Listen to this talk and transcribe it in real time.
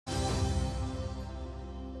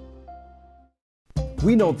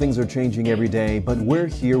We know things are changing every day, but we're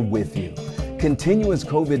here with you. Continuous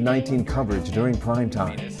COVID-19 coverage during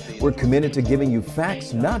primetime. We're committed to giving you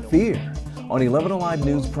facts, not fear. On 11Alive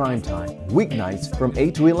News Primetime, weeknights from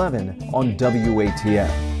 8 to 11 on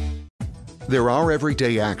WATF. There are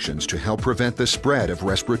everyday actions to help prevent the spread of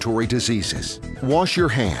respiratory diseases. Wash your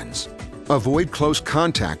hands. Avoid close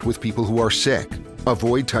contact with people who are sick.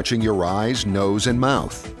 Avoid touching your eyes, nose, and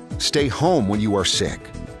mouth. Stay home when you are sick.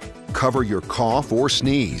 Cover your cough or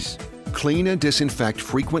sneeze. Clean and disinfect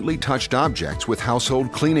frequently touched objects with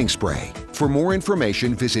household cleaning spray. For more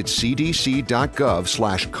information, visit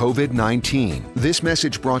cdc.gov/COVID-19. This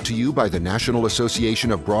message brought to you by the National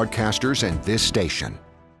Association of Broadcasters and this station.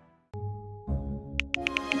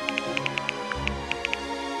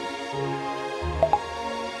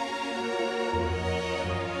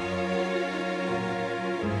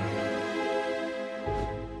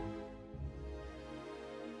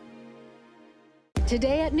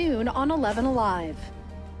 Today at noon on 11Alive.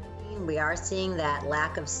 We are seeing that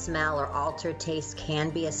lack of smell or altered taste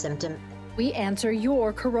can be a symptom. We answer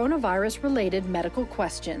your coronavirus-related medical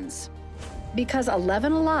questions. Because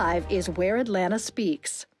 11Alive is where Atlanta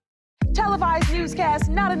speaks. Televised newscasts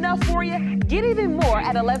not enough for you? Get even more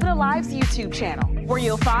at 11Alive's YouTube channel, where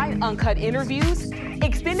you'll find uncut interviews,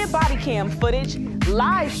 extended body cam footage,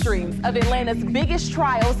 live streams of Atlanta's biggest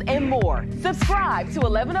trials, and more. Subscribe to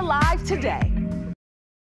 11Alive today.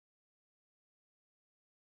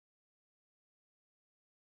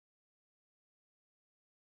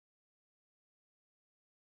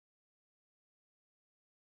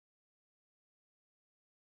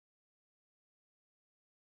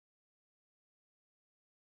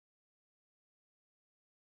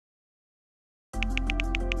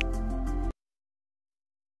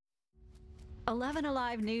 Eleven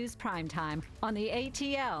Alive News Primetime on the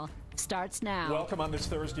ATL starts now. Welcome on this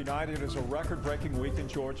Thursday night. It is a record-breaking week in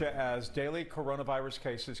Georgia as daily coronavirus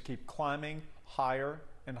cases keep climbing higher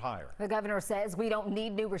and higher. The governor says we don't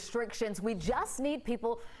need new restrictions. We just need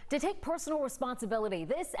people to take personal responsibility.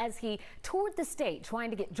 This as he toured the state trying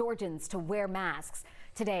to get Georgians to wear masks.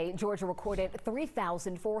 Today, Georgia recorded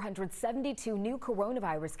 3,472 new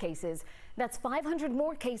coronavirus cases. That's 500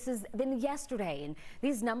 more cases than yesterday. And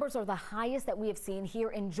these numbers are the highest that we have seen here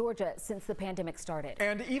in Georgia since the pandemic started.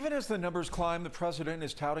 And even as the numbers climb, the president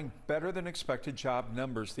is touting better than expected job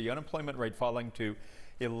numbers. The unemployment rate falling to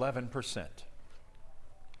 11%.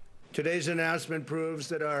 Today's announcement proves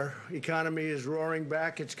that our economy is roaring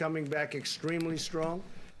back. It's coming back extremely strong.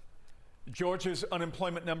 Georgia's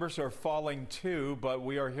unemployment numbers are falling too, but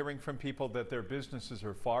we are hearing from people that their businesses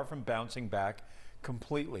are far from bouncing back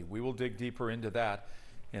completely. We will dig deeper into that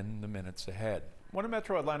in the minutes ahead. One of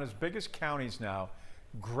Metro Atlanta's biggest counties now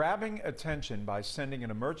grabbing attention by sending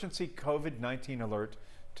an emergency COVID-19 alert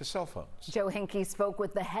to cell phones. Joe Hinkie spoke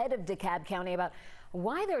with the head of DeKalb County about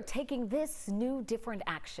why they're taking this new different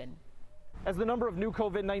action. As the number of new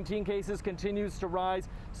COVID-19 cases continues to rise,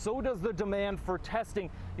 so does the demand for testing.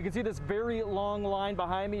 You can see this very long line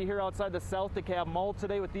behind me here outside the South DeKalb Mall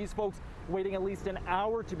today with these folks waiting at least an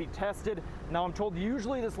hour to be tested. Now I'm told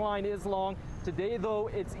usually this line is long. Today though,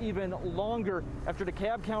 it's even longer after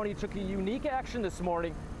DeKalb County took a unique action this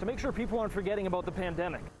morning to make sure people aren't forgetting about the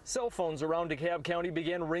pandemic. Cell phones around DeKalb County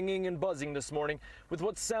began ringing and buzzing this morning with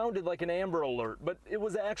what sounded like an Amber Alert, but it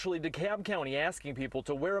was actually DeKalb County asking people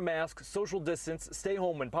to wear a mask, social distance, stay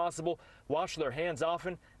home when possible, wash their hands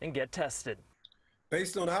often, and get tested.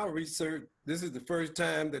 Based on our research, this is the first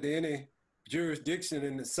time that any jurisdiction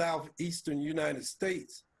in the southeastern United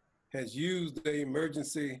States has used the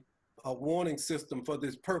emergency warning system for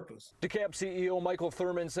this purpose. DeKalb CEO Michael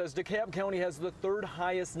Thurman says DeKalb County has the third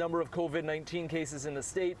highest number of COVID-19 cases in the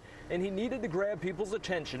state, and he needed to grab people's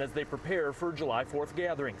attention as they prepare for July 4th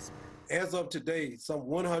gatherings. As of today, some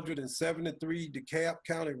 173 DeKalb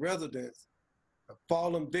County residents have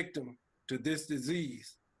fallen victim to this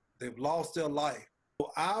disease. They've lost their life.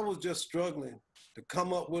 So I was just struggling to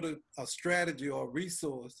come up with a strategy or a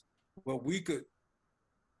resource where we could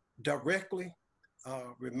directly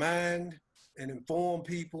remind and inform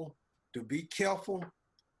people to be careful,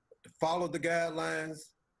 to follow the guidelines,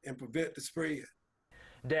 and prevent the spread.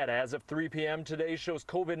 Data as of 3 p.m. today shows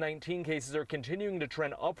COVID-19 cases are continuing to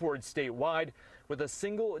trend upward statewide, with a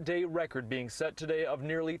single-day record being set today of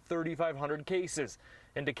nearly 3,500 cases.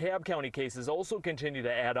 And DeKalb County cases also continue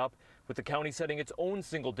to add up, with the county setting its own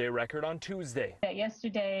single-day record on Tuesday.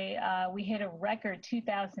 Yesterday, we hit a record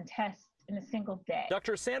 2,000 tests in a single day.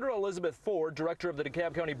 Dr. Sandra Elizabeth Ford, director of the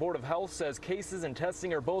DeKalb County Board of Health, says cases and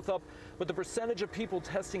testing are both up, but the percentage of people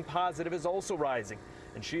testing positive is also rising.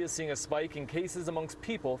 and she is seeing a spike in cases amongst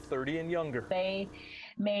people 30 and younger. They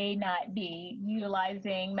may not be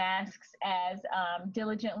utilizing masks as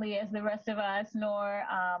diligently as the rest of us, nor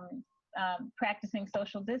practicing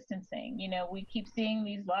social distancing. You know, we keep seeing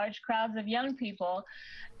these large crowds of young people,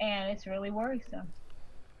 and it's really worrisome.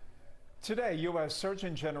 Today, U.S.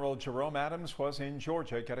 Surgeon General Jerome Adams was in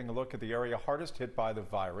Georgia getting a look at the area hardest hit by the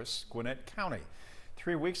virus, Gwinnett County.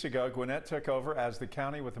 3 weeks ago, Gwinnett took over as the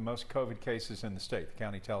county with the most COVID cases in the state. The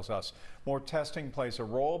county tells us more testing plays a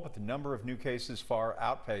role, but the number of new cases far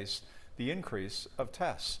outpace the increase of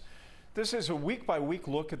tests. This is a week-by-week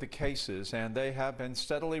look at the cases, and they have been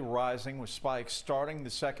steadily rising with spikes starting the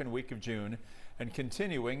second week of June and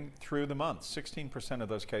continuing through the month. 16% of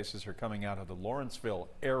those cases are coming out of the Lawrenceville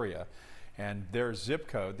area, and their zip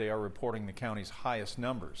code, they are reporting the county's highest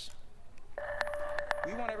numbers.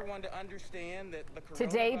 We want everyone to understand that the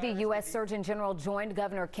Today, the U.S. Surgeon General joined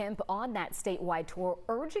Governor Kemp on that statewide tour,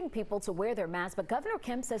 urging people to wear their masks. But Governor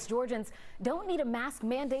Kemp says Georgians don't need a mask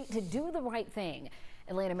mandate to do the right thing.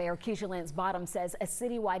 Atlanta Mayor Keisha Lance Bottom says a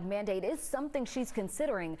citywide mandate is something she's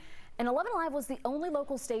considering. And 11Alive was the only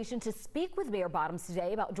local station to speak with Mayor Bottoms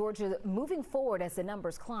today about Georgia moving forward as the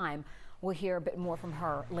numbers climb. We'll hear a bit more from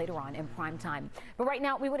her later on in prime time. But right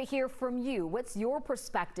now, we want to hear from you. What's your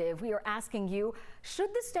perspective? We are asking you,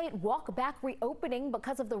 should the state walk back reopening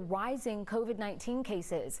because of the rising COVID-19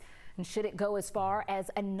 cases? And should it go as far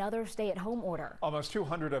as another stay-at-home order? Almost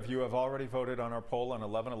 200 of you have already voted on our poll on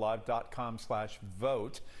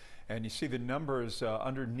 11alive.com/vote. And you see the numbers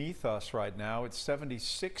underneath us right now. It's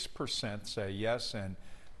 76% say yes, and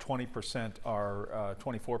 24% are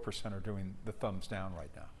doing the thumbs down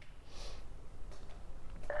right now.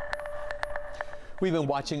 We've been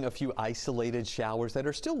watching a few isolated showers that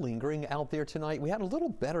are still lingering out there tonight. We had a little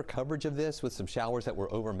better coverage of this with some showers that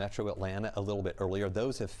were over metro Atlanta a little bit earlier.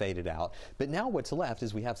 Those have faded out. But now what's left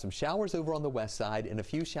is we have some showers over on the west side and a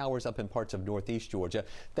few showers up in parts of northeast Georgia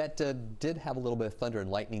that did have a little bit of thunder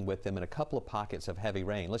and lightning with them and a couple of pockets of heavy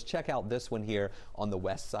rain. Let's check out this one here on the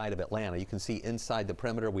west side of Atlanta. You can see inside the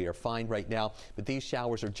perimeter we are fine right now, but these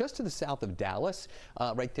showers are just to the south of Dallas,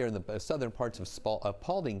 right there in the southern parts of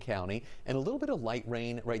Paulding County, and a little bit of light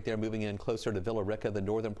rain right there moving in closer to Villa Rica, the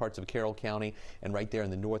northern parts of Carroll County, and right there in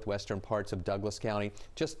the northwestern parts of Douglas County,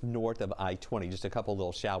 just north of I-20. Just a couple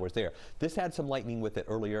little showers there. This had some lightning with it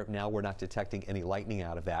earlier. Now we're not detecting any lightning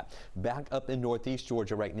out of that. Back up in northeast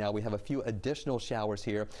Georgia right now, we have a few additional showers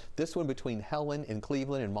here. This one between Helen and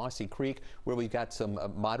Cleveland and Mossy Creek, where we've got some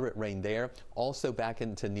moderate rain there. Also back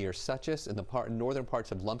into near Suches in the northern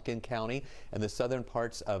parts of Lumpkin County and the southern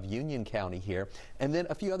parts of Union County here. And then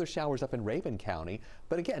a few other showers up in Raven County.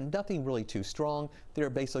 But again, nothing really too strong. They're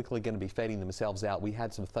basically going to be fading themselves out. We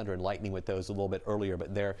had some thunder and lightning with those a little bit earlier,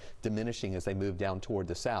 but they're diminishing as they move down toward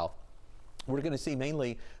the south. We're going to see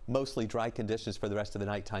mostly dry conditions for the rest of the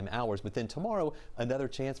nighttime hours, but then tomorrow another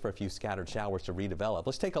chance for a few scattered showers to redevelop.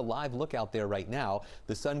 Let's take a live look out there right now.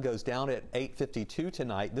 The sun goes down at 8:52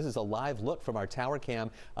 tonight. This is a live look from our tower cam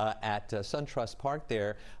at SunTrust Park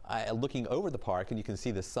there, looking over the park, and you can see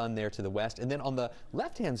the sun there to the west. And then on the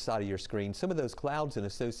left-hand side of your screen, some of those clouds in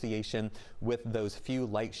association with those few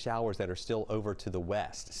light showers that are still over to the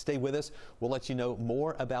west. Stay with us. We'll let you know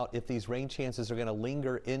more about if these rain chances are going to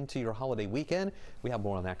linger into your holiday weekend. We have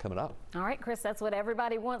more on that coming up. All right, Chris, that's what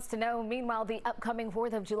everybody wants to know. Meanwhile, the upcoming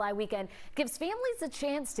 4th of July weekend gives families a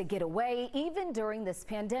chance to get away even during this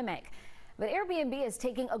pandemic. But Airbnb is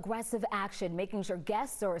taking aggressive action, making sure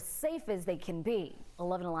guests are as safe as they can be.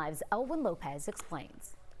 11Alive's Elwin Lopez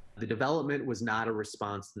explains. The development was not a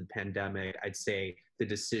response to the pandemic. I'd say the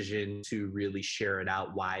decision to really share it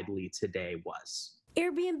out widely today was.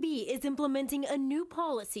 Airbnb is implementing a new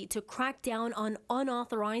policy to crack down on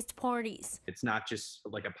unauthorized parties. It's not just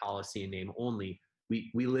like a policy in name only.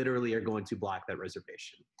 We literally are going to block that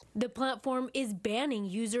reservation. The platform is banning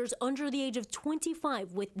users under the age of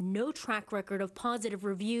 25 with no track record of positive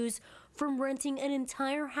reviews from renting an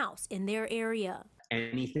entire house in their area.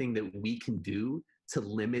 Anything that we can do to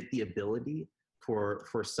limit the ability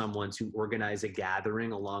for someone to organize a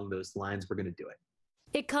gathering along those lines, we're going to do it.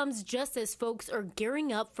 It comes just as folks are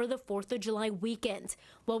gearing up for the 4th of July weekend,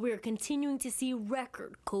 while we are continuing to see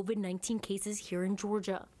record COVID-19 cases here in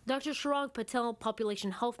Georgia. Dr. Chirag Patel,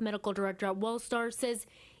 Population Health Medical Director at Wellstar, says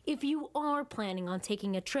if you are planning on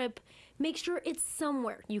taking a trip, make sure it's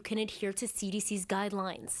somewhere you can adhere to CDC's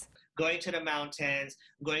guidelines. Going to the mountains,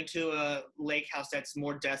 going to a lake house that's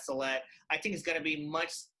more desolate, I think it's going to be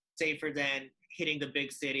much safer than hitting the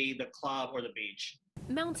big city, the club, or the beach.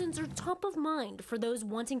 Mountains are top of mind for those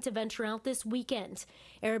wanting to venture out this weekend.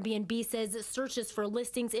 Airbnb says searches for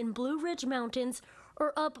listings in Blue Ridge Mountains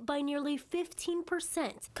are up by nearly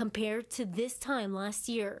 15% compared to this time last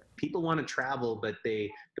year. People want to travel, but they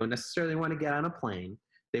don't necessarily want to get on a plane.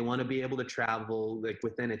 They want to be able to travel like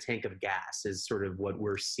within a tank of gas is sort of what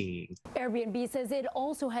we're seeing. Airbnb says it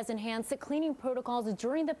also has enhanced the cleaning protocols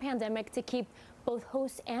during the pandemic to keep both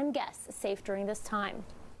hosts and guests safe during this time.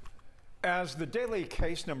 As the daily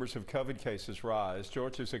case numbers of COVID cases rise,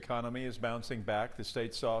 Georgia's economy is bouncing back. The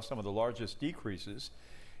state saw some of the largest decreases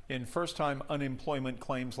in first-time unemployment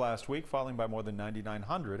claims last week, falling by more than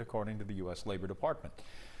 9,900, according to the U.S. Labor Department.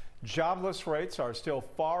 Jobless rates are still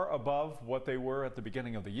far above what they were at the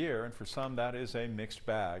beginning of the year, and for some that is a mixed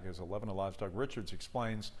bag. As 11Alive's Doug Richards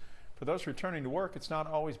explains, for those returning to work, it's not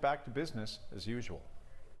always back to business as usual.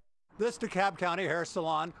 This DeKalb County hair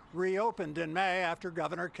salon reopened in May after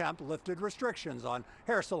Governor Kemp lifted restrictions on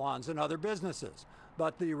hair salons and other businesses.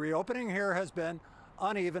 But the reopening here has been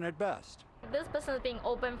uneven at best. This business has been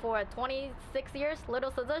open for 26 years, Little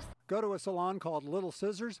Scissors. Go to a salon called Little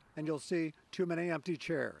Scissors and you'll see too many empty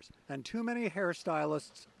chairs and too many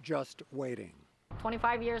hairstylists just waiting.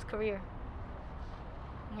 25 years career.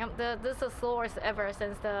 Yep, this is the slowest ever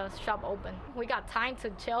since the shop opened. We got time to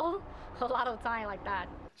chill, a lot of time like that.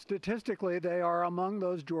 Statistically, they are among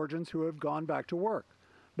those Georgians who have gone back to work.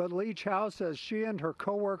 But Lee Chow says she and her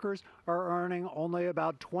co-workers are earning only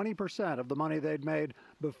about 20% of the money they'd made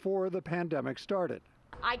before the pandemic started.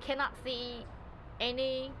 I cannot see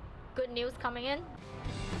any good news coming in.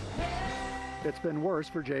 It's been worse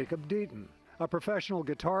for Jacob Deaton, a professional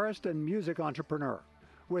guitarist and music entrepreneur.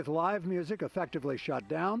 With live music effectively shut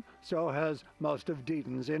down, so has most of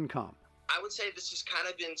Deaton's income. I would say this has kind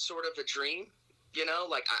of been sort of a dream. You know,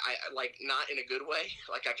 like I like not in a good way.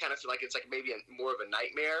 Like I kind of feel like it's like maybe more of a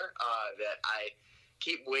nightmare that I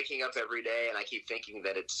keep waking up every day and I keep thinking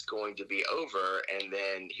that it's going to be over, and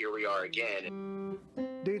then here we are again.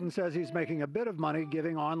 Deaton says he's making a bit of money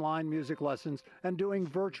giving online music lessons and doing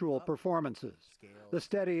virtual performances. The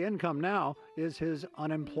steady income now is his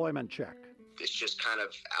unemployment check. It's just kind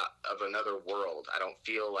of out of another world. I don't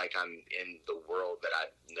feel like I'm in the world that I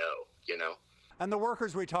know, you know? And the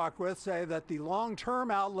workers we talked with say that the long-term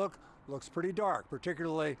outlook looks pretty dark,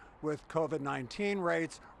 particularly with COVID-19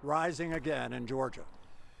 rates rising again in Georgia.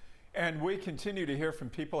 And we continue to hear from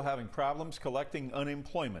people having problems collecting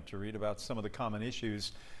unemployment. To read about some of the common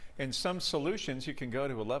issues and some solutions, you can go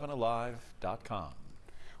to 11alive.com.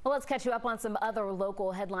 Well, let's catch you up on some other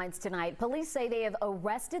local headlines tonight. Police say they have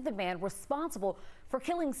arrested the man responsible for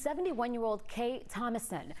killing 71-year-old Kay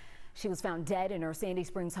Thomason. She was found dead in her Sandy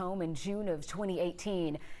Springs home in June of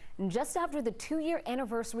 2018. And just after the 2-year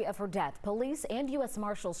anniversary of her death, police and U.S.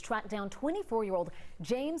 Marshals tracked down 24-year-old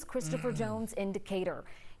James Christopher Jones in Decatur.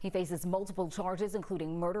 He faces multiple charges,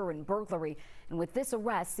 including murder and burglary. And with this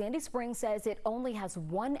arrest, Sandy Springs says it only has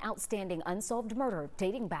one outstanding unsolved murder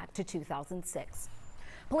dating back to 2006.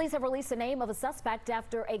 Police have released the name of a suspect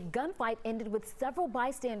after a gunfight ended with several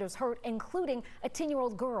bystanders hurt, including a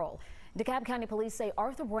 10-year-old girl. DeKalb County Police say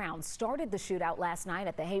Arthur Brown started the shootout last night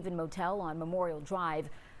at the Haven Motel on Memorial Drive.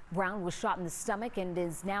 Brown was shot in the stomach and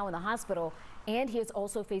is now in the hospital, and he is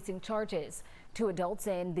also facing charges. 2 adults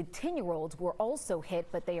and the 10-year-old were also hit,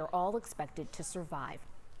 but they are all expected to survive.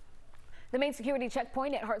 The main security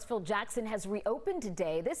checkpoint at Hartsfield-Jackson has reopened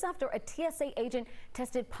today. This after a TSA agent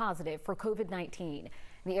tested positive for COVID-19.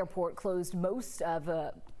 The airport closed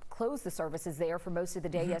the services there for most of the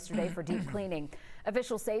day yesterday for deep cleaning.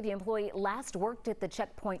 Officials say the employee last worked at the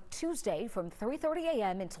checkpoint Tuesday from 3:30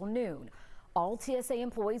 a.m. until noon. All TSA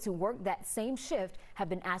employees who worked that same shift have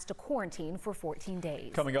been asked to quarantine for 14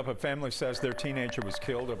 days. Coming up, a family says their teenager was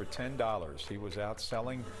killed over $10. He was out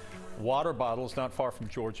selling water bottles not far from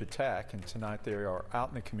Georgia Tech, and tonight they are out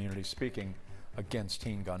in the community speaking against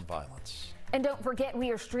teen gun violence. And don't forget,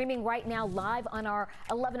 we are streaming right now live on our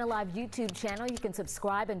 11Alive YouTube channel. You can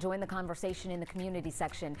subscribe and join the conversation in the community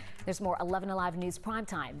section. There's more 11Alive News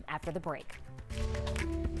Primetime after the break.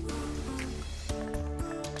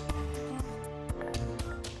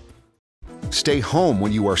 Stay home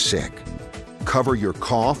when you are sick. Cover your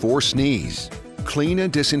cough or sneeze. Clean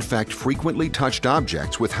and disinfect frequently touched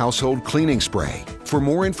objects with household cleaning spray. For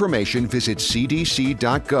more information, visit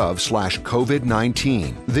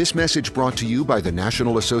cdc.gov/COVID-19. This message brought to you by the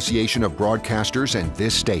National Association of Broadcasters and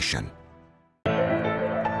this station.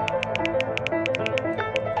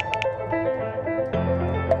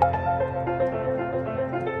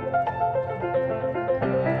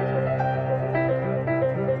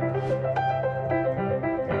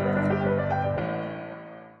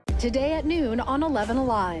 Today at noon on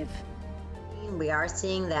 11Alive. We are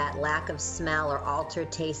seeing that lack of smell or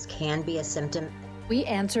altered taste can be a symptom. We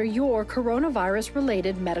answer your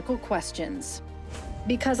coronavirus-related medical questions.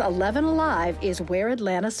 Because 11Alive is where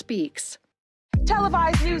Atlanta speaks.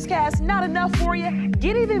 Televised newscasts not enough for you?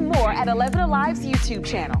 Get even more at 11Alive's YouTube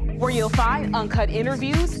channel, where you'll find uncut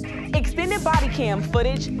interviews, extended body cam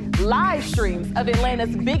footage, live streams of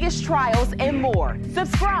Atlanta's biggest trials, and more.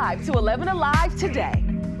 Subscribe to 11Alive today.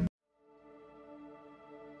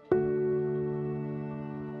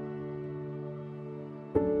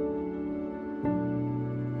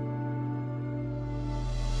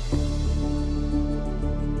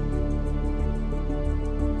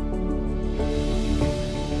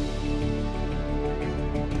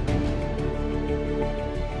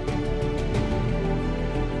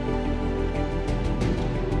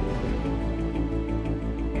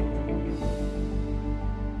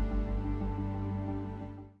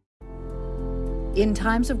 In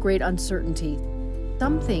times of great uncertainty,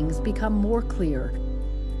 some things become more clear.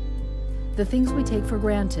 The things we take for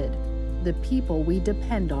granted, the people we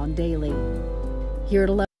depend on daily. Here at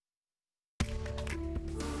 11.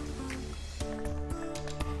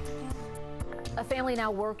 A family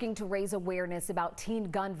now working to raise awareness about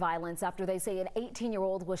teen gun violence after they say an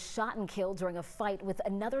 18-year-old was shot and killed during a fight with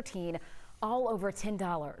another teen, all over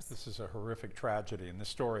 $10. This is a horrific tragedy, and this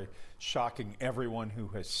story shocking everyone who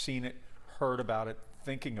has seen it, heard about it,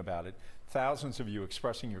 thinking about it. Thousands of you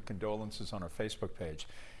expressing your condolences on our Facebook page.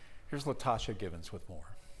 Here's Latasha Givens with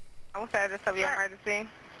more. I'm sad to be emergency.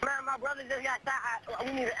 Man, my brother just got shot.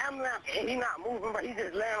 We need an ambulance. He's not moving, but he's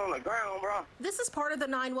just laying on the ground, bro. This is part of the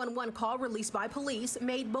 911 call released by police,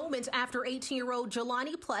 made moments after 18-year-old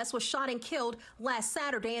Jelani Pless was shot and killed last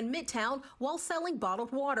Saturday in Midtown while selling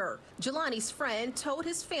bottled water. Jelani's friend told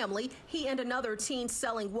his family he and another teen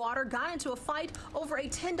selling water got into a fight over a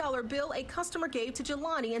 $10 bill a customer gave to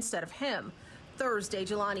Jelani instead of him. Thursday,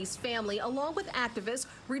 Jelani's family, along with activists,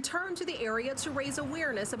 returned to the area to raise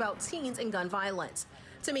awareness about teens and gun violence.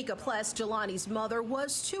 Tamika Pless, Jelani's mother,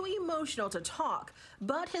 was too emotional to talk,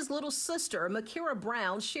 but his little sister, Makira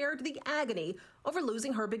Brown, shared the agony over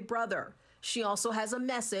losing her big brother. She also has a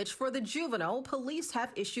message for the juvenile police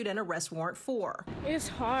have issued an arrest warrant for. It's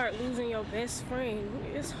hard losing your best friend.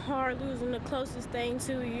 It's hard losing the closest thing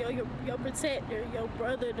to you, your protector, your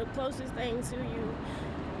brother, the closest thing to you.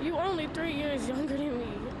 You only 3 years younger than me.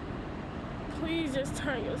 Please just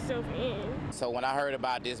turn yourself in. So when I heard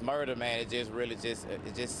about this murder, man, it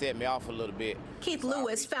just set me off a little bit. Keith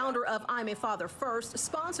Lewis, founder of I'm a Father First,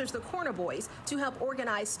 sponsors the Corner Boys to help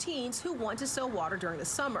organize teens who want to sell water during the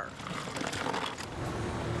summer.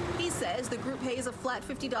 He says the group pays a flat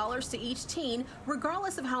 $50 to each teen,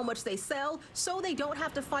 regardless of how much they sell, so they don't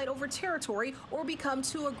have to fight over territory or become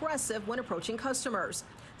too aggressive when approaching customers.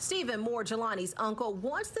 Stephen Moore, Jelani's uncle,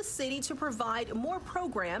 wants the city to provide more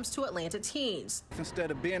programs to Atlanta teens. Instead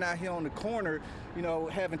of being out here on the corner, you know,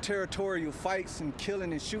 having territorial fights and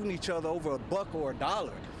killing and shooting each other over $1 or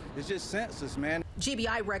 $1, it's just senseless, man.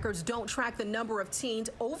 GBI records don't track the number of teens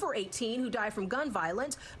over 18 who die from gun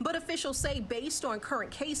violence, but officials say based on current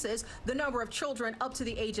cases, the number of children up to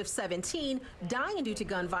the age of 17 dying due to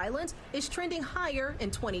gun violence is trending higher in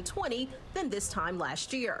 2020 than this time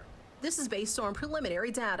last year. This is based on preliminary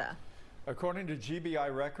data. According to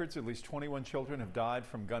GBI records, at least 21 children have died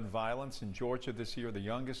from gun violence in Georgia this year. The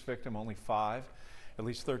youngest victim, only 5. At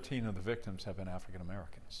least 13 of the victims have been African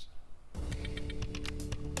Americans.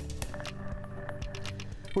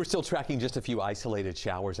 We're still tracking just a few isolated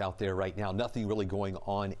showers out there right now. Nothing really going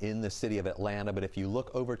on in the city of Atlanta, but if you look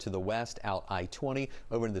over to the west, out I-20,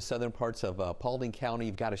 over in the southern parts of Paulding County,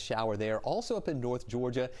 you've got a shower there. Also up in North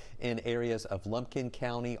Georgia in areas of Lumpkin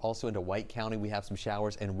County, also into White County, we have some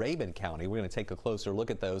showers in Rabun County. We're going to take a closer look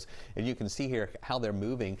at those, and you can see here how they're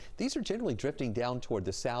moving. These are generally drifting down toward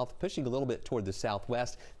the south, pushing a little bit toward the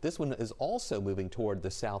southwest. This one is also moving toward the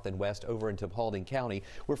south and west over into Paulding County.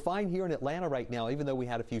 We're fine here in Atlanta right now, even though we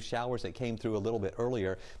had a few showers that came through a little bit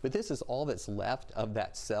earlier, but this is all that's left of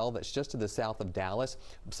that cell that's just to the south of Dallas.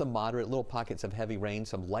 Some moderate little pockets of heavy rain,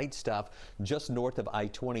 some light stuff just north of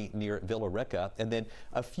I-20 near Villa Rica, and then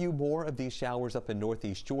a few more of these showers up in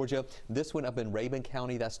northeast Georgia. This one up in Rabun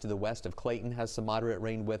County, that's to the west of Clayton, has some moderate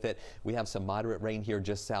rain with it. We have some moderate rain here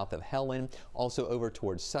just south of Helen, also over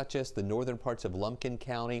towards Suches. The northern parts of Lumpkin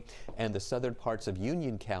County and the southern parts of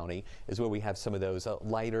Union County is where we have some of those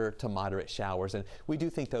lighter to moderate showers, and we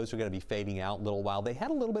do think those are going to be fading out in a little while. They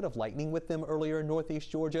had a little bit of lightning with them earlier in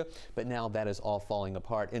northeast Georgia, but now that is all falling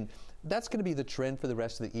apart. And that's going to be the trend for the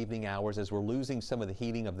rest of the evening hours as we're losing some of the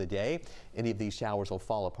heating of the day. Any of these showers will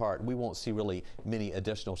fall apart. We won't see really many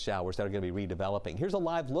additional showers that are going to be redeveloping. Here's a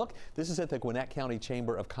live look. This is at the Gwinnett County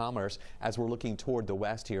Chamber of Commerce as we're looking toward the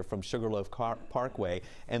west here from Sugarloaf Parkway.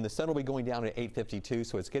 And the sun will be going down at 8:52,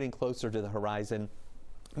 so it's getting closer to the horizon.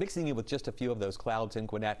 mixing in with just a few of those clouds in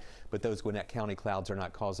Gwinnett, but those Gwinnett County clouds are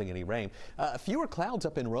not causing any rain. Fewer clouds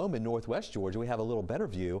up in Rome in northwest Georgia. We have a little better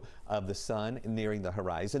view of the sun nearing the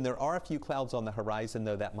horizon. There are a few clouds on the horizon,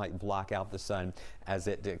 though, that might block out the sun as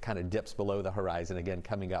it kind of dips below the horizon again,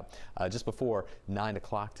 coming up just before 9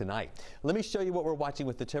 o'clock tonight. Let me show you what we're watching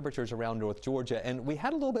with the temperatures around North Georgia. And we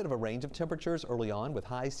had a little bit of a range of temperatures early on with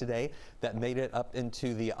highs today that made it up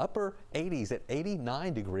into the upper 80s at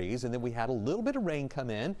 89 degrees. And then we had a little bit of rain come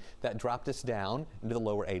in. That dropped us down into the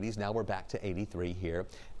lower 80s. Now we're back to 83 here.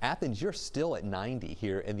 Athens, you're still at 90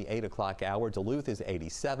 here in the 8 o'clock hour. Duluth is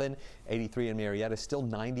 87, 83 in Marietta, still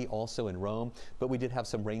 90 also in Rome. But we did have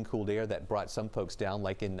some rain-cooled air that brought some folks down,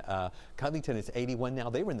 like in Covington, it's 81 now.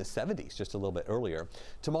 They were in the 70s just a little bit earlier.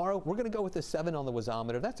 Tomorrow, we're going to go with a 7 on the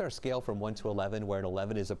wazometer. That's our scale from 1 to 11, where an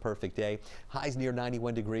 11 is a perfect day. Highs near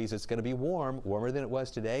 91 degrees. It's going to be warm, warmer than it was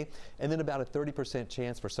today. And then about a 30%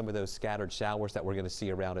 chance for some of those scattered showers that we're going to see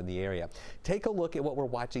around in the area. Take a look at what we're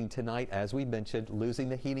watching tonight. As we mentioned, losing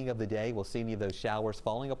the heating of the day. We'll see any of those showers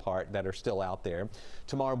falling apart that are still out there.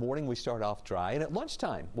 Tomorrow morning we start off dry, and at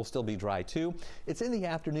lunchtime we'll still be dry too. It's in the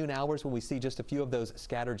afternoon hours when we see just a few of those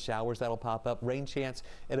scattered showers that'll pop up. Rain chance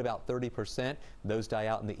at about 30%. Those die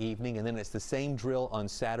out in the evening, and then it's the same drill on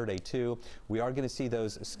Saturday too. We are going to see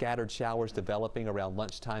those scattered showers developing around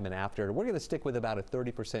lunchtime and after. We're going to stick with about a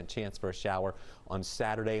 30% chance for a shower on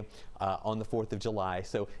Saturday on the 4th of July.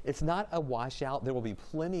 So it's not a washout. There will be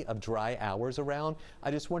plenty of dry hours around. I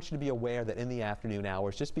just want you to be aware that in the afternoon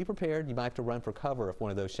hours, just be prepared. You might have to run for cover if one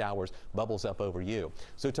of those showers bubbles up over you.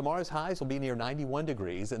 So tomorrow's highs will be near 91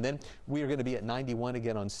 degrees, and then we are going to be at 91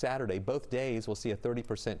 again on Saturday. Both days we'll see a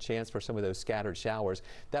 30% chance for some of those scattered showers.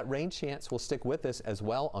 That rain chance will stick with us as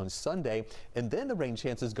well on Sunday, and then the rain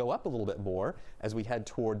chances go up a little bit more as we head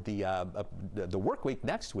toward the work week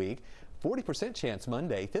next week. 40% chance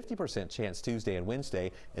Monday, 50% chance Tuesday and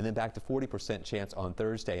Wednesday, and then back to 40% chance on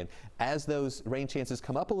Thursday. And as those rain chances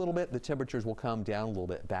come up a little bit, the temperatures will come down a little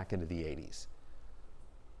bit back into the 80s.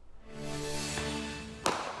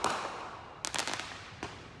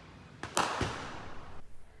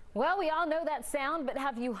 Well, we all know that sound, but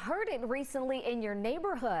have you heard it recently in your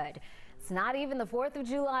neighborhood? It's not even the 4th of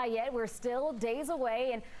July yet. We're still days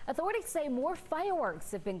away, and authorities say more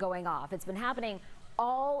fireworks have been going off. It's been happening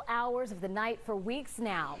all hours of the night for weeks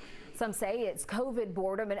now. Some say it's COVID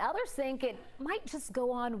boredom, and others think it might just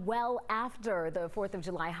go on well after the 4th of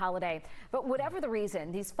July holiday. But whatever the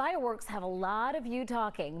reason, these fireworks have a lot of you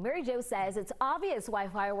talking. Mary Jo says it's obvious why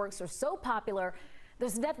fireworks are so popular.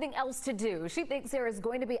 There's nothing else to do. She thinks there is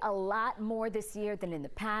going to be a lot more this year than in the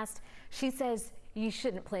past. She says you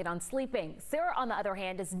shouldn't plan on sleeping. Sarah, on the other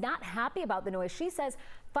hand, is not happy about the noise. She says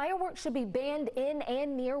fireworks should be banned in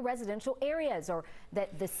and near residential areas, or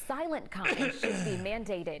that the silent kind should be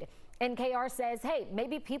mandated. NKR says, hey,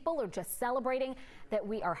 maybe people are just celebrating that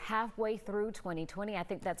we are halfway through 2020. I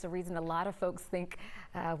think that's a reason a lot of folks think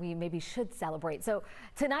we maybe should celebrate. So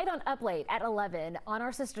tonight on Up Late at 11 on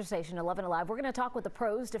our sister station, 11Alive, we're going to talk with the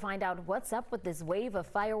pros to find out what's up with this wave of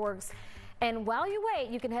fireworks. And while you wait,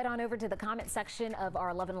 you can head on over to the comment section of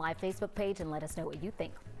our 11Alive Facebook page and let us know what you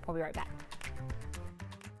think. We'll be right back.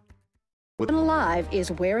 11Alive is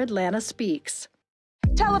where Atlanta speaks.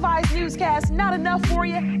 Televised newscasts not enough for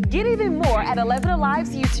you? Get even more at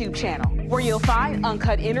 11Alive's YouTube channel, where you'll find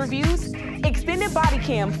uncut interviews, extended body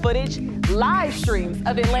cam footage, live streams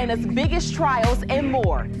of Atlanta's biggest trials, and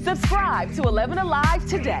more. Subscribe to 11Alive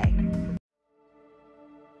today.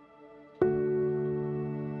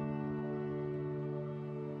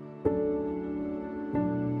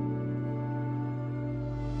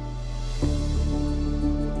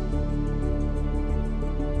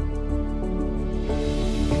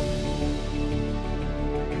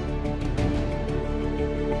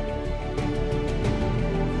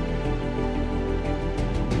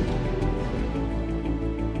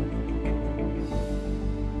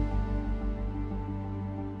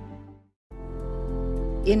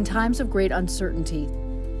 In times of great uncertainty,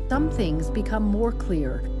 some things become more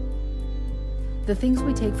clear. The things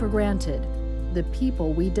we take for granted, the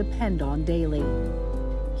people we depend on daily.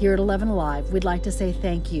 Here at 11Alive, we'd like to say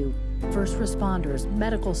thank you. First responders,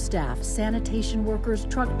 medical staff, sanitation workers,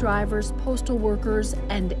 truck drivers, postal workers,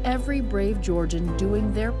 and every brave Georgian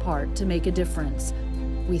doing their part to make a difference.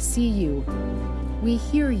 We see you, we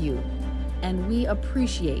hear you, and we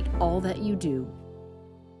appreciate all that you do.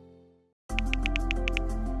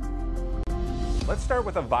 Let's start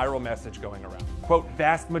with a viral message going around. Quote,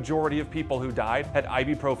 vast majority of people who died had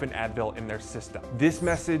ibuprofen Advil in their system. This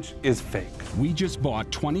message is fake. We just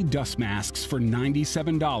bought 20 dust masks for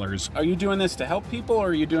 $97. Are you doing this to help people, or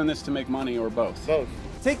are you doing this to make money, or both? Both.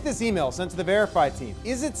 Take this email sent to the Verify team.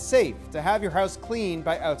 Is it safe to have your house cleaned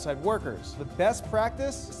by outside workers? The best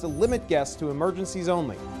practice is to limit guests to emergencies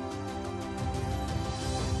only.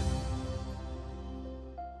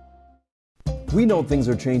 We know things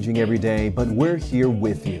are changing every day, but we're here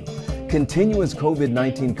with you. Continuous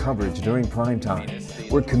COVID-19 coverage during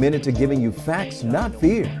primetime. We're committed to giving you facts, not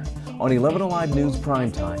fear. On 11Alive News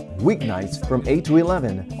Primetime, weeknights from 8 to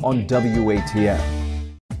 11 on WATF.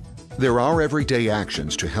 There are everyday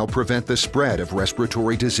actions to help prevent the spread of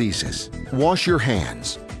respiratory diseases. Wash your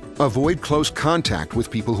hands. Avoid close contact with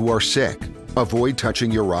people who are sick. Avoid touching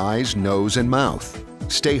your eyes, nose, and mouth.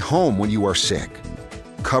 Stay home when you are sick.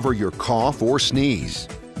 Cover your cough or sneeze.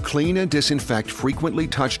 Clean and disinfect frequently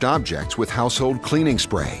touched objects with household cleaning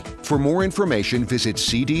spray. For more information, visit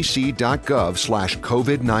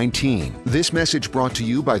cdc.gov/COVID-19. This message brought to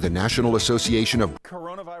you by the National Association of...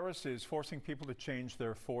 Coronavirus is forcing people to change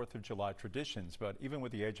their 4th of July traditions, but even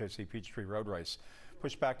with the AJC Peachtree Road Race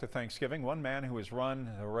pushed back to Thanksgiving, one man who has run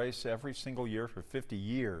the race every single year for 50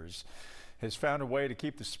 years has found a way to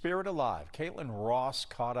keep the spirit alive. Caitlin Ross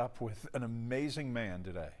caught up with an amazing man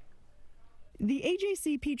today. The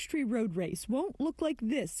AJC Peachtree Road Race won't look like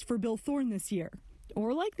this for Bill Thorne this year,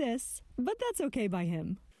 or like this, but that's okay by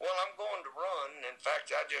him. Well, I'm going to run. In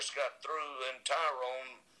fact, I just got through in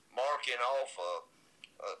Tyrone marking off a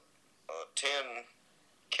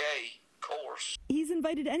 10K course. He's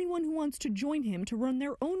invited anyone who wants to join him to run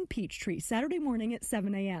their own Peachtree Saturday morning at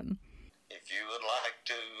 7 a.m. If you would like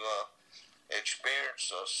to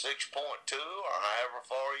experience a 6.2 or however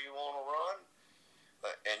far you want to run,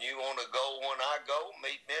 and you want to go when I go,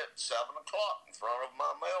 meet me at 7 o'clock in front of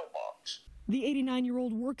my mailbox. The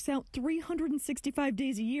 89-year-old works out 365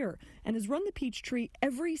 days a year and has run the Peachtree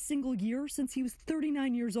every single year since he was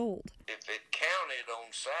 39 years old. If it counted on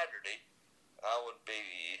Saturday, I would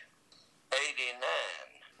be 89.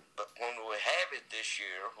 But when we have it this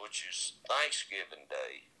year, which is Thanksgiving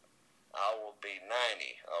Day, I will be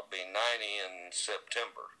 90. I'll be 90 in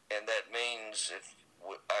September. And that means if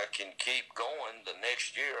I can keep going, the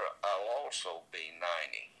next year I'll also be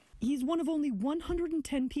 90. He's one of only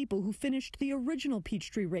 110 people who finished the original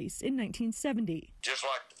Peachtree race in 1970. Just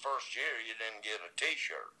like the first year, you didn't get a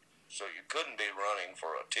T-shirt, so you couldn't be running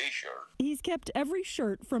for a T-shirt. He's kept every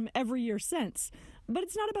shirt from every year since. But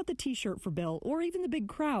it's not about the T-shirt for Bill, or even the big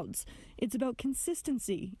crowds. It's about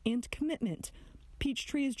consistency and commitment.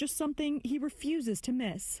 Peachtree is just something he refuses to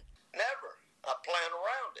miss. Never. I plan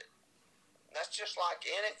around it. That's just like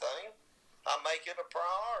anything. I make it a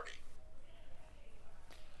priority.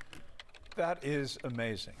 That is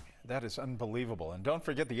amazing. That is unbelievable. And don't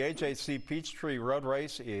forget, the AJC Peachtree Road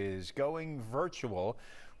Race is going virtual.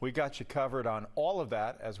 We got you covered on all of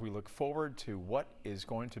that as we look forward to what is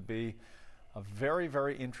going to be a very,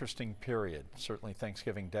 very interesting period. Certainly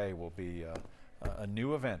Thanksgiving Day will be a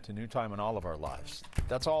new event, a new time in all of our lives.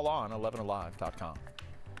 That's all on 11alive.com.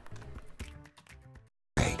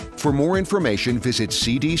 For more information, visit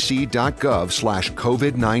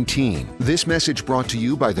cdc.gov/COVID-19. This message brought to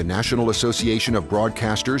you by the National Association of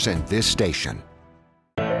Broadcasters and this station.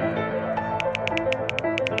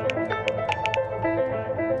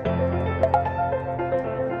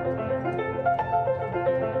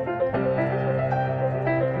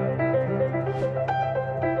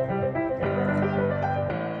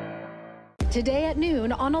 Today at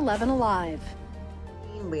noon on 11Alive.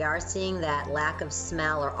 We are seeing that lack of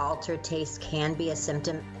smell or altered taste can be a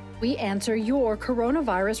symptom. We answer your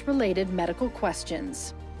coronavirus-related medical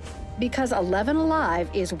questions. Because 11Alive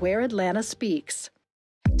is where Atlanta speaks.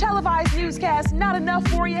 Televised newscasts not enough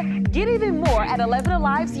for you? Get even more at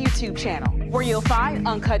 11Alive's YouTube channel, where you'll find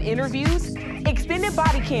uncut interviews, extended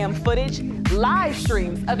body cam footage, live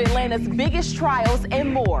streams of Atlanta's biggest trials,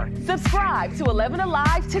 and more. Subscribe to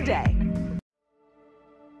 11Alive today.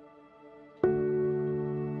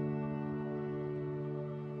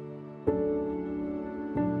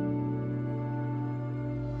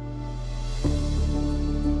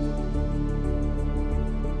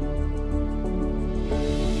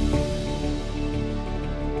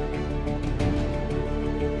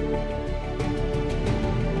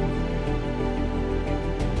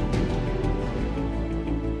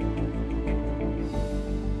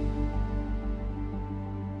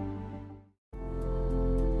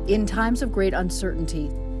 In times of great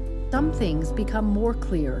uncertainty, some things become more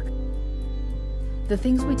clear. The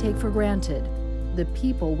things we take for granted, the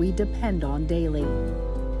people we depend on daily.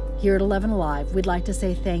 Here at 11Alive, we'd like to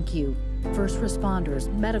say thank you. First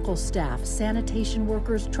responders, medical staff, sanitation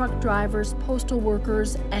workers, truck drivers, postal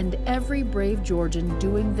workers, and every brave Georgian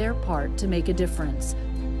doing their part to make a difference.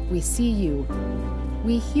 We see you,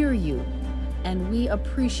 we hear you, and we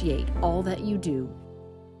appreciate all that you do.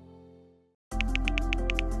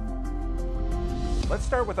 Let's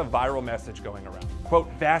start with a viral message going around. Quote,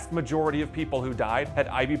 vast majority of people who died had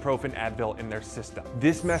ibuprofen Advil in their system.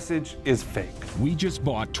 This message is fake. We just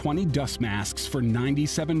bought 20 dust masks for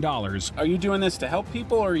 $97. Are you doing this to help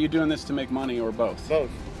people, or are you doing this to make money, or both? Both.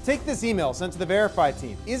 Take this email sent to the Verify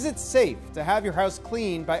team. Is it safe to have your house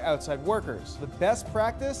cleaned by outside workers? The best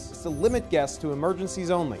practice is to limit guests to emergencies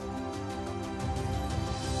only.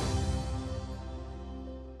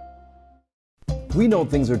 We know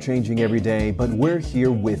things are changing every day, but we're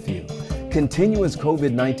here with you. Continuous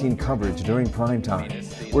COVID-19 coverage during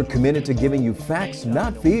primetime. We're committed to giving you facts,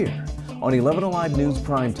 not fear. On 11Alive News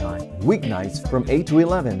Primetime, weeknights from 8 to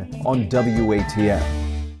 11 on WATF.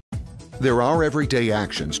 There are everyday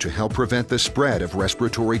actions to help prevent the spread of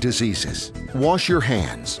respiratory diseases. Wash your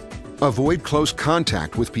hands. Avoid close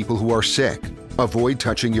contact with people who are sick. Avoid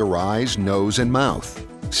touching your eyes, nose, and mouth.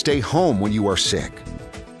 Stay home when you are sick.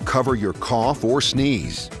 Cover your cough or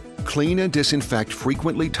sneeze. Clean and disinfect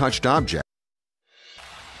frequently touched objects.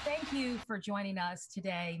 Thank you for joining us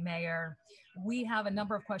today, Mayor. We have a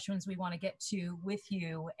number of questions we want to get to with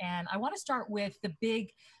you, and I want to start with the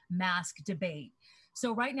big mask debate.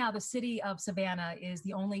 So right now, the city of Savannah is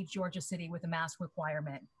the only Georgia city with a mask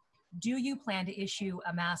requirement. Do you plan to issue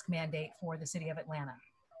a mask mandate for the city of Atlanta?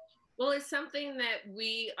 Well, it's something that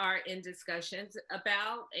we are in discussions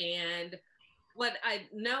about, and what I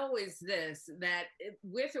know is this, that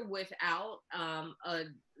with or without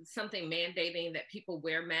something mandating that people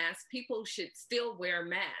wear masks, people should still wear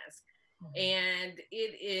masks. And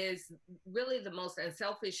it is really the most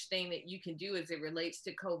unselfish thing that you can do as it relates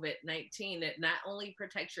to COVID-19. It not only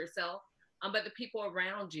protects yourself, but the people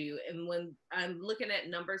around you. And when I'm looking at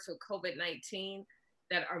numbers for COVID-19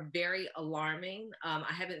 that are very alarming,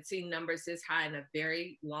 I haven't seen numbers this high in a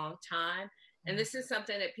very long time. And this is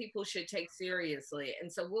something that people should take seriously.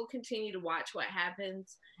 And so we'll continue to watch what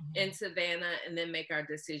happens in Savannah and then make our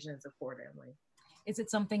decisions accordingly. Is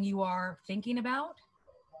it something you are thinking about?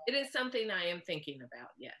 It is something I am thinking about,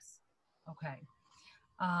 yes. Okay.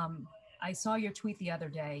 I saw your tweet the other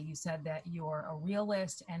day. You said that you're a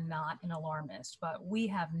realist and not an alarmist, but we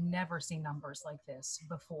have never seen numbers like this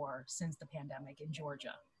before since the pandemic in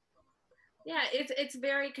Georgia. Yeah, it's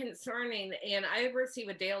very concerning. And I receive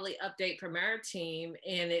a daily update from our team,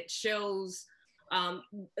 and it shows the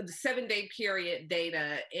 7-day period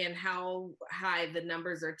data and how high the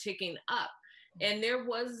numbers are ticking up. And there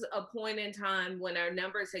was a point in time when our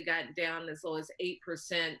numbers had gotten down as low as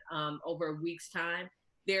 8% over a week's time.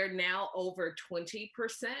 They're now over 20%.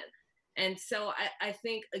 And so I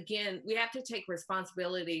think, again, we have to take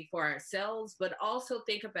responsibility for ourselves, but also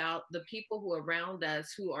think about the people who are around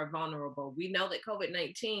us who are vulnerable. We know that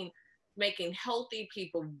COVID-19 is making healthy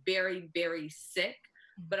people very, very sick,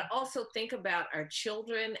 but also think about our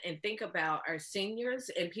children and think about our seniors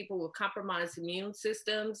and people with compromised immune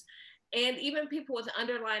systems, and even people with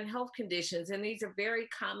underlying health conditions. And these are very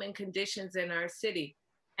common conditions in our city: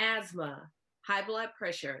 asthma, high blood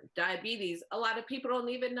pressure, diabetes. A lot of people don't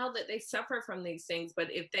even know that they suffer from these things,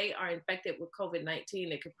 but if they are infected with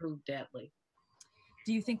COVID-19, it could prove deadly.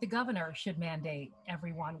 Do you think the governor should mandate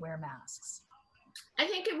everyone wear masks? I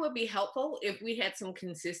think it would be helpful if we had some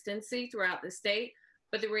consistency throughout the state,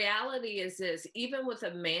 but the reality is this: even with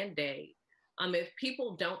a mandate, if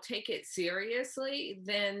people don't take it seriously,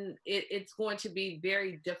 then it's going to be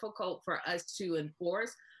very difficult for us to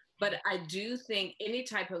enforce. But I do think any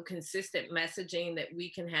type of consistent messaging that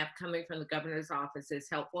we can have coming from the governor's office is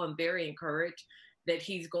helpful. I'm very encouraged that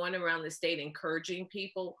he's going around the state encouraging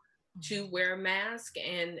people to wear a mask,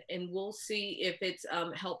 and we'll see if it's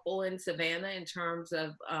helpful in Savannah in terms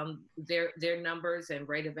of their numbers and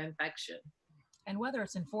rate of infection. And whether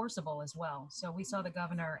it's enforceable as well. So we saw the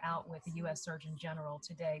governor out with the U.S. Surgeon General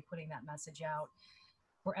today putting that message out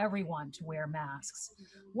for everyone to wear masks.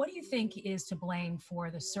 What do you think is to blame for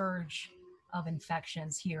the surge of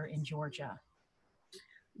infections here in Georgia?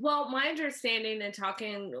 Well, my understanding and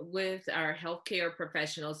talking with our healthcare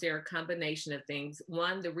professionals, there are a combination of things.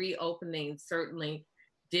 One, the reopening certainly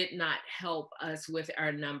did not help us with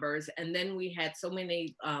our numbers. And then we had so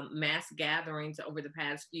many mass gatherings over the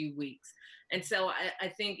past few weeks. And so I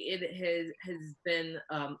think it has been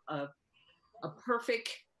a perfect,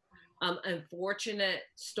 unfortunate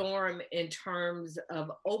storm in terms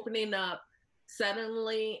of opening up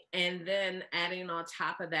suddenly and then adding on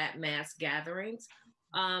top of that mass gatherings.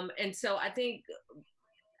 And so I think,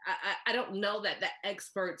 I don't know that the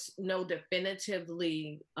experts know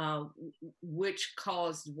definitively which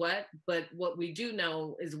caused what, but what we do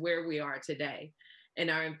know is where we are today, and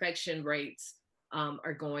our infection rates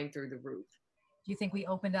are going through the roof. Do you think we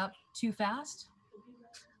opened up too fast?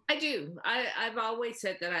 I do. I've always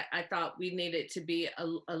said that I thought we needed to be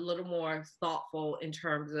a little more thoughtful in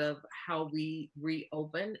terms of how we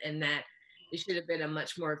reopen, and that it should have been a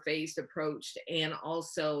much more phased approach, and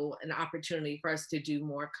also an opportunity for us to do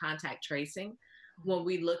more contact tracing. When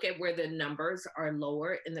we look at where the numbers are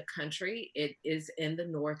lower in the country, it is in the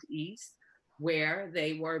Northeast, where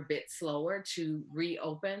they were a bit slower to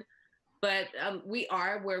reopen. But we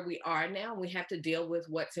are where we are now. We have to deal with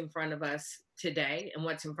what's in front of us today, and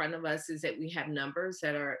what's in front of us is that we have numbers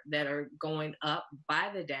that are going up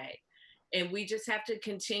by the day, and we just have to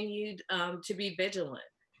continue to be vigilant.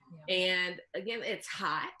 Yeah. And again, it's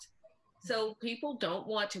hot, so people don't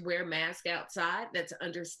want to wear masks outside. That's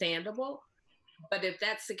understandable. But if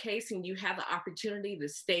that's the case and you have the opportunity to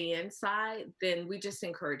stay inside, then we just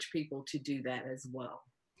encourage people to do that as well.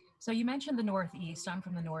 So you mentioned the Northeast. I'm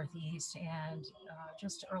from the Northeast, and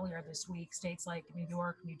just earlier this week, states like New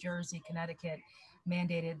York, New Jersey, Connecticut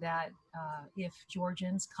mandated that if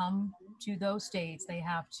Georgians come to those states, they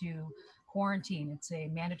have to quarantine. It's a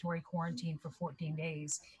mandatory quarantine for 14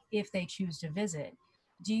 days if they choose to visit.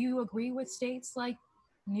 Do you agree with states like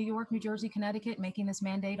New York, New Jersey, Connecticut making this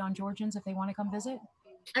mandate on Georgians if they want to come visit?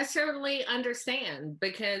 I certainly understand,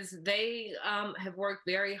 because they have worked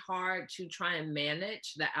very hard to try and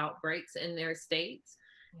manage the outbreaks in their states.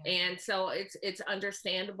 Yeah. And so it's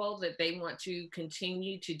understandable that they want to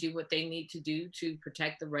continue to do what they need to do to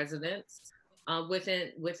protect the residents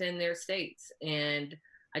within their states. And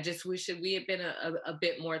I just wish that we had been a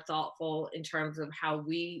bit more thoughtful in terms of how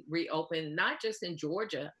we reopen, not just in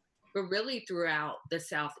Georgia, but really throughout the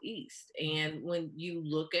Southeast. And when you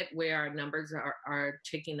look at where our numbers are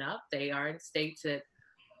ticking up, they are in states that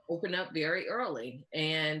open up very early.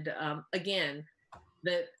 And again,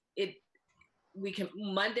 we can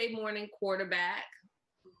Monday morning quarterback,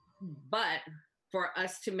 but for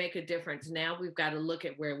us to make a difference now, we've got to look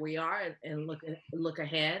at where we are and look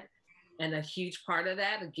ahead. And a huge part of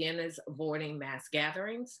that, again, is avoiding mass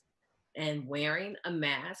gatherings and wearing a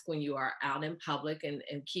mask when you are out in public, and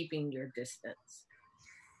keeping your distance.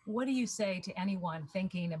 What do you say to anyone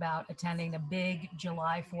thinking about attending a big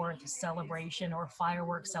July 4th celebration or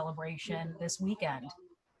fireworks celebration this weekend?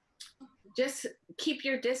 Just keep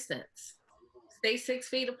your distance. Stay 6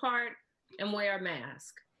 feet apart and wear a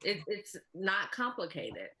mask. It's not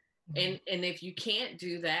complicated. And if you can't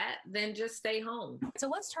do that, then just stay home. So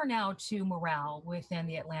let's turn now to morale within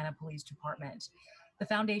the Atlanta Police Department. The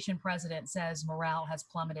foundation president says morale has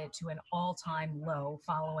plummeted to an all-time low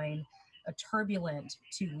following a turbulent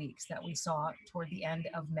 2 weeks that we saw toward the end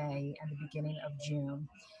of May and the beginning of June.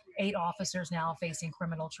 8 officers now facing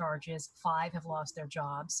criminal charges. 5 have lost their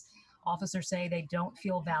jobs. Officers say they don't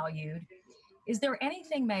feel valued. Is there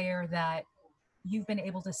anything, Mayor, that you've been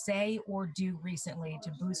able to say or do recently to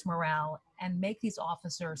boost morale and make these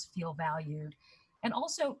officers feel valued? And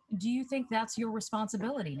also, do you think that's your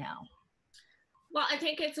responsibility now? Well, I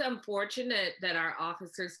think it's unfortunate that our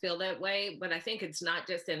officers feel that way, but I think it's not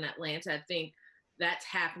just in Atlanta. I think that's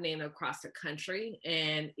happening across the country,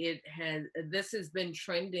 and this has been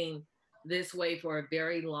trending this way for a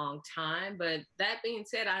very long time. But that being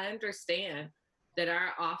said, I understand that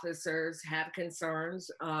our officers have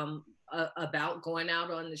concerns about going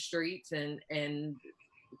out on the streets, and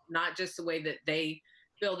not just the way that they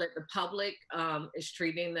feel that the public is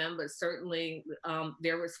treating them, but certainly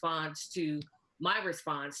their response to my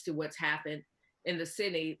response to what's happened in the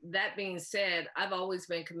city. That being said, I've always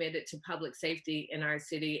been committed to public safety in our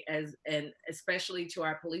city, and especially to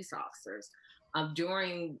our police officers.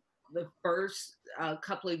 During the first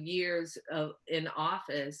couple of years in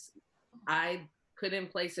office, I put in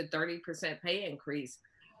place a 30% pay increase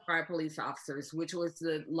for our police officers, which was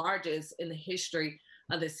the largest in the history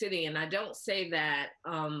of the city. And I don't say that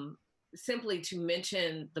simply to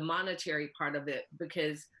mention the monetary part of it,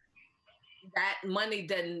 because that money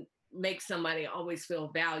doesn't make somebody always feel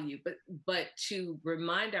valued, but to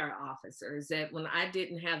remind our officers that when I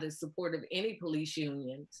didn't have the support of any police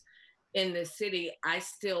unions in the city, I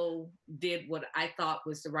still did what I thought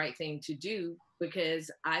was the right thing to do, because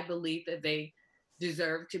I believe that they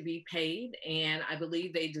deserve to be paid, and I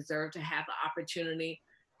believe they deserve to have the opportunity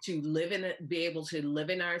to be able to live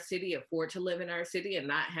in our city, afford to live in our city, and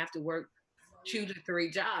not have to work 2 to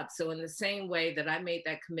 3 jobs. So in the same way that I made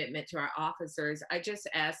that commitment to our officers, I just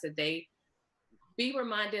ask that they be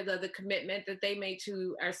reminded of the commitment that they made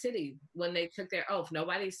to our city when they took their oath.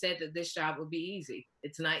 Nobody said that this job would be easy.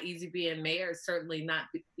 It's not easy being mayor. It's certainly not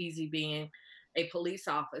easy being a police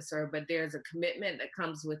officer, but there's a commitment that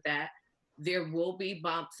comes with that. There will be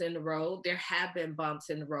bumps in the road. There have been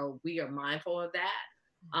bumps in the road. We are mindful of that.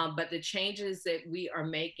 But the changes that we are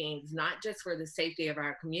making is not just for the safety of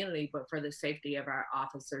our community, but for the safety of our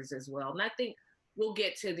officers as well. And I think we'll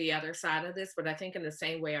get to the other side of this, but I think in the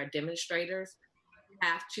same way our demonstrators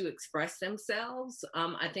have to express themselves,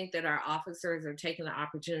 I think that our officers are taking the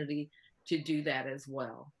opportunity to do that as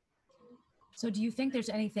well. So do you think there's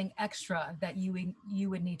anything extra that you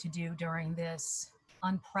would need to do during this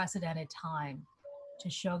unprecedented time to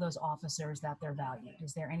show those officers that they're valued?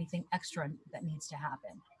 Is there anything extra that needs to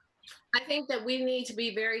happen? I think that we need to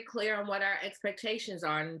be very clear on what our expectations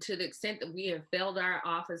are, and to the extent that we have failed our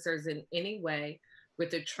officers in any way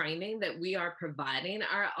with the training that we are providing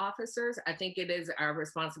our officers, I think it is our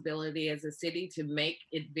responsibility as a city to make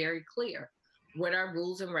it very clear what our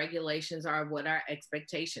rules and regulations are, what our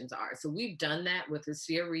expectations are. So we've done that with a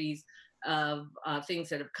series of things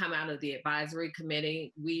that have come out of the advisory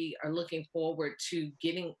committee. We are looking forward to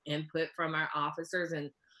getting input from our officers. And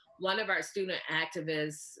one of our student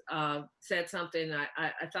activists said something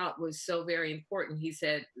I thought was so very important. He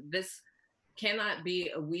said, this cannot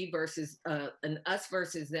be a we versus an us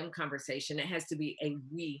versus them conversation. It has to be a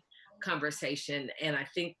we conversation. And I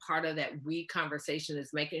think part of that we conversation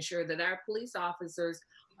is making sure that our police officers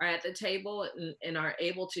are at the table and are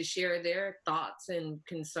able to share their thoughts and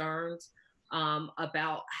concerns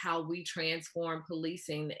about how we transform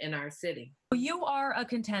policing in our city. You are a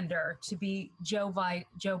contender to be Joe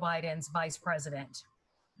Biden's vice president.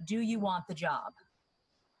 Do you want the job?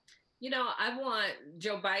 You know, I want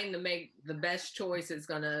Joe Biden to make the best choice that's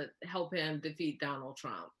going to help him defeat Donald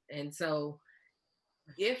Trump. And so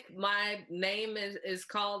if my name is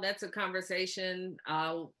called, that's a conversation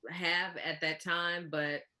I'll have at that time,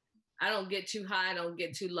 but I don't get too high, I don't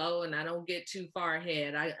get too low, and I don't get too far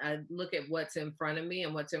ahead. I look at what's in front of me,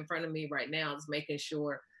 and what's in front of me right now is making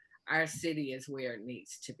sure our city is where it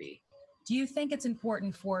needs to be. Do you think it's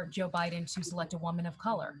important for Joe Biden to select a woman of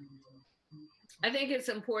color? I think it's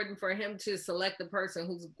important for him to select the person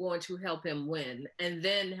who's going to help him win and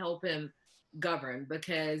then help him govern,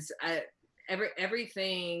 because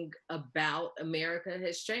everything about America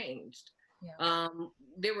has changed. Yeah.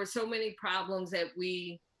 There were so many problems that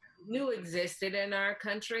we knew existed in our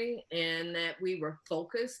country and that we were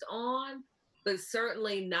focused on, but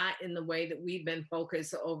certainly not in the way that we've been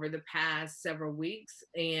focused over the past several weeks.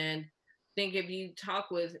 And I think if you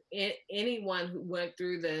talk with anyone who went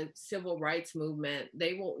through the civil rights movement,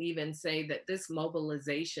 they will even say that this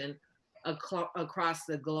mobilization across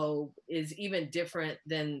the globe is even different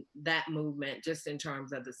than that movement, just in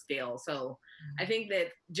terms of the scale. So I think that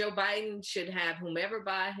Joe Biden should have whomever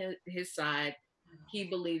by his side he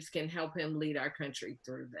believes can help him lead our country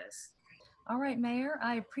through this. All right, Mayor,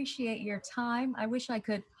 I appreciate your time. I wish I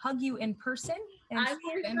could hug you in person.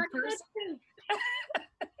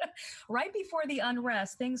 Right before the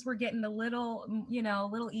unrest, things were getting a little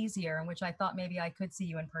easier, in which I thought maybe I could see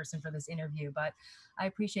you in person for this interview, but I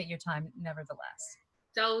appreciate your time nevertheless.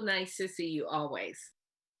 So nice to see you always.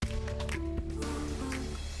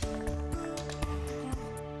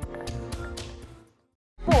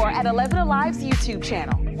 More at 11Alive's YouTube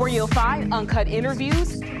channel, where you'll find uncut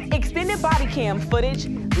interviews, extended body cam footage,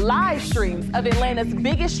 live streams of Atlanta's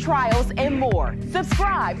biggest trials, and more.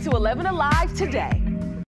 Subscribe to 11Alive today.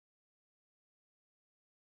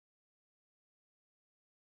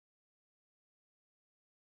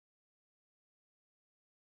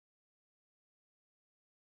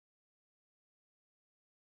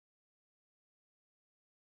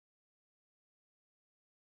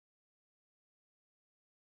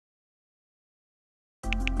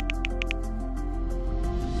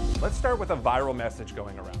 Let's start with a viral message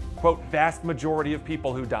going around. Quote, vast majority of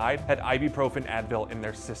people who died had ibuprofen Advil in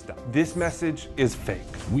their system. This message is fake.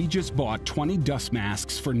 We just bought 20 dust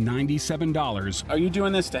masks for $97. Are you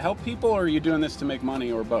doing this to help people, or are you doing this to make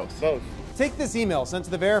money, or both? Both. Take this email sent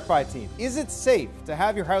to the Verify team. Is it safe to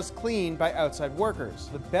have your house cleaned by outside workers?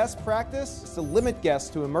 The best practice is to limit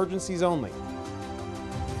guests to emergencies only.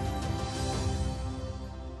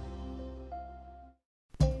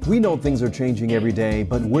 We know things are changing every day,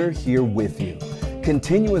 but we're here with you.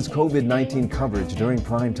 Continuous COVID-19 coverage during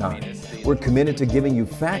Primetime. We're committed to giving you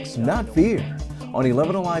facts, not fear. On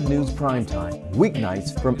 11Alive News Primetime,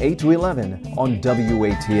 weeknights from 8 to 11 on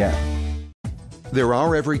WATF. There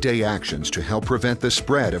are everyday actions to help prevent the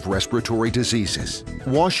spread of respiratory diseases.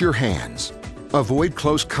 Wash your hands. Avoid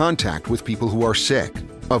close contact with people who are sick.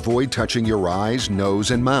 Avoid touching your eyes, nose,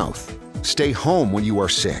 and mouth. Stay home when you are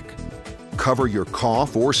sick. Cover your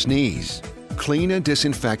cough or sneeze. Clean and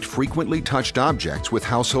disinfect frequently touched objects with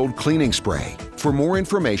household cleaning spray. For more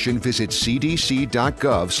information, visit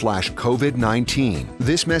cdc.gov/COVID-19.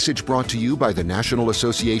 This message brought to you by the National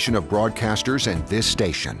Association of Broadcasters and this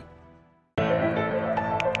station.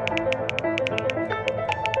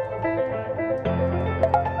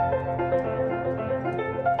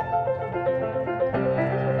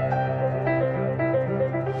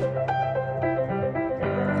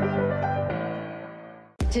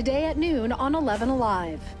 Today at noon on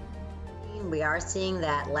 11Alive. We are seeing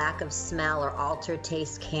that lack of smell or altered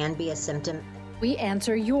taste can be a symptom. We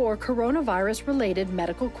answer your coronavirus-related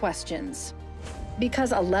medical questions.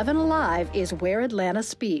 Because 11Alive is where Atlanta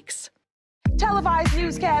speaks. Televised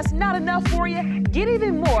newscasts not enough for you? Get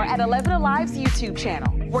even more at 11Alive's YouTube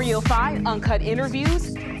channel, where you'll find uncut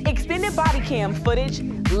interviews, extended body cam footage,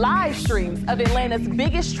 live streams of Atlanta's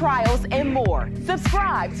biggest trials, and more.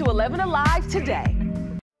 Subscribe to 11Alive today.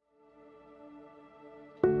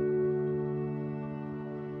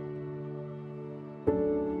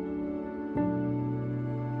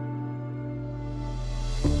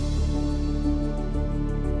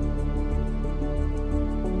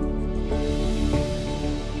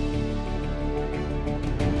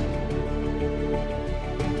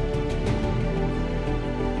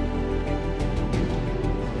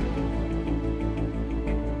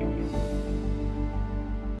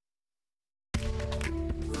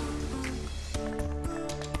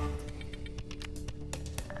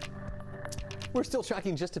 We're still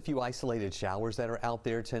tracking just a few isolated showers that are out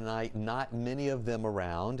there tonight. Not many of them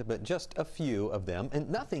around, but just a few of them, and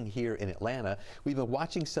nothing here in Atlanta. We've been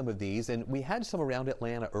watching some of these, and we had some around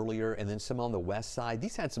Atlanta earlier and then some on the west side.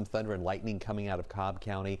 These had some thunder and lightning coming out of Cobb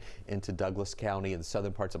County into Douglas County and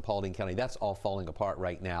southern parts of Paulding County. That's all falling apart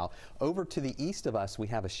right now. Over to the east of us, we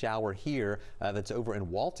have a shower here that's over in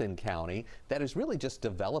Walton County that is really just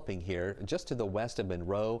developing here, just to the west of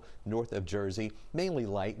Monroe, north of Jersey. Mainly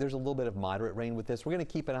light. There's a little bit of moderate rain with this. We're going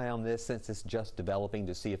to keep an eye on this since it's just developing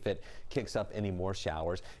to see if it kicks up any more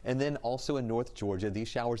showers. And then also in North Georgia, these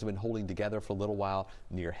showers have been holding together for a little while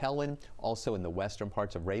near Helen, also in the western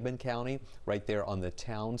parts of Rabun County, right there on the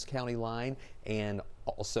Towns County line, and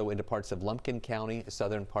also into parts of Lumpkin County,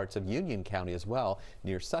 southern parts of Union County as well,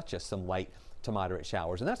 near Sucha, some light to moderate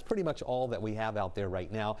showers. And that's pretty much all that we have out there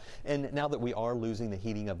right now. And now that we are losing the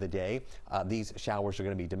heating of the day, these showers are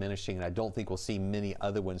going to be diminishing, and I don't think we'll see many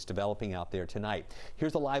other ones developing out there tonight.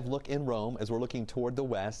 Here's a live look in Rome as we're looking toward the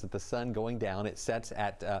west at the sun going down. It sets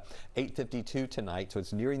at 8:52 tonight, so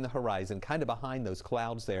it's nearing the horizon, kind of behind those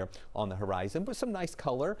clouds there on the horizon, but some nice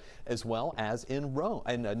color as well as in Rome.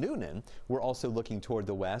 And Noonan, we're also looking toward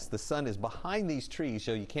the west. The sun is behind these trees,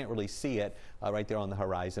 so you can't really see it right there on the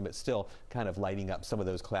horizon, but still kind of lighting up some of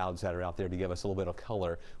those clouds that are out there to give us a little bit of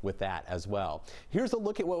color with that as well. Here's a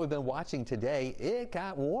look at what we've been watching today. It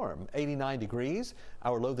got warm, 89 degrees.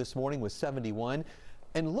 Our low this morning was 71.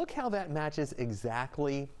 And look how that matches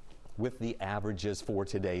exactly with the averages for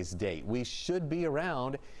today's date. We should be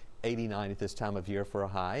around 89 at this time of year for a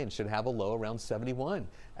high and should have a low around 71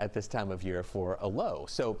 at this time of year for a low.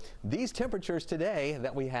 So these temperatures today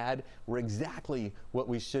that we had were exactly what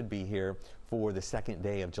we should be here for the second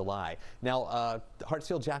day of July. Now,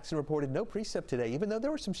 Hartsfield-Jackson reported no precip today, even though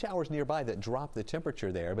there were some showers nearby that dropped the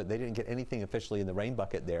temperature there, but they didn't get anything officially in the rain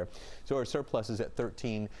bucket there. So our surplus is at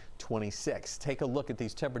 1326. Take a look at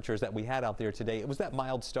these temperatures that we had out there today. It was that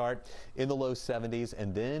mild start in the low 70s,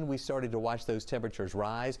 and then we started to watch those temperatures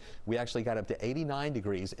rise. We actually got up to 89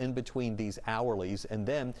 degrees in between these hourlies, and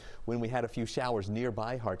then when we had a few showers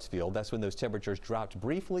nearby Hartsfield, that's when those temperatures dropped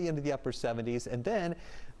briefly into the upper 70s, and then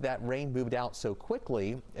that rain moved out so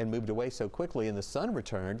quickly and moved away so quickly and the sun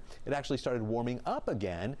returned, it actually started warming up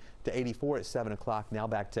again to 84 at 7 o'clock, now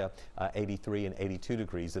back to 83 and 82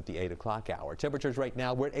 degrees at the 8 o'clock hour. Temperatures right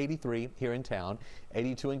now, we're at 83 here in town,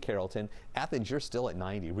 82 in Carrollton. Athens, you're still at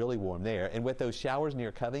 90, really warm there. And with those showers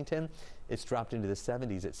near Covington, it's dropped into the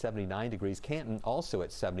 70s at 79 degrees. Canton also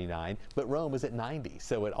at 79, but Rome is at 90.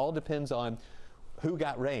 So it all depends on who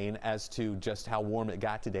got rain as to just how warm it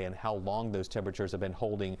got today and how long those temperatures have been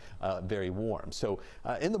holding very warm. So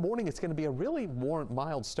in the morning, it's going to be a really warm,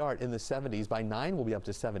 mild start in the 70s. By 9, we'll be up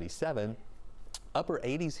to 77. Upper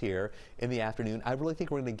 80s here in the afternoon. I really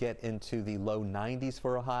think we're going to get into the low 90s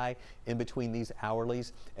for a high in between these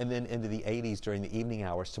hourlies, and then into the 80s during the evening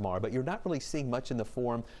hours tomorrow. But you're not really seeing much in the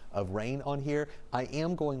form of rain on here. I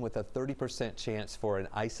am going with a 30% chance for an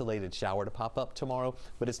isolated shower to pop up tomorrow,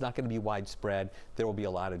 but it's not going to be widespread. There will be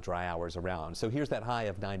a lot of dry hours around. So here's that high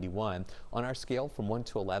of 91. On our scale from 1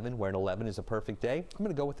 to 11, where an 11 is a perfect day, I'm going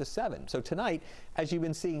to go with a 7. So tonight, as you've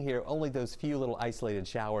been seeing here, only those few little isolated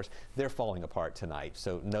showers, they're falling apart tonight,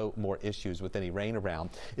 so no more issues with any rain around.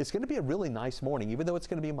 It's going to be a really nice morning, even though it's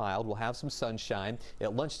going to be mild. We'll have some sunshine.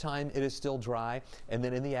 At lunchtime, it is still dry, and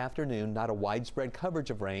then in the afternoon, not a widespread coverage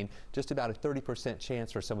of rain, just about a 30%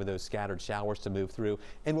 chance for some of those scattered showers to move through.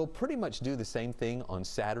 And we'll pretty much do the same thing on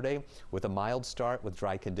Saturday with a mild start with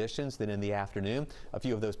dry conditions. Then in the afternoon, a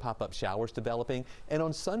few of those pop-up showers developing. And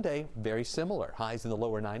on Sunday, very similar. Highs in the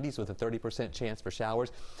lower 90s with a 30% chance for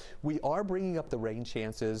showers. We are bringing up the rain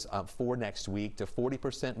chances for next week to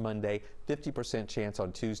 40% Monday, 50% chance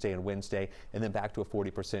on Tuesday and Wednesday, and then back to a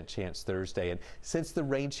 40% chance Thursday. And since the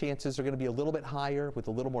rain chances are going to be a little bit higher with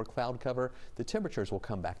a little more cloud cover, the temperatures will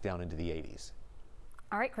come back down into the 80s.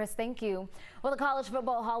 All right, Chris, thank you. Well, the College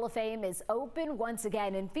Football Hall of Fame is open once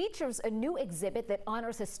again and features a new exhibit that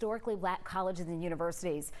honors historically black colleges and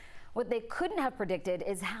universities. What they couldn't have predicted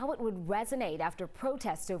is how it would resonate after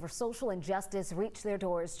protests over social injustice reached their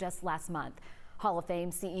doors just last month. Hall of Fame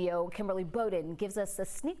CEO Kimberly Bowden gives us a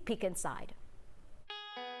sneak peek inside.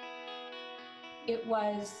 It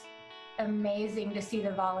was amazing to see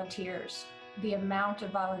the volunteers, the amount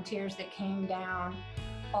of volunteers that came down,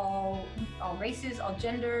 all races, all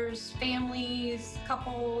genders, families,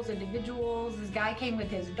 couples, individuals. This guy came with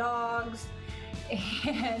his dogs,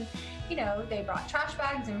 and you know, they brought trash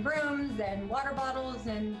bags and brooms and water bottles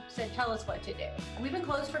and said, tell us what to do. We've been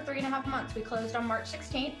closed for 3.5 months. We closed on March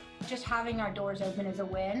 16th. Just having our doors open is a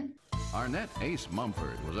win. Arnett Ace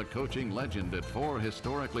Mumford was a coaching legend at 4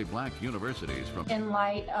 historically black universities. In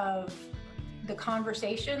light of the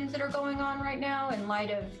conversations that are going on right now, in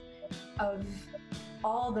light of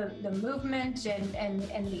all the movement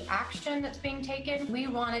and the action that's being taken, we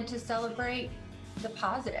wanted to celebrate the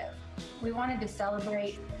positive. We wanted to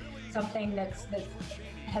celebrate something that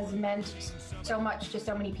has meant so much to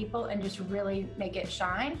so many people and just really make it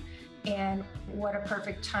shine. And what a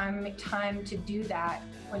perfect time to do that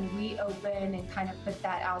when we open and kind of put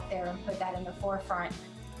that out there and put that in the forefront.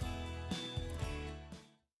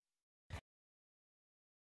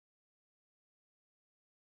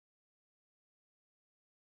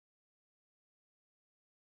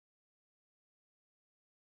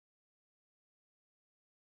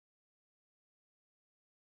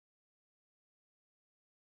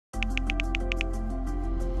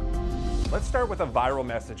 Let's start with a viral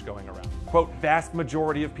message going around. Quote, vast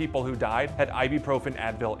majority of people who died had ibuprofen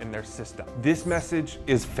Advil in their system. This message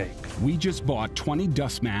is fake. We just bought 20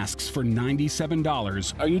 dust masks for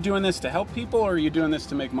 $97. Are you doing this to help people or are you doing this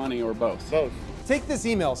to make money or both? Both. Take this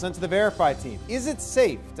email sent to the Verify team. Is it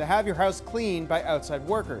safe to have your house cleaned by outside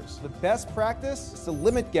workers? The best practice is to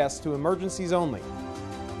limit guests to emergencies only.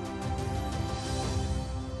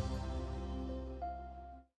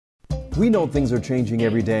 We know things are changing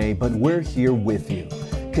every day, but we're here with you.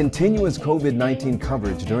 Continuous COVID-19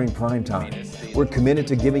 coverage during primetime. We're committed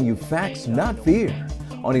to giving you facts, not fear.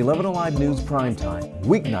 On 11Alive News Primetime,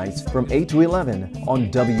 weeknights from 8 to 11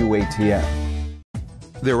 on WATF.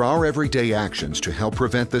 There are everyday actions to help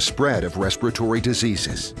prevent the spread of respiratory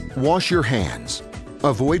diseases. Wash your hands.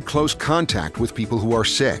 Avoid close contact with people who are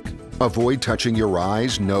sick. Avoid touching your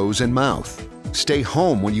eyes, nose, and mouth. Stay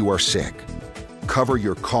home when you are sick. Cover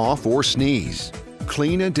your cough or sneeze.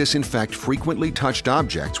 Clean and disinfect frequently touched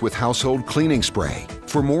objects with household cleaning spray.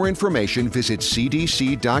 For more information, visit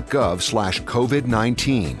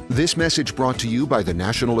cdc.gov/COVID-19. This message brought to you by the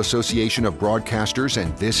National Association of Broadcasters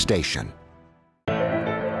and this station.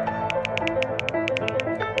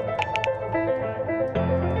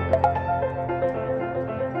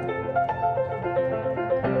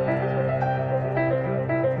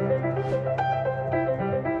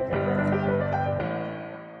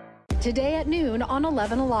 Today at noon on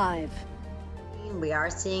 11Alive. We are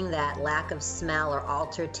seeing that lack of smell or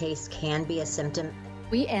altered taste can be a symptom.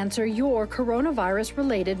 We answer your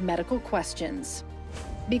coronavirus-related medical questions.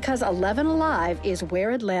 Because 11Alive is where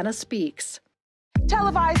Atlanta speaks.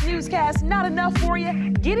 Televised newscasts not enough for you?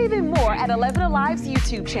 Get even more at 11Alive's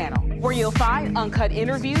YouTube channel, where you'll find uncut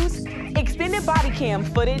interviews, extended body cam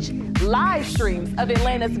footage, live streams of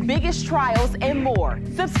Atlanta's biggest trials, and more.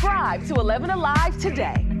 Subscribe to 11Alive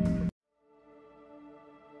today.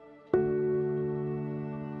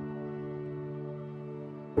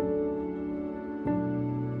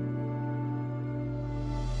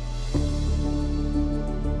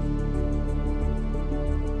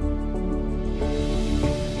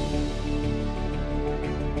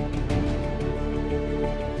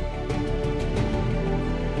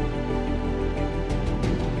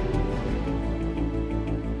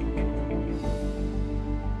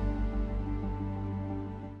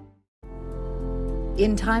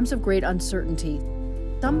 In times of great uncertainty,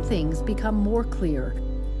 some things become more clear.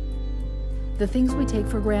 The things we take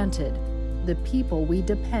for granted, the people we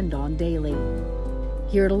depend on daily.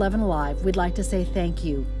 Here at 11Alive, we'd like to say thank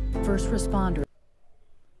you, first responders.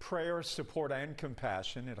 Prayer, support, and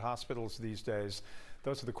compassion at hospitals these days.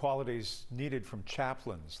 Those are the qualities needed from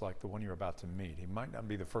chaplains like the one you're about to meet. He might not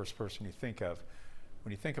be the first person you think of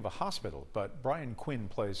when you think of a hospital, but Brian Quinn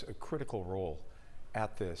plays a critical role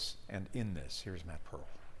at this and in this. Here's Matt Pearl.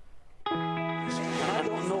 I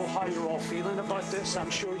don't know how you're all feeling about this. I'm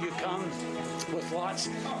sure you come with lots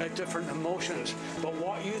of different emotions, but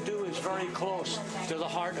what you do is very close to the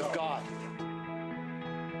heart of God.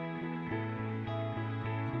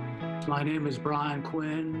 My name is Brian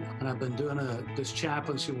Quinn, and I've been doing this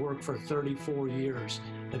chaplaincy work for 34 years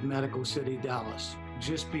at Medical City, Dallas.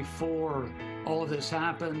 Just before all of this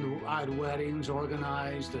happened, I had weddings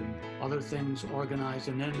organized and other things organized,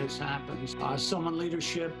 and then this happens. Someone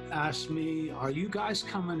leadership asked me, "Are you guys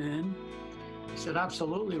coming in?" I said,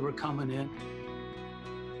 "Absolutely, we're coming in."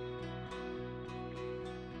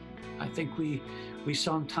 I think we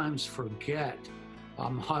sometimes forget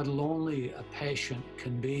how lonely a patient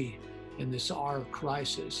can be in this hour of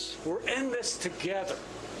crisis. We're in this together.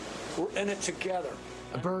 We're in it together.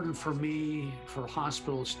 A burden for me, for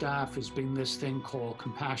hospital staff, has been this thing called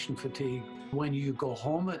compassion fatigue. When you go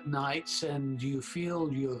home at nights and you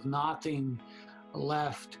feel you have nothing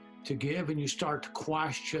left to give and you start to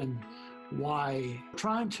question why,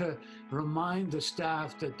 trying to remind the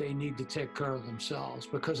staff that they need to take care of themselves,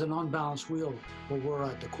 because an unbalanced wheel will wear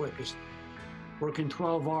out the quickest. Working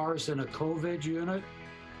 12 hours in a COVID unit,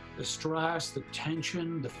 the stress, the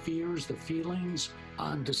tension, the fears, the feelings,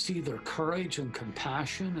 and to see their courage and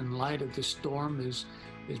compassion in light of the storm has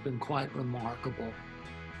been quite remarkable.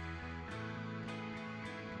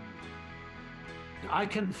 I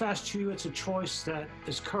confess to you, it's a choice that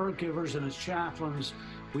as caregivers and as chaplains,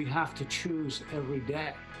 we have to choose every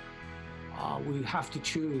day. We have to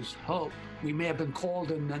choose hope. We may have been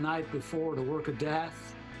called in the night before to work of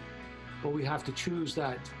death, but we have to choose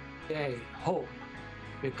that day, hope.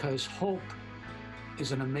 Because hope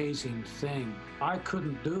is an amazing thing. I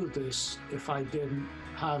couldn't do this if I didn't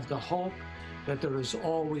have the hope that there is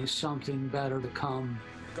always something better to come.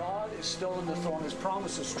 God is still in the throne. His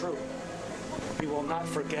promise is true. He will not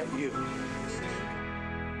forget you.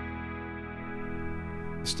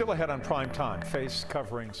 Still ahead on Primetime, face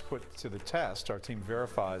coverings put to the test. Our team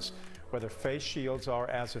verifies whether face shields are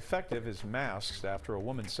as effective as masks after a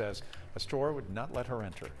woman says a store would not let her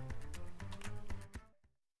enter.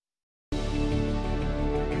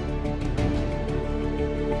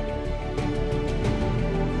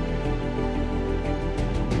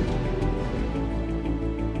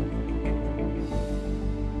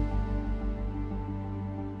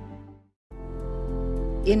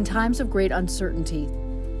 In times of great uncertainty,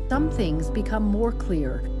 some things become more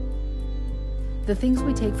clear. The things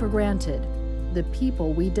we take for granted, the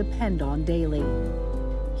people we depend on daily.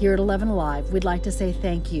 Here at 11Alive, we'd like to say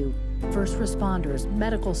thank you. First responders,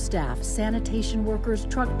 medical staff, sanitation workers,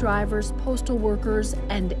 truck drivers, postal workers,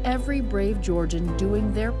 and every brave Georgian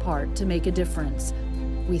doing their part to make a difference.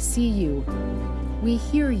 We see you, we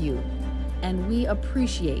hear you, and we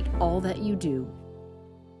appreciate all that you do.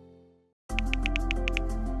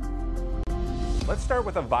 Let's start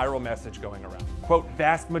with a viral message going around. Quote,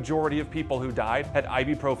 vast majority of people who died had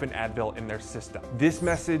ibuprofen Advil in their system. This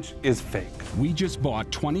message is fake. We just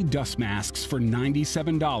bought 20 dust masks for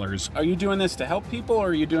 $97. Are you doing this to help people or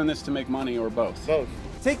are you doing this to make money or both? Both.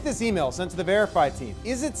 Take this email sent to the Verify team.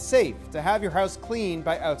 Is it safe to have your house cleaned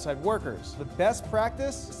by outside workers? The best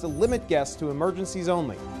practice is to limit guests to emergencies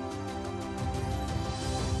only.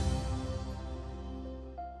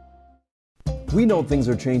 We know things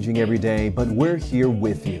are changing every day, but we're here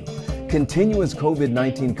with you. Continuous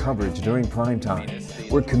COVID-19 coverage during primetime.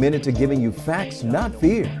 We're committed to giving you facts, not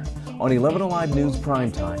fear. On 11Alive News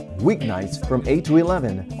Primetime, weeknights from 8 to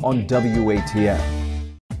 11 on WATF.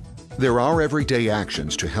 There are everyday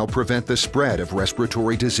actions to help prevent the spread of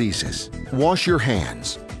respiratory diseases. Wash your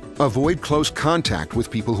hands. Avoid close contact with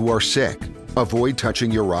people who are sick. Avoid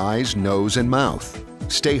touching your eyes, nose, and mouth.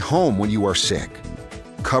 Stay home when you are sick.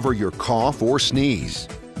 Cover your cough or sneeze.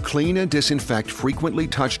 Clean and disinfect frequently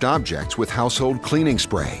touched objects with household cleaning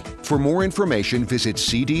spray. For more information, visit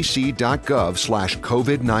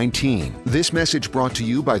cdc.gov/COVID-19. This message brought to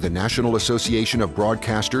you by the National Association of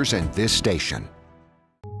Broadcasters and this station.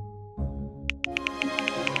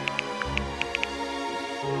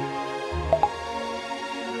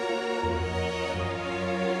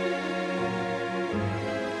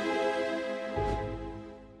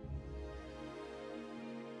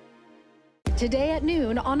 Today at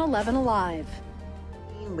noon on 11Alive.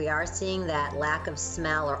 We are seeing that lack of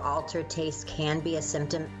smell or altered taste can be a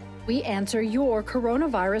symptom. We answer your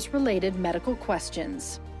coronavirus-related medical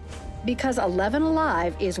questions. Because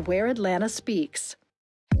 11Alive is where Atlanta speaks.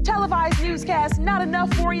 Televised newscasts not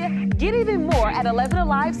enough for you? Get even more at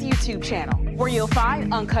 11Alive's YouTube channel, where you'll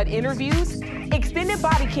find uncut interviews, extended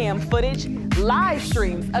body cam footage, live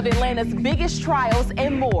streams of Atlanta's biggest trials,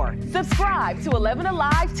 and more. Subscribe to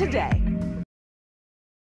 11Alive today.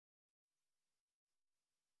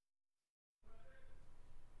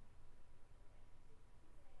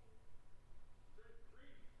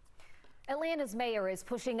 Atlanta's mayor is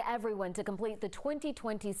pushing everyone to complete the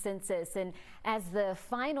 2020 census, and as the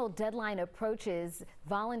final deadline approaches,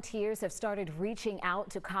 volunteers have started reaching out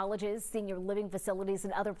to colleges, senior living facilities,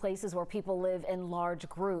 and other places where people live in large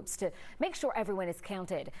groups to make sure everyone is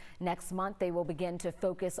counted. Next month, they will begin to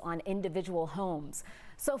focus on individual homes.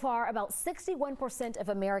 So far, about 61% of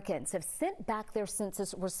Americans have sent back their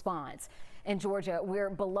census response. In Georgia, we're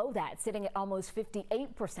below that, sitting at almost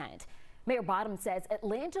 58%. Mayor Bottom says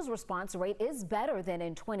Atlanta's response rate is better than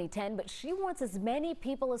in 2010, but she wants as many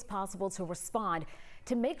people as possible to respond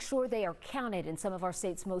to make sure they are counted in some of our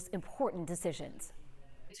state's most important decisions.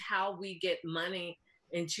 It's how we get money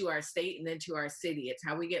into our state and into our city. It's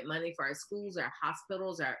how we get money for our schools, our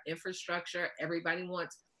hospitals, our infrastructure. Everybody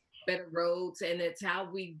wants better roads, and it's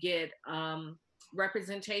how we get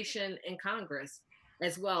representation in Congress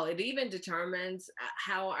as well. It even determines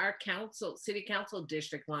how our city council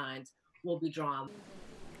district lines will be drawn.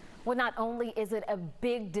 Well, not only is it a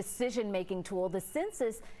big decision-making tool, the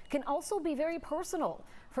census can also be very personal.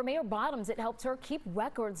 For Mayor Bottoms, it helps her keep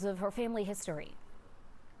records of her family history.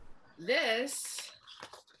 This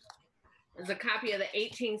is a copy of the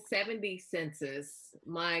 1870 census.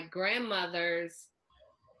 My grandmother's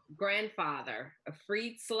grandfather, a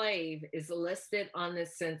freed slave, is listed on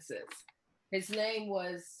this census. His name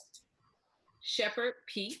was Shepherd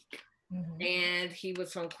Peak. And he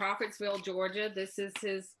was from Crawfordsville, Georgia. This is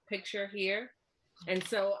his picture here. And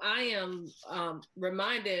so I am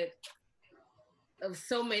reminded of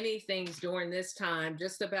so many things during this time,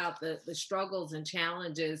 just about the struggles and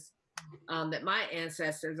challenges that my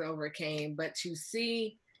ancestors overcame. But to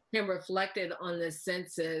see him reflected on this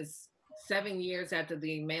census 7 years after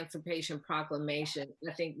the Emancipation Proclamation,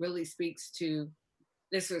 I think really speaks to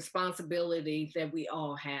this responsibility that we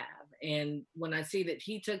all have. And when I see that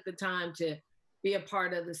he took the time to be a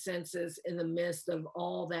part of the census in the midst of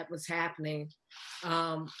all that was happening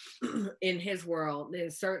in his world, then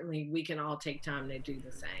certainly we can all take time to do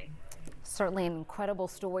the same. Certainly an incredible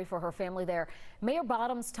story for her family there. Mayor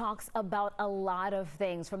Bottoms talks about a lot of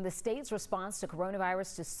things, from the state's response to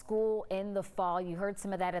coronavirus to school in the fall. You heard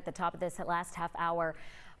some of that at the top of this last half hour.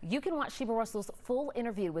 You can watch Sheba Russell's full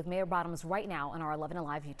interview with Mayor Bottoms right now on our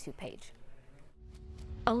 11Alive YouTube page.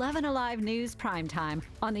 11Alive News Primetime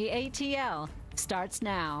on the ATL starts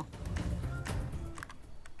now.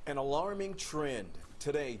 An alarming trend.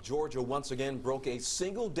 Today, Georgia once again broke a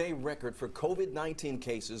single-day record for COVID-19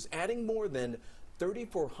 cases, adding more than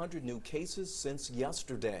 3,400 new cases since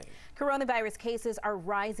yesterday. Coronavirus cases are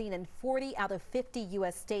rising in 40 out of 50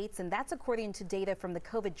 U.S. states, and that's according to data from the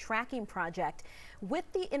COVID Tracking Project. With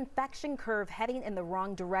the infection curve heading in the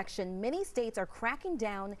wrong direction, many states are cracking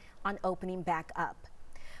down on opening back up.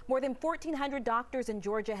 More than 1,400 doctors in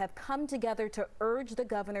Georgia have come together to urge the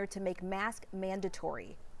governor to make masks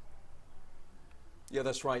mandatory. Yeah,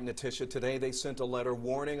 that's right, Natisha. Today they sent a letter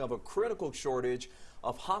warning of a critical shortage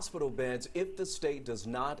of hospital beds if the state does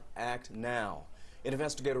not act now.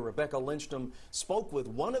 Investigator Rebecca Lynchton spoke with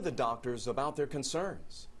one of the doctors about their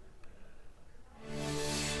concerns.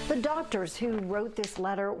 The doctors who wrote this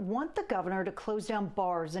letter want the governor to close down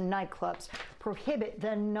bars and nightclubs, prohibit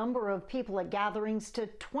the number of people at gatherings to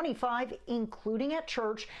 25, including at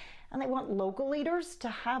church, and they want local leaders to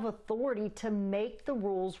have authority to make the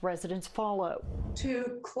rules residents follow.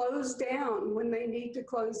 To close down when they need to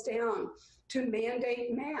close down, to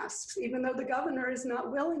mandate masks, even though the governor is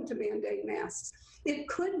not willing to mandate masks. It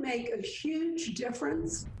could make a huge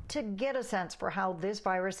difference. To get a sense for how this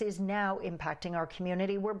virus is now impacting our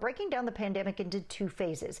community, we're breaking down the pandemic into two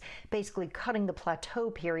phases, basically cutting the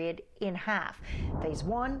plateau period in half. Phase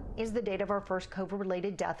 1 is the date of our first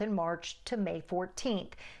COVID-related death in March to May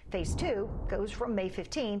 14th. Phase 2 goes from May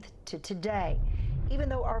 15th to today. Even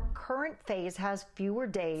though our current phase has fewer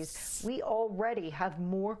days, we already have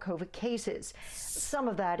more COVID cases. Some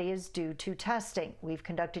of that is due to testing. We've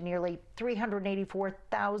conducted nearly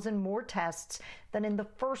 384,000 more tests than in the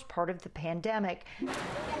first part of the pandemic.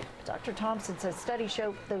 Dr. Thompson says studies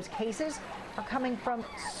show those cases are coming from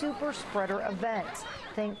super spreader events.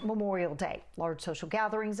 Think Memorial Day, large social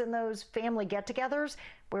gatherings, and those family get-togethers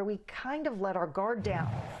where we kind of let our guard down.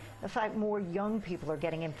 The fact more young people are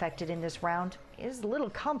getting infected in this round is little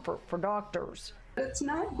comfort for doctors. It's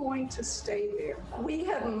not going to stay there. We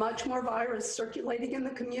have much more virus circulating in the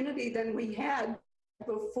community than we had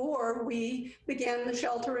before we began the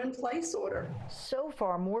shelter-in-place order. So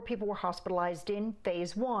far, more people were hospitalized in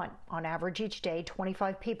phase 1. On average, each day,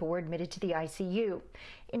 25 people were admitted to the ICU.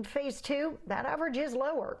 In phase 2, that average is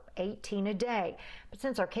lower, 18 a day. But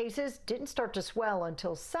since our cases didn't start to swell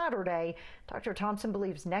until Saturday, Dr. Thompson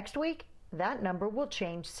believes next week that number will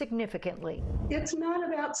change significantly. It's not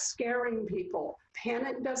about scaring people.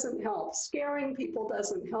 Panic doesn't help. Scaring people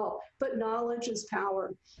doesn't help. But knowledge is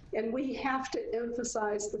power. And we have to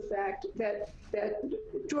emphasize the fact that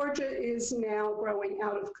Georgia is now growing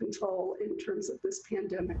out of control in terms of this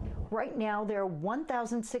pandemic. Right now, there are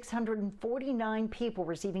 1,649 people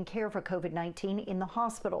receiving care for COVID-19 in the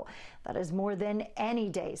hospital. That is more than any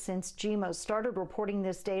day since GMO started reporting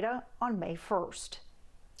this data on May 1st.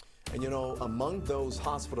 And you know, among those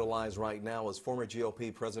hospitalized right now is former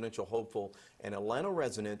GOP presidential hopeful and Atlanta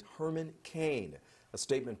resident Herman Cain. A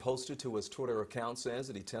statement posted to his Twitter account says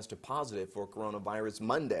that he tested positive for coronavirus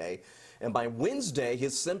Monday, and by Wednesday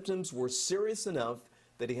his symptoms were serious enough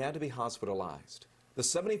that he had to be hospitalized. The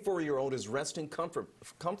 74-year-old is resting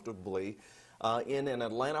comfortably in an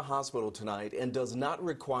Atlanta hospital tonight and does not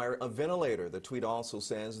require a ventilator. The tweet also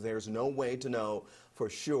says there's no way to know for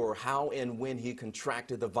sure how and when he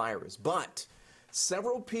contracted the virus. But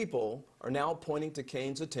several people are now pointing to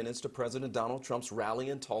Cain's attendance to President Donald Trump's rally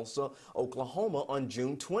in Tulsa, Oklahoma on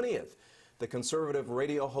June 20th. The conservative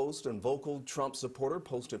radio host and vocal Trump supporter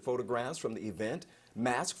posted photographs from the event,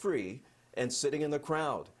 mask-free and sitting in the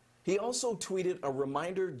crowd. He also tweeted a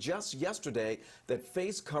reminder just yesterday that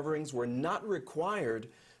face coverings were not required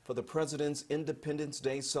for the president's Independence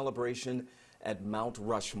Day celebration at Mount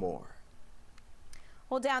Rushmore.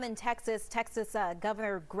 Well, down in Texas,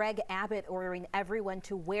 Governor Greg Abbott ordering everyone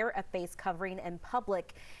to wear a face covering in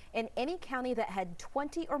public in any county that had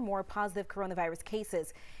 20 or more positive coronavirus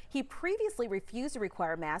cases. He previously refused to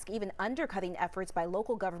require masks, even undercutting efforts by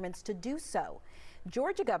local governments to do so.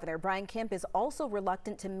 Georgia Governor Brian Kemp is also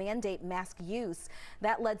reluctant to mandate mask use.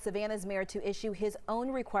 That led Savannah's mayor to issue his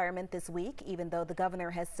own requirement this week, even though the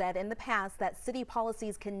governor has said in the past that city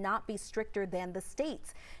policies cannot be stricter than the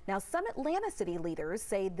state's. Now, some Atlanta city leaders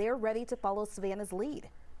say they're ready to follow Savannah's lead.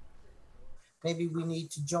 Maybe we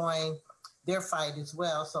need to join their fight as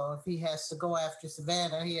well. So if he has to go after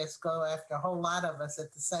Savannah, he has to go after a whole lot of us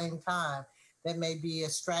at the same time. That may be a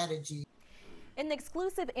strategy. In an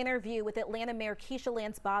exclusive interview with Atlanta Mayor Keisha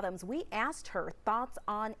Lance Bottoms, we asked her thoughts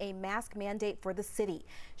on a mask mandate for the city.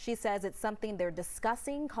 She says it's something they're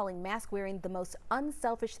discussing, calling mask wearing the most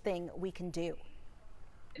unselfish thing we can do.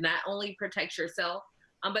 Not only protects yourself,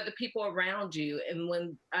 but the people around you. And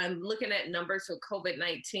when I'm looking at numbers for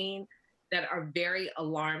COVID-19 that are very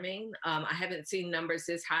alarming, I haven't seen numbers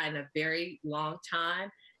this high in a very long time.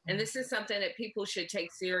 And this is something that people should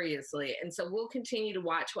take seriously. And so we'll continue to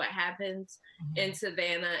watch what happens in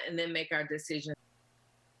Savannah and then make our decision.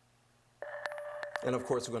 And of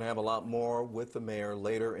course, we're going to have a lot more with the mayor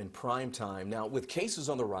later in prime time. Now, with cases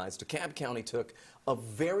on the rise, DeKalb County took a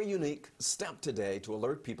very unique step today to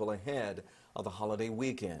alert people ahead of the holiday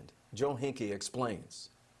weekend. Joe Hinkie explains.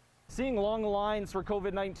 Seeing long lines for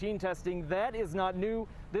COVID-19 testing, that is not new.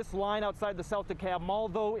 This line outside the South DeKalb Mall,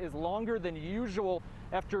 though, is longer than usual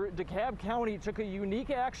after DeKalb County took a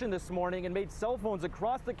unique action this morning and made cell phones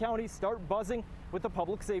across the county start buzzing with a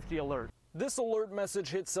public safety alert. This alert message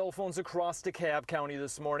hit cell phones across DeKalb County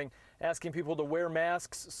this morning, asking people to wear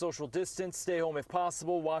masks, social distance, stay home if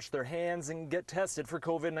possible, wash their hands, and get tested for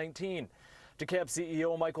COVID-19. DeKalb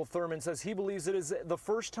CEO Michael Thurman says he believes it is the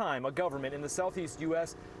first time a government in the southeast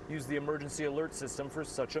U.S. used the emergency alert system for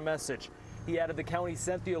such a message. He added the county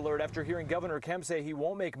sent the alert after hearing Governor Kemp say he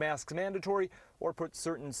won't make masks mandatory or put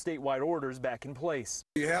certain statewide orders back in place.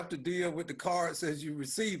 You have to deal with the cards as you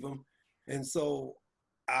receive them, and so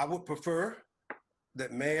I would prefer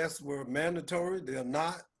that masks were mandatory. They're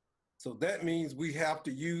not. So that means we have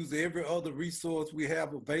to use every other resource we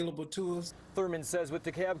have available to us. Thurman says with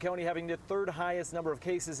DeKalb County having the third highest number of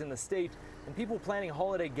cases in the state and people planning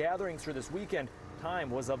holiday gatherings for this weekend, time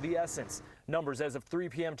was of the essence. Numbers as of 3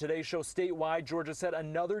 p.m. today show statewide Georgia set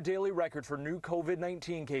another daily record for new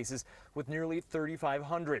COVID-19 cases with nearly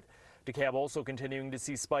 3,500. DeKalb also continuing to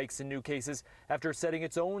see spikes in new cases after setting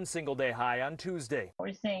its own single-day high on Tuesday.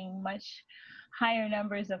 We're seeing much higher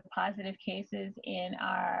numbers of positive cases in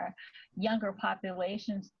our younger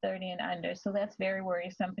populations, 30 and under. So that's very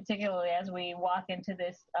worrisome, particularly as we walk into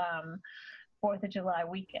this 4th of July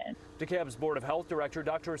weekend. DeKalb's Board of Health Director,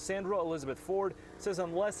 Dr. Sandra Elizabeth Ford, says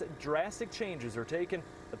unless drastic changes are taken,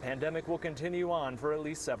 the pandemic will continue on for at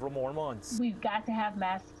least several more months. We've got to have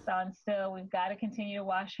masks on still. We've got to continue to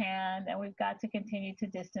wash hands, and we've got to continue to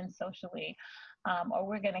distance socially, or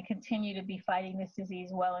we're going to continue to be fighting this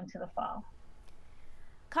disease well into the fall.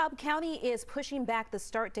 Cobb County is pushing back the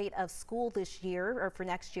start date of school this year, or for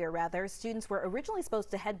next year rather. Students were originally supposed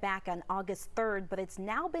to head back on August 3rd, but it's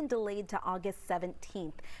now been delayed to August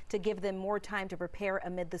 17th to give them more time to prepare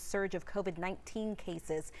amid the surge of COVID-19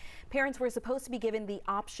 cases. Parents were supposed to be given the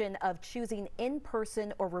option of choosing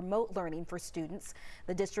in-person or remote learning for students.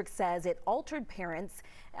 The district says it altered parents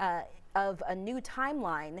of a new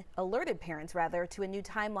timeline, alerted parents rather, to a new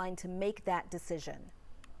timeline to make that decision.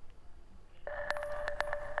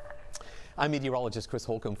 I'm meteorologist Chris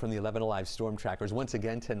Holcomb from the 11Alive Storm Trackers. Once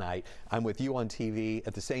again tonight, I'm with you on TV.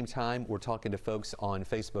 At the same time, we're talking to folks on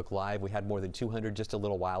Facebook Live. We had more than 200 just a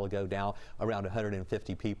little while ago, now around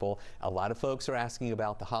 150 people. A lot of folks are asking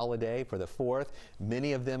about the holiday for the 4th.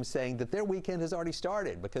 Many of them saying that their weekend has already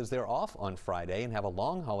started because they're off on Friday and have a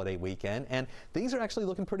long holiday weekend. And things are actually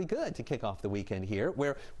looking pretty good to kick off the weekend here,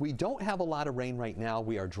 where we don't have a lot of rain right now.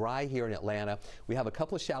 We are dry here in Atlanta. We have a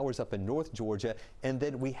couple of showers up in North Georgia, and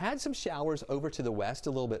then we had some showers over to the west a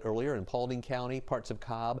little bit earlier in Paulding County, parts of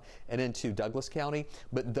Cobb, and into Douglas County,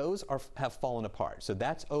 but those have fallen apart. So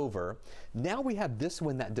that's over. Now we have this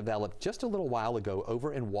one that developed just a little while ago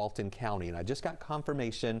over in Walton County, and I just got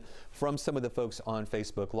confirmation from some of the folks on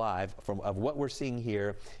Facebook Live of what we're seeing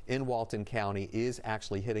here in Walton County is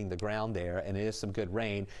actually hitting the ground there, and it is some good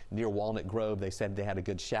rain near Walnut Grove. They said they had a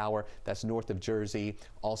good shower. That's north of Jersey,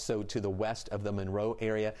 also to the west of the Monroe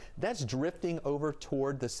area. That's drifting over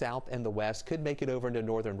toward the south and the west. Could make it over into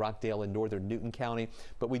northern Rockdale and northern Newton County,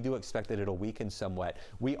 but we do expect that it'll weaken somewhat.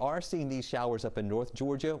 We are seeing these showers up in North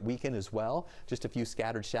Georgia weaken as well. Just a few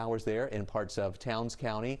scattered showers there in parts of Towns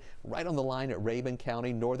County, right on the line at Rabun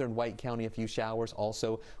County, northern White County, a few showers,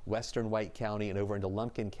 also western White County and over into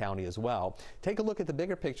Lumpkin County as well. Take a look at the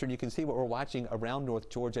bigger picture and you can see what we're watching around North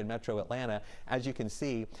Georgia and Metro Atlanta. As you can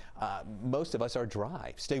see, most of us are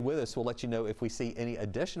dry. Stay with us. We'll let you know if we see any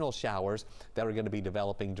additional showers that are going to be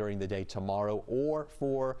developing during the day tomorrow or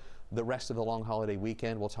for the rest of the long holiday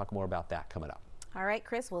weekend. We'll talk more about that coming up. All right,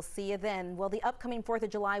 Chris, we'll see you then. Well, the upcoming 4th of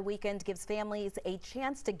July weekend gives families a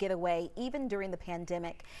chance to get away even during the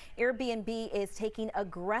pandemic. Airbnb is taking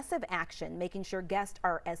aggressive action, making sure guests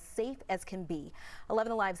are as safe as can be.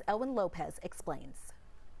 11Alive's Elwin Lopez explains.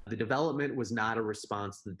 The development was not a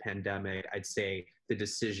response to the pandemic. I'd say the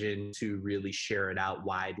decision to really share it out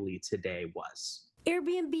widely today was.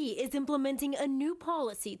 Airbnb is implementing a new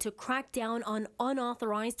policy to crack down on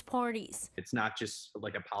unauthorized parties. It's not just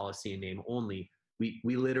like a policy in name only.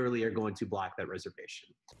 We literally are going to block that reservation.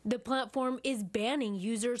 The platform is banning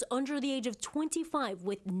users under the age of 25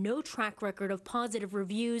 with no track record of positive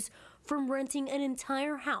reviews from renting an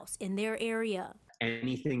entire house in their area.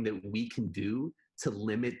 Anything that we can do to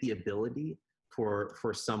limit the ability for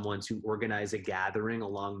someone to organize a gathering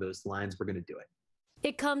along those lines, we're going to do it.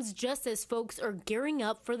 It comes just as folks are gearing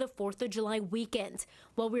up for the 4th of July weekend,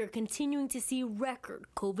 while we are continuing to see record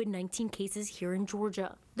COVID-19 cases here in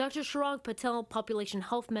Georgia. Dr. Chirag Patel, Population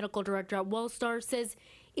Health Medical Director at Wellstar, says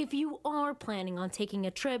if you are planning on taking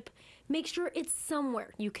a trip, make sure it's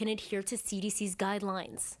somewhere you can adhere to CDC's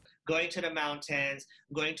guidelines. Going to the mountains,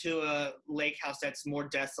 going to a lake house that's more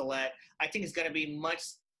desolate, I think it's going to be much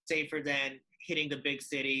safer than hitting the big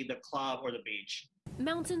city, the club, or the beach.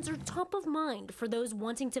 Mountains are top of mind for those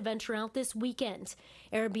wanting to venture out this weekend.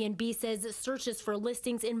 Airbnb says searches for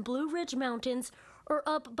listings in Blue Ridge Mountains are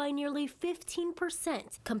up by nearly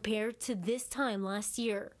 15% compared to this time last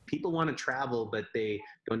year. People want to travel, but they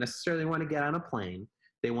don't necessarily want to get on a plane.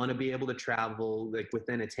 They want to be able to travel like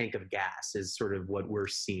within a tank of gas is sort of what we're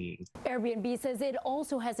seeing. Airbnb says it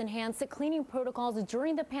also has enhanced the cleaning protocols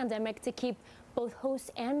during the pandemic to keep both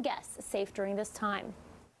hosts and guests safe during this time.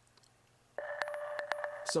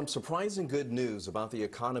 Some surprising good news about the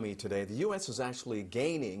economy today. The U.S. is actually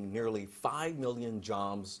gaining nearly 5 million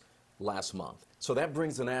jobs last month. So that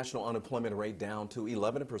brings the national unemployment rate down to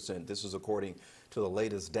 11%. This is according to the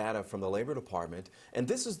latest data from the Labor Department. And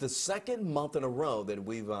this is the second month in a row that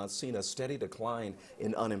we've seen a steady decline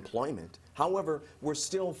in unemployment. However, we're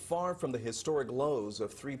still far from the historic lows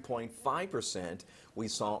of 3.5% we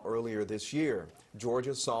saw earlier this year.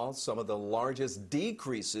 Georgia saw some of the largest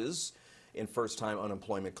decreases in first-time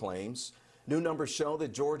unemployment claims. New numbers show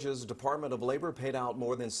that Georgia's Department of Labor paid out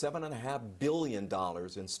more than $7.5 billion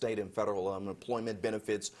in state and federal unemployment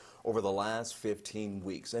benefits over the last 15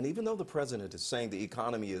 weeks. And even though the president is saying the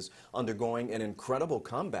economy is undergoing an incredible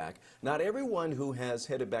comeback, not everyone who has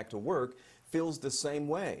headed back to work feels the same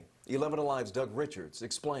way. 11Alive's Doug Richards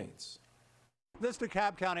explains. This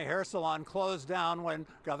DeKalb County hair salon closed down when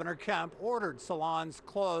Governor Kemp ordered salons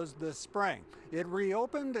closed this spring. It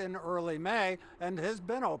reopened in early May and has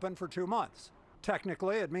been open for 2 months.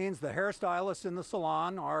 Technically, it means the hairstylists in the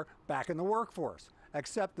salon are back in the workforce,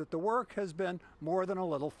 except that the work has been more than a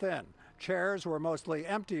little thin. Chairs were mostly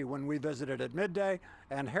empty when we visited at midday,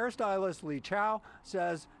 and hairstylist Lee Chow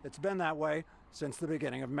says it's been that way since the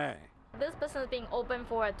beginning of May. This business being open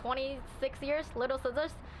for 26 years, Little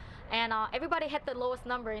Scissors, and everybody hit the lowest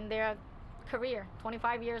number in their career,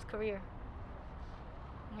 25 years career.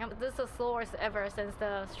 This is the slowest ever since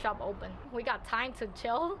the shop opened. We got time to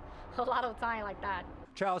chill, a lot of time like that.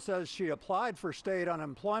 Chow says she applied for state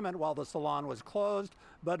unemployment while the salon was closed,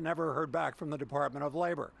 but never heard back from the Department of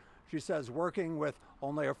Labor. She says working with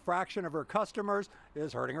only a fraction of her customers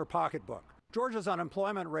is hurting her pocketbook. Georgia's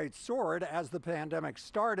unemployment rate soared as the pandemic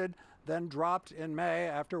started, then dropped in May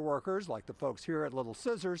after workers, like the folks here at Little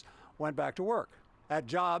Scissors, went back to work at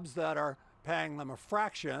jobs that are paying them a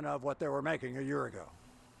fraction of what they were making a year ago.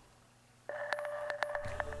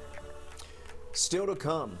 Still to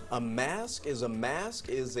come, a mask is a mask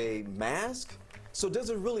is a mask? So does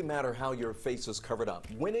it really matter how your face is covered up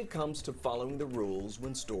when it comes to following the rules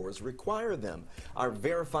when stores require them? Our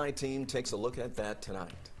Verify team takes a look at that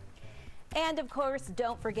tonight. And of course,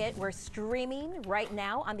 don't forget, we're streaming right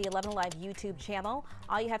now on the 11Alive YouTube channel.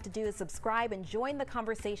 All you have to do is subscribe and join the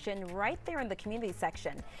conversation right there in the community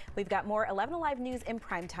section. We've got more 11Alive news in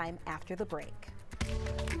primetime after the break.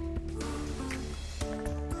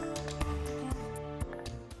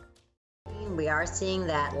 We are seeing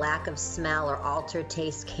that lack of smell or altered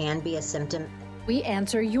taste can be a symptom. We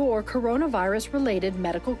answer your coronavirus-related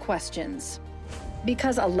medical questions.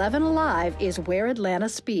 Because 11Alive is where Atlanta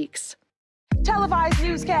speaks. Televised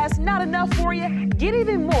newscasts not enough for you? Get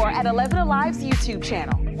even more at 11Alive's YouTube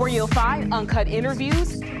channel, where you'll find uncut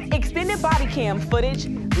interviews, extended body cam footage,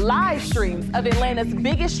 live streams of Atlanta's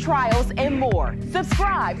biggest trials, and more.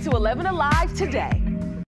 Subscribe to 11Alive today.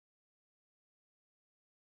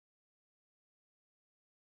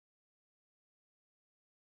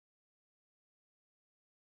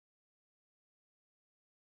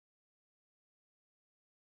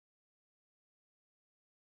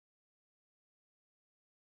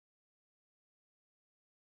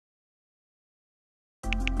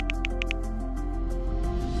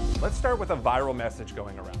 Let's start with a viral message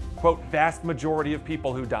going around. Quote, vast majority of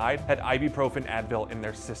people who died had ibuprofen Advil in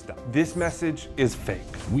their system. This message is fake.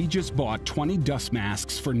 We just bought 20 dust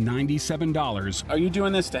masks for $97. Are you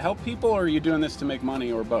doing this to help people or are you doing this to make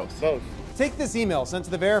money or both? Both. Take this email sent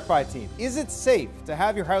to the Verify team. Is it safe to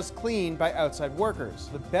have your house cleaned by outside workers?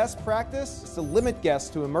 The best practice is to limit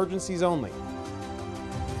guests to emergencies only.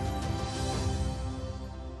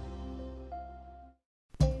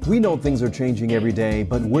 We know things are changing every day,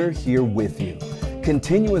 but we're here with you.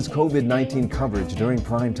 Continuous COVID-19 coverage during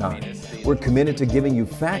prime time. We're committed to giving you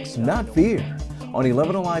facts, not fear. On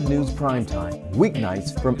 11Alive News Primetime,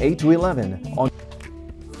 weeknights from 8 to 11 on.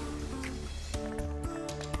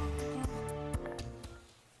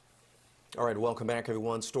 All right, welcome back,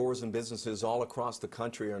 everyone. Stores and businesses all across the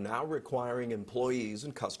country are now requiring employees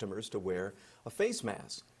and customers to wear a face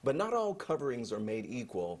mask. But not all coverings are made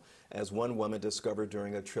equal, as one woman discovered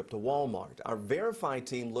during a trip to Walmart. Our Verify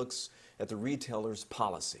team looks at the retailer's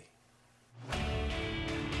policy.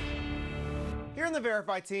 Here in the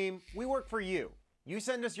Verify team, we work for you. You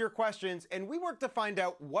send us your questions, and we work to find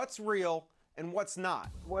out what's real and what's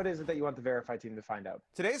not. What is it that you want the Verify team to find out?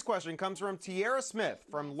 Today's question comes from Tiara Smith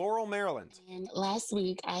from Laurel, Maryland. And last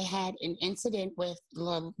week, I had an incident with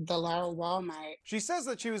the Laurel Walmart. She says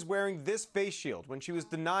that she was wearing this face shield when she was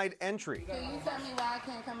denied entry. Can you tell me why I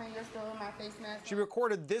can't come in your store with my face mask? She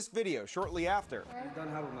recorded this video shortly after. You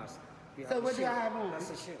don't have a mask. So what do I have on?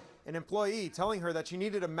 That's a shield. An employee telling her that she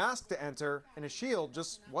needed a mask to enter and a shield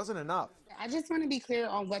just wasn't enough. I just want to be clear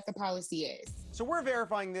on what the policy is. So we're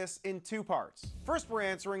verifying this in two parts. First, we're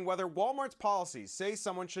answering whether Walmart's policies say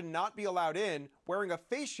someone should not be allowed in wearing a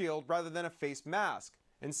face shield rather than a face mask.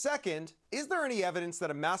 And second, is there any evidence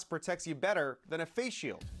that a mask protects you better than a face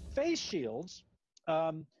shield? Face shields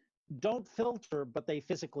don't filter, but they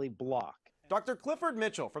physically block. Dr. Clifford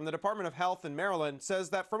Mitchell from the Department of Health in Maryland says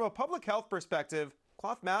that from a public health perspective,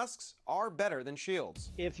 cloth masks are better than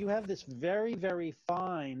shields. If you have this very, very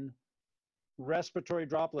fine respiratory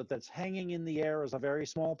droplet that's hanging in the air as a very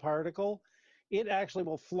small particle, it actually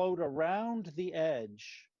will float around the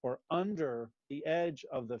edge or under the edge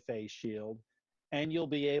of the face shield, and you'll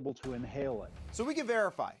be able to inhale it. So we can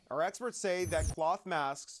verify. Our experts say that cloth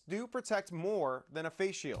masks do protect more than a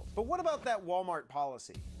face shield. But what about that Walmart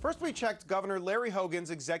policy? First, we checked Governor Larry Hogan's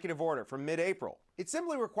executive order from mid-April. It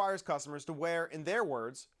simply requires customers to wear, in their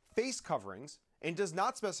words, face coverings, and does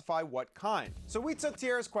not specify what kind. So we took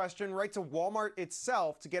Tierra's question right to Walmart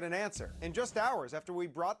itself to get an answer. And just hours after we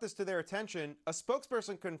brought this to their attention, a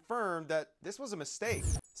spokesperson confirmed that this was a mistake,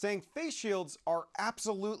 saying face shields are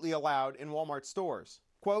absolutely allowed in Walmart stores.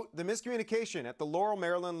 Quote, the miscommunication at the Laurel,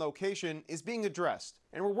 Maryland location is being addressed,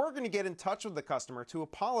 and we're working to get in touch with the customer to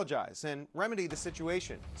apologize and remedy the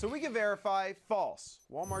situation. So we can verify false.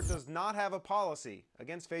 Walmart does not have a policy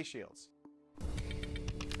against face shields.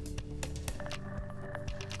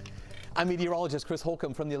 I'm meteorologist Chris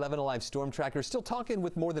Holcomb from the 11Alive Storm Tracker, still talking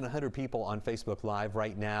with more than 100 people on Facebook Live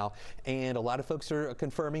right now, and a lot of folks are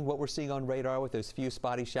confirming what we're seeing on radar with those few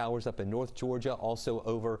spotty showers up in North Georgia, also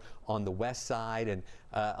over on the west side, and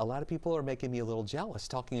a lot of people are making me a little jealous,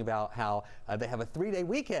 talking about how they have a 3-day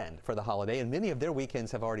weekend for the holiday, and many of their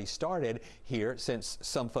weekends have already started here since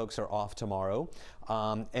some folks are off tomorrow.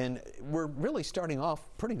 And we're really starting off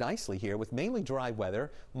pretty nicely here with mainly dry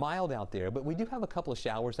weather, mild out there, but we do have a couple of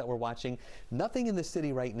showers that we're watching. Nothing in the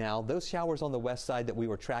city right now. Those showers on the west side that we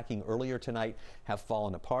were tracking earlier tonight have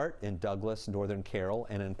fallen apart in Douglas, Northern Carroll,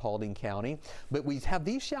 and in Paulding County. But we have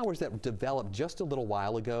these showers that developed just a little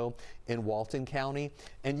while ago in Walton County.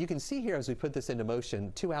 And you can see here as we put this into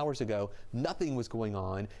motion, 2 hours ago, nothing was going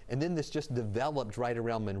on. And then this just developed right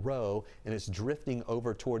around Monroe, and it's drifting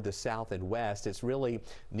over toward the south and west. It's really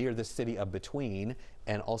near the city of Between,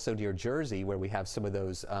 and also near Jersey, where we have some of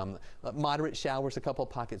those moderate showers, a couple of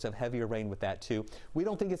pockets of heavier rain with that too. We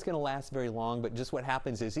don't think it's going to last very long, but just what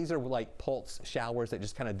happens is these are like pulse showers that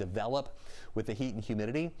just kind of develop with the heat and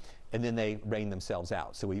humidity, and then they rain themselves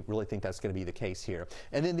out. So we really think that's going to be the case here.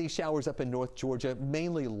 And then these showers up in North Georgia,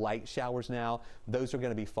 mainly light showers now, those are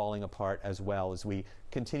going to be falling apart as well as we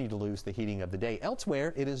continue to lose the heating of the day.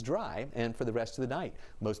 Elsewhere, it is dry, and for the rest of the night,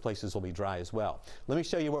 most places will be dry as well. Let me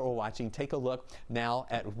show you what we're watching. Take a look now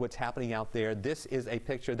at what's happening out there. This is a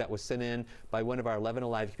picture that was sent in by one of our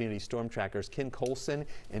 11Alive community storm trackers, Ken Colson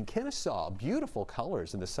in Kennesaw. Beautiful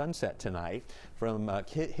colors in the sunset tonight from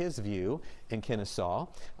his view in Kennesaw.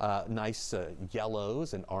 Nice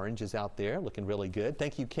yellows and oranges out there, looking really good.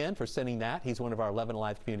 Thank you, Ken, for sending that. He's one of our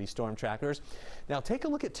 11Alive community storm trackers. Now take a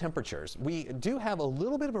look at temperatures. We do have a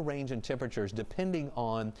little bit of a range in temperatures depending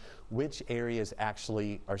on which areas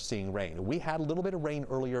actually are seeing rain. We had a little bit of rain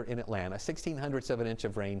earlier in Atlanta, 1/1600ths of an inch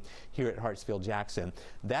of rain here at Hartsfield-Jackson.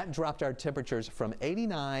 That dropped our temperatures from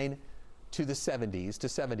 89 to the 70s to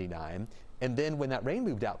 79. And then when that rain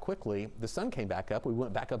moved out quickly, the sun came back up. We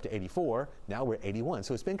went back up to 84. Now we're at 81.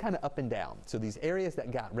 So it's been kind of up and down. So these areas that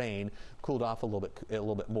got rain cooled off a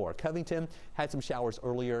little bit more. Covington had some showers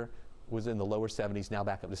earlier, was in the lower 70s, now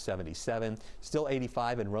back up to 77. Still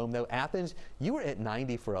 85 in Rome, though. Athens, you were at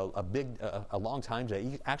 90 for a long time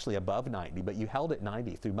today, actually above 90, but you held at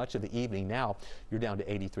 90 through much of the evening. Now you're down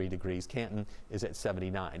to 83 degrees. Canton is at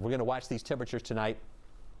 79. We're going to watch these temperatures tonight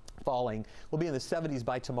falling. We'll be in the 70s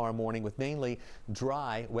by tomorrow morning with mainly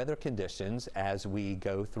dry weather conditions as we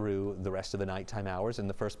go through the rest of the nighttime hours and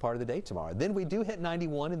the first part of the day tomorrow. Then we do hit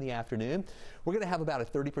 91 in the afternoon. We're going to have about a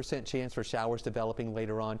 30% chance for showers developing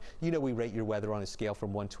later on. You know, we rate your weather on a scale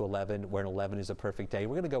from 1 to 11, where an 11 is a perfect day.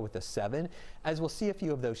 We're going to go with a 7 as we'll see a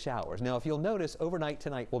few of those showers. Now, if you'll notice, overnight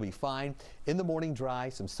tonight will be fine. In the morning, dry,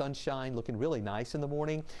 some sunshine, looking really nice in the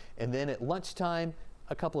morning. And then at lunchtime,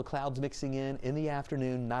 a couple of clouds mixing in the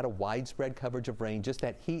afternoon, not a widespread coverage of rain, just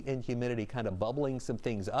that heat and humidity kind of bubbling some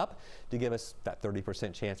things up to give us that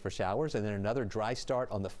 30% chance for showers. And then another dry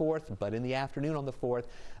start on the 4th, but in the afternoon on the 4th,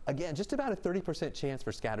 again, just about a 30% chance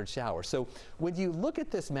for scattered showers. So when you look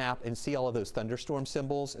at this map and see all of those thunderstorm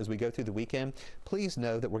symbols as we go through the weekend, please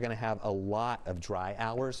know that we're going to have a lot of dry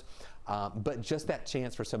hours. But just that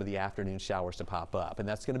chance for some of the afternoon showers to pop up. And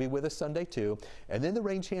that's going to be with us Sunday too. And then the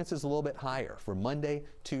rain chance is a little bit higher for Monday,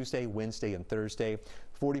 Tuesday, Wednesday, and Thursday.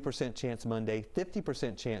 40% chance Monday,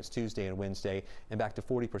 50% chance Tuesday and Wednesday, and back to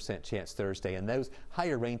 40% chance Thursday. And those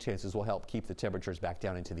higher rain chances will help keep the temperatures back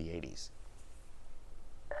down into the 80s.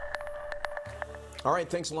 All right,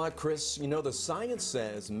 thanks a lot, Chris. You know, the science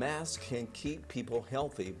says masks can keep people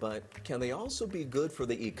healthy, but can they also be good for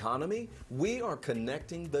the economy? We are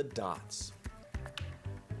connecting the dots.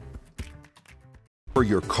 Cover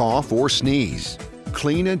your cough or sneeze.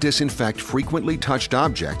 Clean and disinfect frequently touched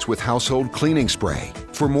objects with household cleaning spray.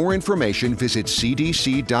 For more information, visit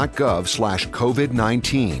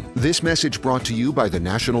cdc.gov/COVID-19. This message brought to you by the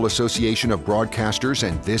National Association of Broadcasters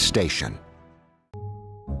and this station.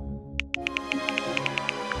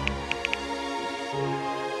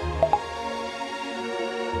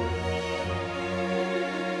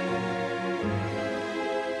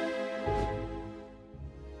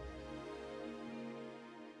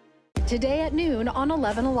 Today at noon on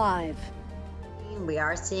 11Alive. We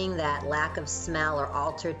are seeing that lack of smell or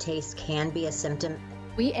altered taste can be a symptom.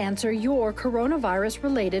 We answer your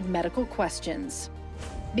coronavirus-related medical questions.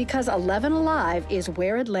 Because 11Alive is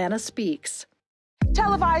where Atlanta speaks.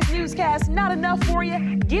 Televised newscasts not enough for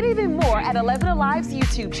you? Get even more at 11Alive's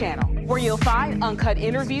YouTube channel, where you'll find uncut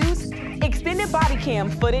interviews, extended body cam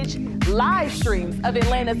footage, live streams of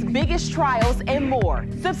Atlanta's biggest trials, and more.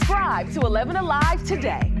 Subscribe to 11Alive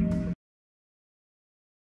today.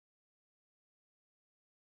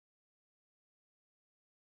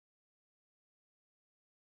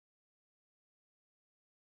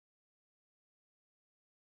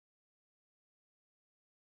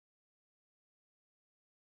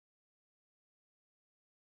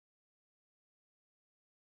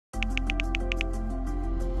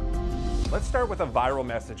 Let's start with a viral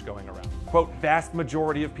message going around. Quote, vast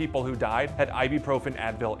majority of people who died had ibuprofen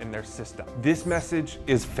Advil in their system. This message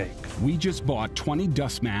is fake. We just bought 20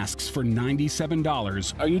 dust masks for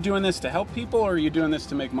 $97. Are you doing this to help people or are you doing this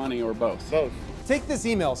to make money or both? Both. Take this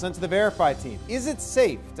email sent to the Verify team. Is it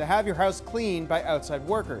safe to have your house cleaned by outside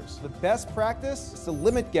workers? The best practice is to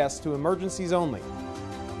limit guests to emergencies only.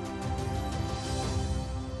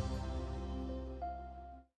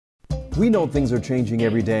 We know things are changing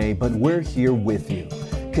every day, but we're here with you.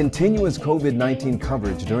 Continuous COVID-19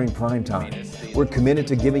 coverage during primetime. We're committed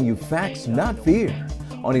to giving you facts, not fear.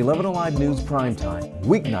 On 11Alive News Primetime,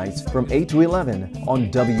 weeknights from 8 to 11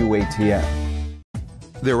 on WATF.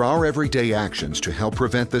 There are everyday actions to help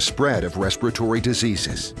prevent the spread of respiratory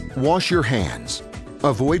diseases. Wash your hands.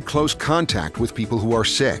 Avoid close contact with people who are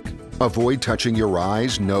sick. Avoid touching your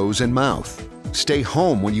eyes, nose, and mouth. Stay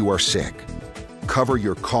home when you are sick. Cover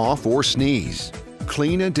your cough or sneeze.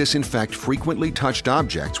 Clean and disinfect frequently touched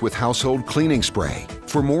objects with household cleaning spray.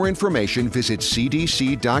 For more information, visit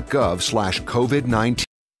cdc.gov/COVID-19.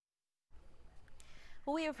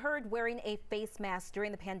 Well, we have heard wearing a face mask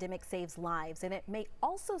during the pandemic saves lives, and it may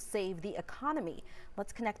also save the economy.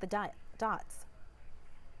 Let's connect the dots.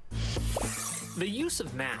 The use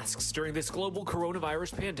of masks during this global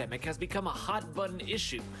coronavirus pandemic has become a hot-button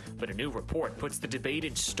issue, but a new report puts the debate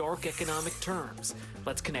in stark economic terms.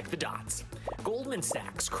 Let's connect the dots. Goldman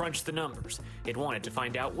Sachs crunched the numbers. It wanted to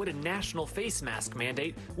find out what a national face mask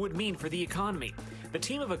mandate would mean for the economy. The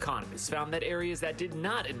team of economists found that areas that did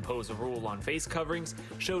not impose a rule on face coverings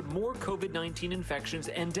showed more COVID-19 infections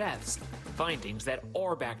and deaths, findings that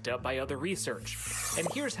are backed up by other research. And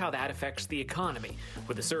here's how that affects the economy.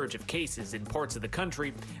 With a surge of cases in parts of the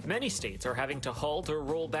country, many states are having to halt or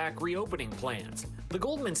roll back reopening plans. The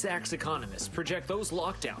Goldman Sachs economists project those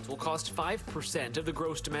lockdowns will cost 5% of the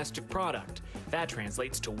gross domestic product. That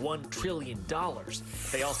translates to $1 trillion.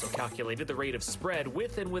 They also calculated the rate of spread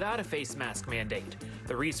with and without a face mask mandate.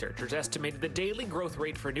 The researchers estimated the daily growth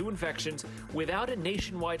rate for new infections without a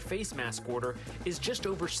nationwide face mask order is just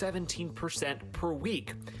over 17% per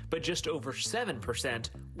week, but just over 7%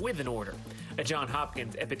 with an order. A Johns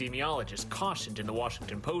Hopkins epidemiologist cautioned in the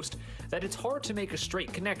Washington Post that it's hard to make a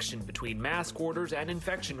straight connection between mask orders and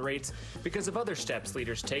infection rates because of other steps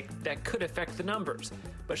leaders take that could affect the numbers.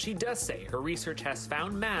 But she does say her research has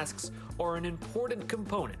found masks are an important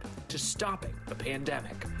component to stopping the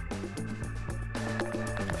pandemic.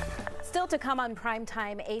 Still to come on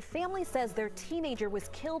Primetime, a family says their teenager was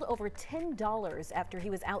killed over $10 after he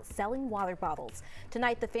was out selling water bottles.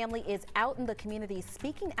 Tonight, the family is out in the community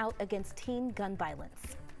speaking out against teen gun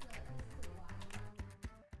violence.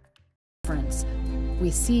 Friends,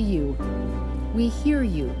 we see you, we hear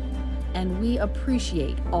you, and we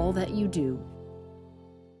appreciate all that you do.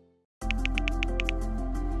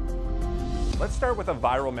 Let's start with a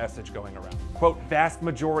viral message going around. Quote, vast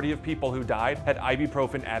majority of people who died had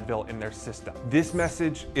ibuprofen Advil in their system. This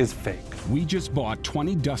message is fake. We just bought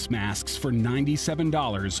 20 dust masks for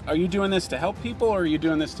 $97. Are you doing this to help people or are you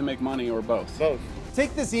doing this to make money or both? Both.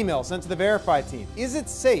 Take this email sent to the Verify team. Is it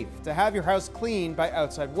safe to have your house cleaned by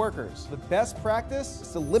outside workers? The best practice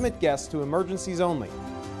is to limit guests to emergencies only.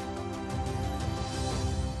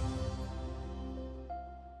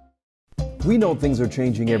 We know things are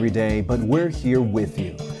changing every day, but we're here with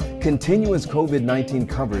you. Continuous COVID-19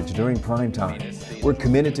 coverage during primetime. We're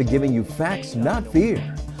committed to giving you facts, not fear.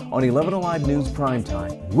 On 11Alive News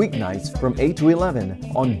Primetime, weeknights from 8 to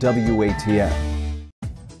 11 on WATF.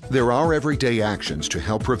 There are everyday actions to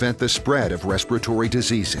help prevent the spread of respiratory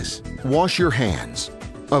diseases. Wash your hands.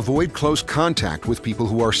 Avoid close contact with people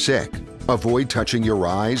who are sick. Avoid touching your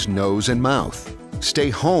eyes, nose, and mouth.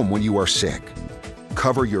 Stay home when you are sick.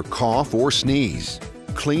 Cover your cough or sneeze.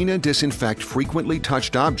 Clean and disinfect frequently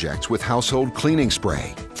touched objects with household cleaning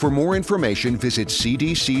spray. For more information, visit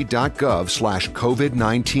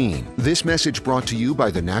cdc.gov/COVID-19. This message brought to you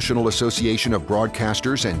by the National Association of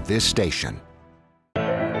Broadcasters and this station.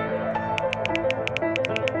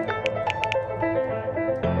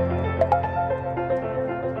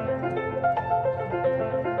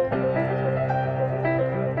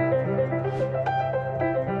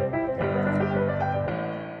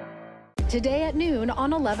 Today at noon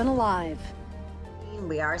on 11Alive.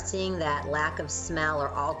 We are seeing that lack of smell or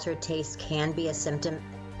altered taste can be a symptom.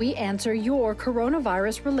 We answer your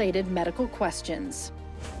coronavirus-related medical questions.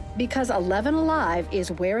 Because 11Alive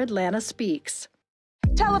is where Atlanta speaks.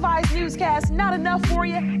 Televised newscasts not enough for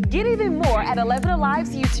you? Get even more at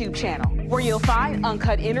 11Alive's YouTube channel, where you'll find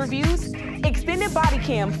uncut interviews, extended body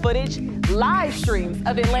cam footage, live streams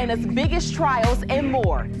of Atlanta's biggest trials, and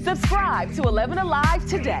more. Subscribe to 11Alive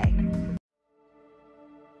today.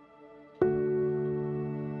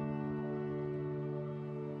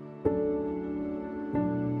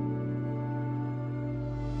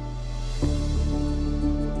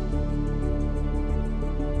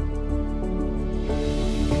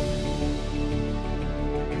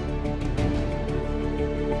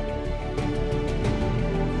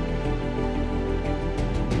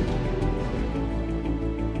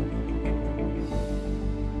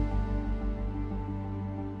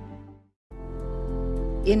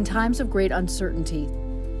 In times of great uncertainty,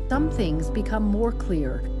 some things become more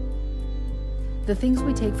clear. The things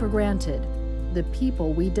we take for granted, the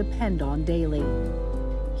people we depend on daily.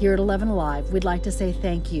 Here at 11Alive, we'd like to say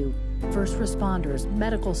thank you. First responders,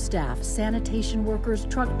 medical staff, sanitation workers,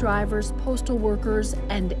 truck drivers, postal workers,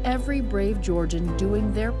 and every brave Georgian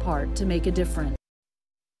doing their part to make a difference.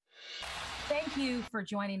 Thank you for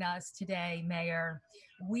joining us today, Mayor.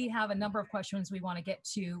 We have a number of questions we want to get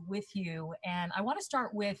to with you, and I want to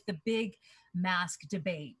start with the big mask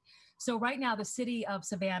debate. So right now, the city of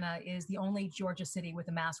Savannah is the only Georgia city with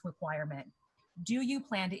a mask requirement. Do you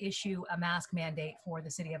plan to issue a mask mandate for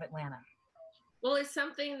the city of Atlanta? Well, it's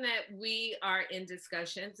something that we are in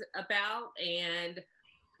discussions about, and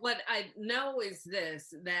what I know is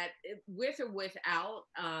this, that with or without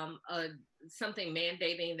something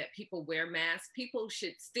mandating that people wear masks, people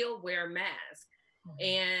should still wear masks.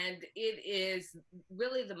 And it is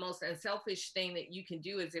really the most unselfish thing that you can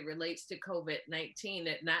do as it relates to COVID-19.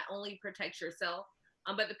 It not only protects yourself,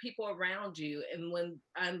 but the people around you. And when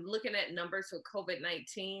I'm looking at numbers for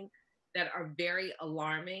COVID-19 that are very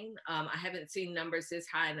alarming, I haven't seen numbers this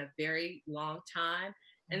high in a very long time.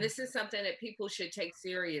 And this is something that people should take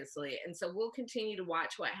seriously. And so we'll continue to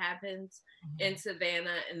watch what happens in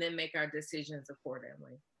Savannah and then make our decisions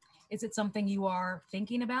accordingly. Is it something you are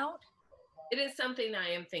thinking about? It is something I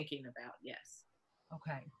am thinking about, yes.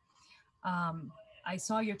 Okay. I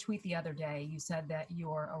saw your tweet the other day. You said that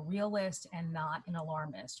you're a realist and not an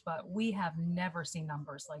alarmist, but we have never seen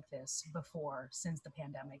numbers like this before since the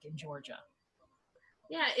pandemic in Georgia.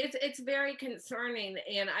 Yeah, it's very concerning.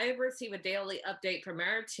 And I receive a daily update from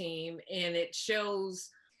our team, and it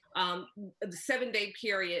shows the 7-day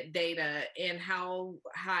period data and how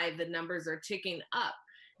high the numbers are ticking up.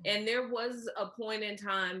 And there was a point in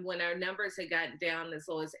time when our numbers had gotten down as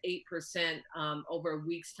low as 8% over a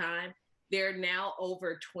week's time. They're now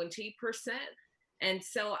over 20%. And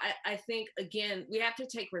so I think, again, we have to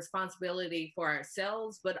take responsibility for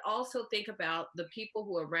ourselves, but also think about the people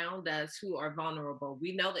who are around us who are vulnerable.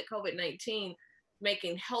 We know that COVID-19 is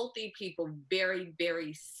making healthy people very,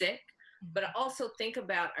 very sick, but also think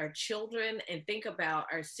about our children and think about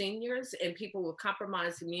our seniors and people with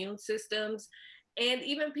compromised immune systems, and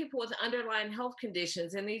even people with underlying health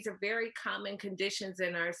conditions. And these are very common conditions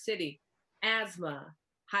in our city: asthma,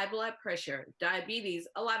 high blood pressure, diabetes.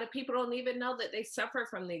 A lot of people don't even know that they suffer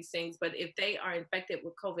from these things, but if they are infected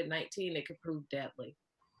with COVID-19, it could prove deadly.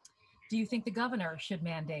 Do you think the governor should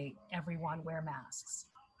mandate everyone wear masks?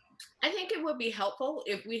 I think it would be helpful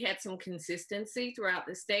if we had some consistency throughout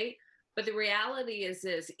the state. But the reality is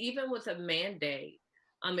this: even with a mandate,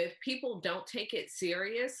 if people don't take it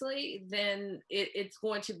seriously, then it's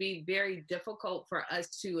going to be very difficult for us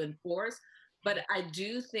to enforce. But I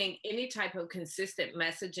do think any type of consistent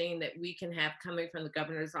messaging that we can have coming from the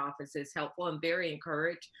governor's office is helpful. I'm very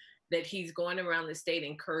encouraged that he's going around the state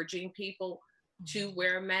encouraging people to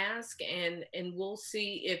wear a mask, and we'll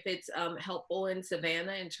see if it's helpful in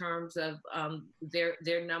Savannah in terms of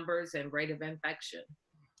their numbers and rate of infection.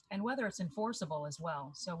 And whether it's enforceable as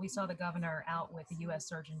well. So we saw the governor out with the U.S.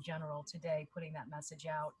 Surgeon General today putting that message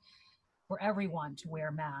out for everyone to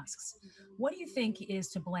wear masks. What do you think is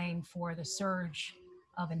to blame for the surge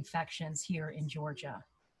of infections here in Georgia?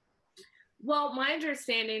 Well, my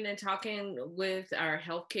understanding and talking with our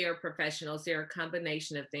healthcare professionals, there are a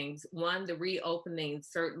combination of things. One, the reopening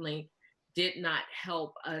certainly did not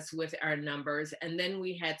help us with our numbers. And then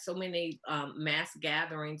we had so many mass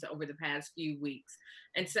gatherings over the past few weeks.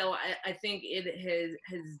 And so I think it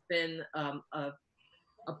has been a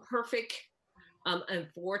perfect,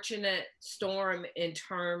 unfortunate storm in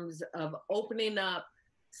terms of opening up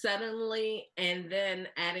suddenly and then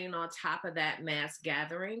adding on top of that mass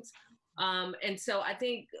gatherings. And so I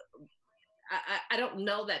think I don't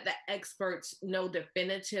know that the experts know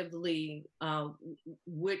definitively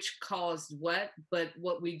which caused what, but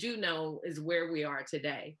what we do know is where we are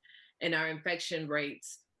today, and our infection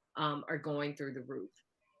rates are going through the roof.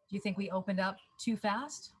 Do you think we opened up too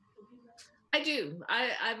fast? I do.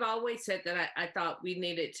 I've always said that I thought we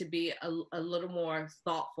needed to be a little more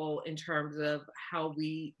thoughtful in terms of how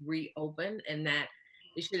we reopen, and that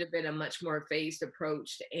it should have been a much more phased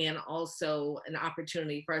approach, and also an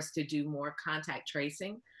opportunity for us to do more contact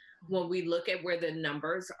tracing. When we look at where the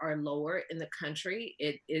numbers are lower in the country,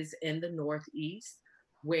 it is in the Northeast,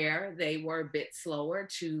 where they were a bit slower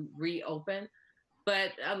to reopen.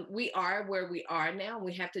 But we are where we are now.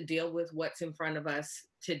 We have to deal with what's in front of us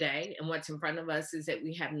today, and what's in front of us is that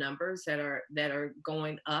we have numbers that are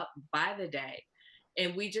going up by the day,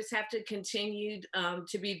 and we just have to continue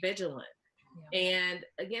to be vigilant. Yeah. And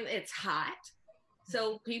again, it's hot,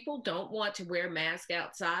 so people don't want to wear masks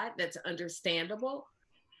outside. That's understandable.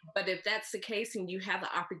 But if that's the case and you have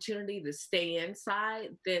the opportunity to stay inside,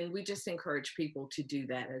 then we just encourage people to do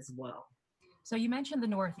that as well. So you mentioned the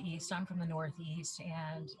Northeast. I'm from the Northeast,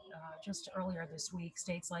 and just earlier this week,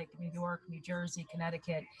 states like New York, New Jersey,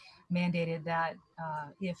 Connecticut mandated that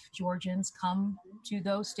if Georgians come to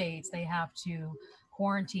those states, they have to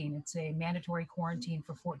quarantine. It's a mandatory quarantine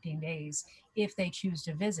for 14 days if they choose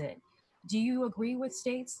to visit. Do you agree with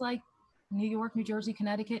states like New York, New Jersey,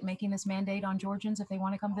 Connecticut making this mandate on Georgians if they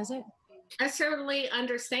want to come visit? I certainly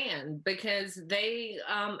understand, because they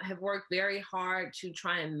have worked very hard to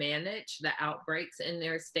try and manage the outbreaks in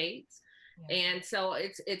their states. Yeah. And so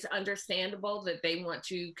it's understandable that they want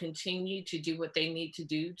to continue to do what they need to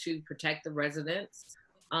do to protect the residents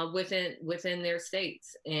within their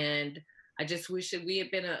states. And I just wish that we had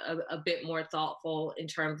been a bit more thoughtful in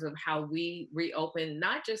terms of how we reopen,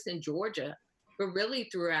 not just in Georgia, but really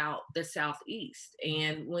throughout the Southeast.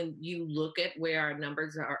 And when you look at where our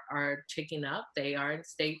numbers are ticking up, they are in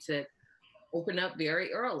states that open up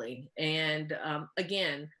very early. And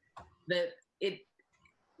again,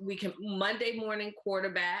 we can Monday morning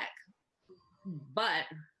quarterback, but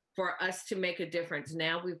for us to make a difference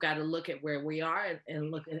now, we've got to look at where we are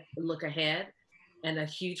and look ahead. And a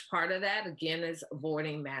huge part of that, again, is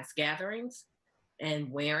avoiding mass gatherings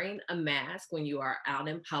and wearing a mask when you are out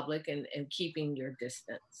in public, and keeping your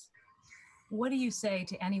distance. What do you say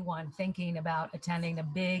to anyone thinking about attending a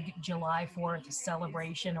big July 4th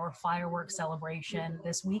celebration or fireworks celebration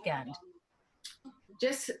this weekend?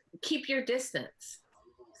 Just keep your distance.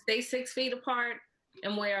 Stay 6 feet apart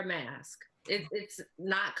and wear a mask. It's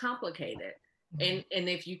not complicated. And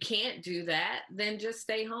if you can't do that, then just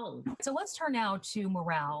stay home. So let's turn now to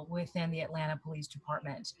morale within the Atlanta Police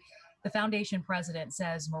Department. The foundation president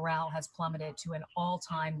says morale has plummeted to an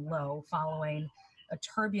all-time low following a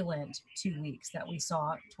turbulent 2 weeks that we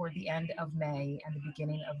saw toward the end of May and the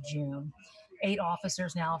beginning of June. 8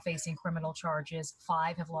 officers now facing criminal charges.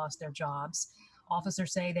 5 have lost their jobs.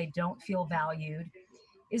 Officers say they don't feel valued.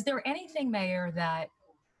 Is there anything, Mayor, that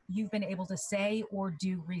you've been able to say or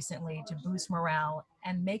do recently to boost morale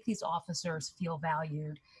and make these officers feel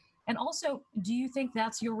valued? And also, do you think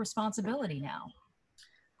that's your responsibility now?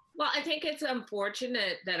 Well, I think it's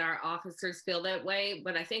unfortunate that our officers feel that way,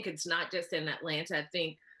 but I think it's not just in Atlanta. I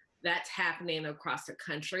think that's happening across the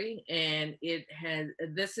country, and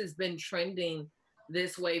this has been trending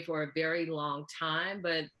this way for a very long time.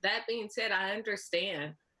 But that being said, I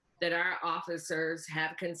understand that our officers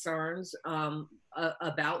have concerns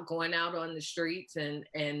about going out on the streets,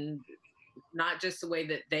 and not just the way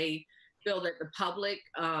that they feel that the public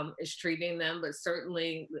is treating them, but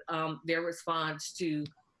certainly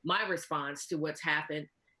my response to what's happened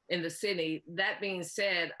in the city. That being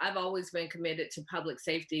said, I've always been committed to public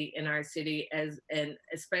safety in our city, and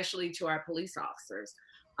especially to our police officers.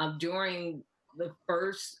 During the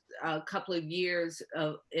first couple of years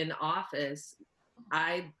in office,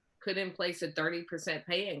 I put in place a 30%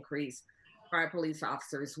 pay increase for our police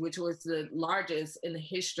officers, which was the largest in the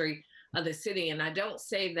history of the city. And I don't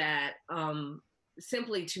say that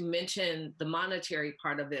simply to mention the monetary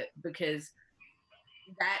part of it, because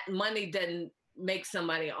that money doesn't make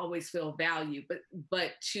somebody always feel valued,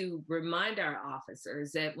 but to remind our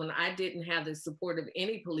officers that when I didn't have the support of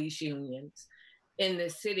any police unions in the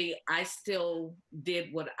city, I still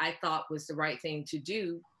did what I thought was the right thing to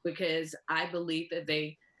do, because I believe that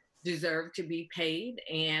they deserve to be paid,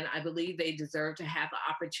 and I believe they deserve to have the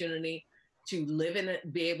opportunity to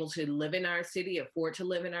be able to live in our city, afford to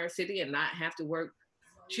live in our city, and not have to work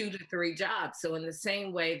 2 to 3 jobs. So in the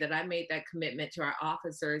same way that I made that commitment to our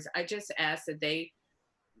officers, I just ask that they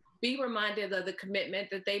be reminded of the commitment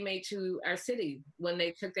that they made to our city when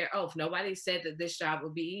they took their oath. Nobody said that this job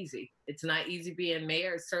would be easy. It's not easy being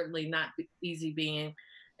mayor. It's certainly not easy being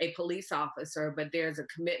a police officer, but there's a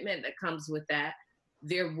commitment that comes with that.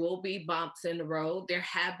 There will be bumps in the road. There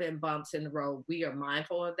have been bumps in the road. We are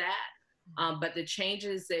mindful of that. But the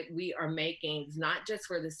changes that we are making is not just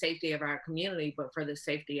for the safety of our community, but for the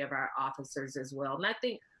safety of our officers as well. And I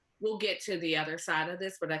think we'll get to the other side of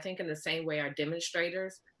this, but I think in the same way our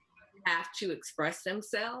demonstrators have to express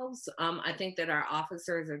themselves, I think that our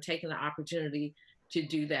officers are taking the opportunity to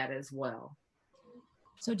do that as well.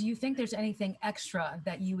 So do you think there's anything extra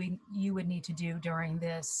that you would need to do during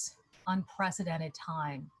this unprecedented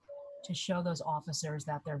time to show those officers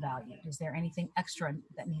that they're valued? Is there anything extra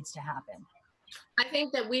that needs to happen? I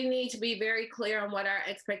think that we need to be very clear on what our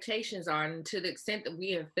expectations are. And to the extent that we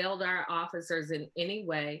have failed our officers in any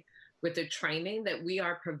way with the training that we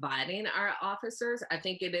are providing our officers, I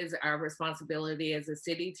think it is our responsibility as a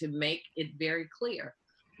city to make it very clear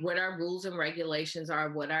what our rules and regulations are,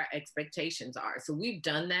 what our expectations are. So we've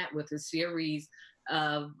done that with a series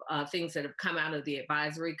of things that have come out of the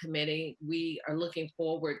advisory committee. We are looking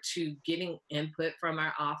forward to getting input from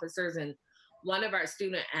our officers. And one of our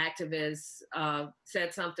student activists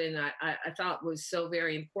said something I thought was so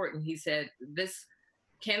very important. He said, this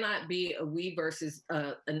cannot be a we versus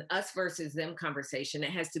an us versus them conversation.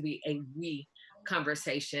 It has to be a we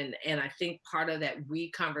conversation. And I think part of that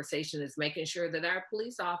we conversation is making sure that our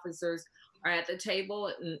police officers are at the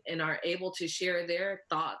table and are able to share their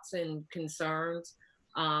thoughts and concerns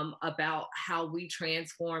about how we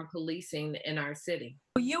transform policing in our city.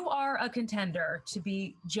 You are a contender to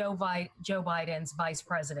be Joe Biden's vice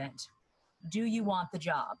president. Do you want the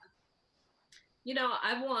job? You know,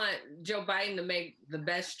 I want Joe Biden to make the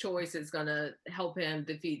best choice that's going to help him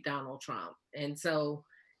defeat Donald Trump. And so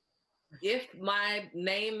if my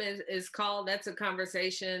name is called, that's a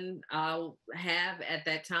conversation I'll have at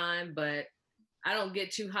that time, but I don't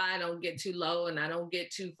get too high, I don't get too low, and I don't get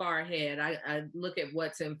too far ahead. I look at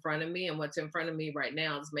what's in front of me, and what's in front of me right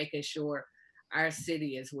now is making sure our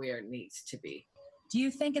city is where it needs to be. Do you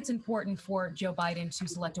think it's important for Joe Biden to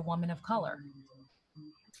select a woman of color?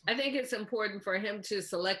 I think it's important for him to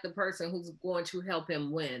select the person who's going to help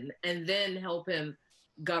him win and then help him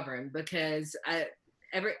govern, because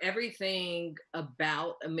everything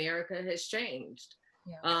about America has changed.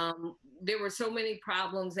 Yeah. There were so many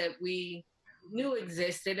problems that we knew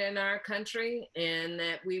existed in our country and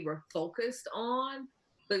that we were focused on,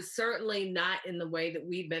 but certainly not in the way that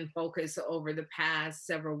we've been focused over the past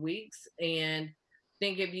several weeks. And I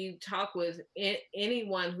think if you talk with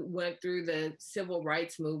anyone who went through the civil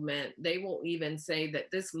rights movement, they will even say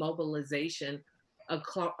that this mobilization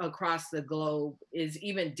across the globe is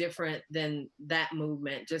even different than that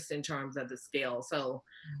movement, just in terms of the scale. So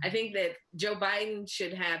I think that Joe Biden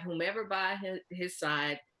should have whomever by his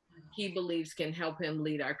side he believes can help him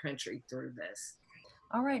lead our country through this.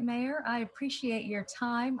 All right, Mayor, I appreciate your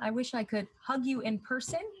time. I wish I could hug you in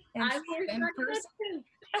person.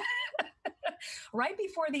 Right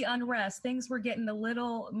before the unrest, things were getting a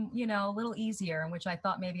little easier, in which I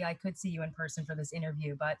thought maybe I could see you in person for this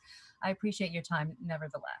interview, but I appreciate your time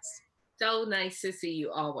nevertheless. So nice to see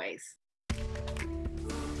you always.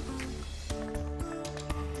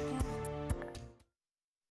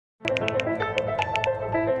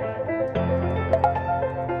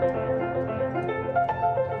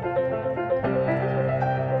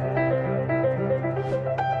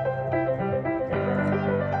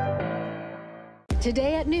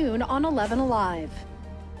 Today at noon on 11Alive.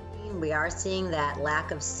 We are seeing that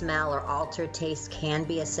lack of smell or altered taste can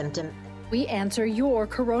be a symptom. We answer your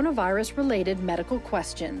coronavirus-related medical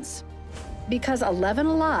questions. Because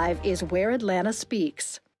 11Alive is where Atlanta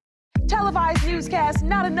speaks. Televised newscasts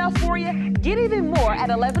not enough for you? Get even more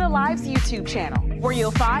at 11Alive's YouTube channel, where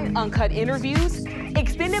you'll find uncut interviews,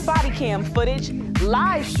 extended body cam footage,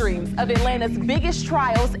 live streams of Atlanta's biggest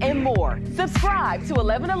trials, and more. Subscribe to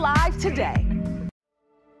 11Alive today.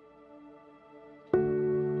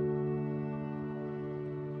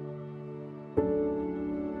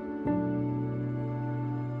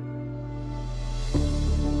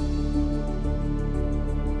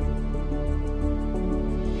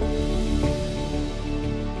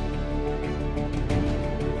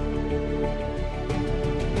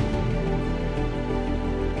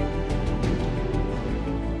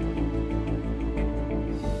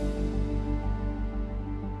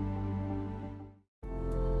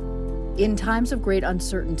 In times of great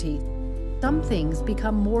uncertainty, some things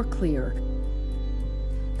become more clear.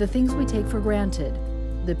 The things we take for granted,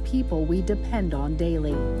 the people we depend on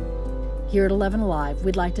daily. Here at 11Alive,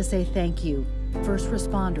 we'd like to say thank you. First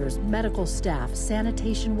responders, medical staff,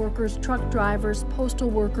 sanitation workers, truck drivers,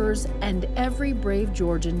 postal workers, and every brave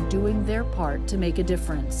Georgian doing their part to make a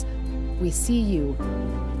difference. We see you,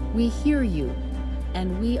 we hear you,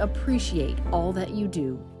 and we appreciate all that you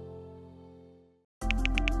do.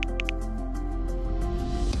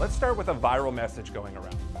 Let's start with a viral message going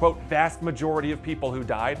around. Quote, vast majority of people who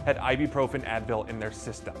died had ibuprofen Advil in their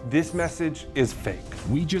system. This message is fake.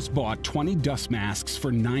 We just bought 20 dust masks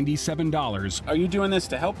for $97. Are you doing this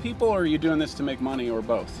to help people or are you doing this to make money or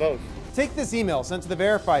both? Both. Take this email sent to the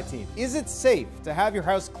Verify team. Is it safe to have your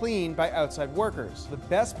house cleaned by outside workers? The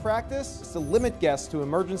best practice is to limit guests to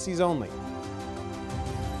emergencies only.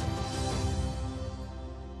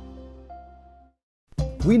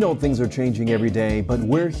 We know things are changing every day, but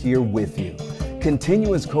we're here with you.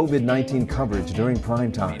 Continuous COVID-19 coverage during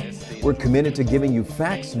primetime. We're committed to giving you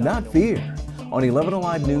facts, not fear. On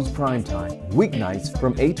 11Alive News Primetime, weeknights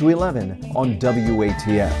from 8 to 11 on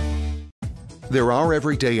WATF. There are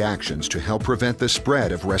everyday actions to help prevent the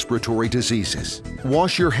spread of respiratory diseases.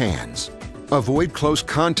 Wash your hands. Avoid close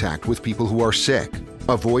contact with people who are sick.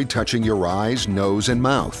 Avoid touching your eyes, nose, and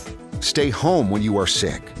mouth. Stay home when you are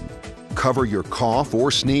sick. Cover your cough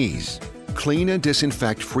or sneeze. Clean and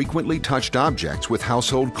disinfect frequently touched objects with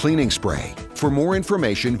household cleaning spray. For more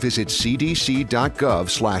information, visit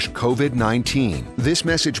cdc.gov/COVID-19. This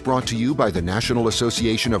message brought to you by the National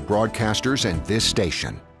Association of Broadcasters and this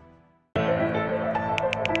station.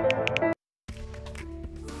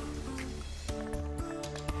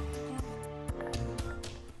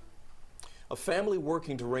 A family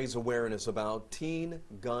working to raise awareness about teen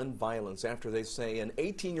gun violence after they say an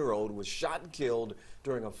 18-year-old was shot and killed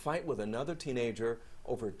during a fight with another teenager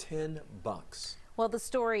over $10. Well, the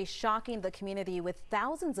story shocking the community with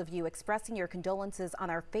thousands of you expressing your condolences on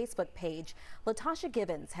our Facebook page. Latasha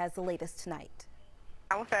Gibbons has the latest tonight.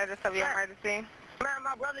 What's the address of your emergency? Man,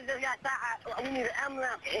 my brother just got shot. We need an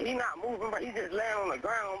ambulance, and he's not moving, but he's just laying on the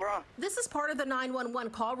ground, bro. This is part of the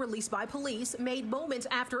 911 call released by police, made moments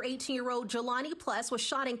after 18-year-old Jelani Pless was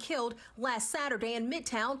shot and killed last Saturday in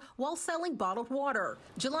Midtown while selling bottled water.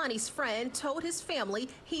 Jelani's friend told his family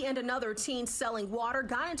he and another teen selling water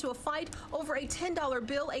got into a fight over a $10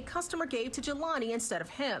 bill a customer gave to Jelani instead of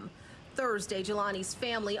him. Thursday, Jelani's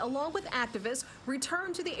family, along with activists,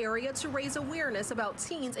 returned to the area to raise awareness about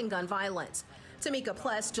teens and gun violence. Tamika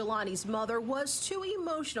Pless, Jelani's mother, was too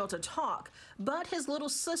emotional to talk, but his little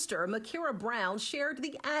sister, Makira Brown, shared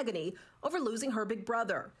the agony over losing her big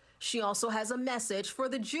brother. She also has a message for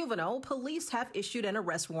the juvenile police have issued an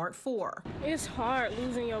arrest warrant for. It's hard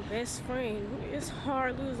losing your best friend. It's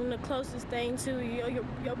hard losing the closest thing to you,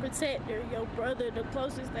 your protector, your brother, the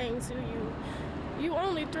closest thing to you. You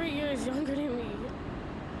only 3 years younger than me.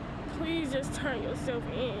 Please just turn yourself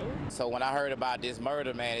in. So when I heard about this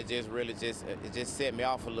murder, man, it just set me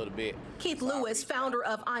off a little bit. Keith Lewis, founder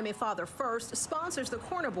of I'm a Father First, sponsors the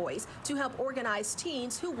Corner Boys to help organize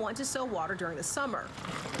teens who want to sell water during the summer.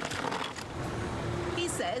 He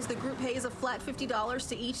says the group pays a flat $50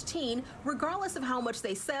 to each teen, regardless of how much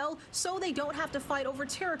they sell, so they don't have to fight over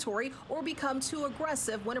territory or become too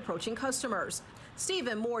aggressive when approaching customers.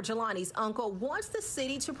 Stephen Moore, Jelani's uncle, wants the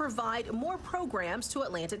city to provide more programs to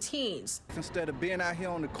Atlanta teens. Instead of being out here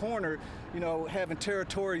on the corner, having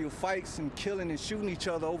territorial fights and killing and shooting each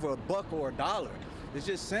other over $1 or $1, it's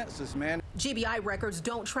just senseless, man. GBI records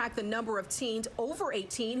don't track the number of teens over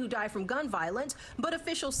 18 who die from gun violence, but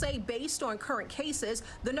officials say based on current cases,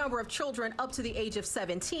 the number of children up to the age of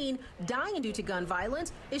 17 dying due to gun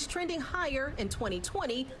violence is trending higher in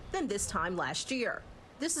 2020 than this time last year.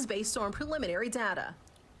 This is based on preliminary data.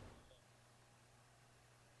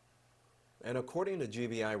 And according to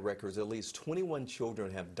GBI records, at least 21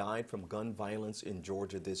 children have died from gun violence in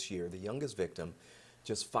Georgia this year. The youngest victim,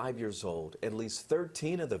 just 5 years old. At least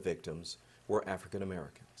 13 of the victims were African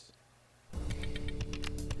Americans.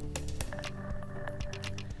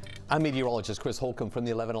 I'm meteorologist Chris Holcomb from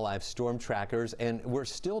the 11Alive Storm Trackers, and we're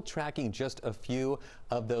still tracking just a few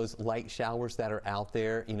of those light showers that are out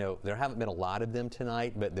there. You know, there haven't been a lot of them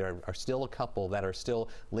tonight, but there are still a couple that are still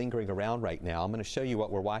lingering around right now. I'm going to show you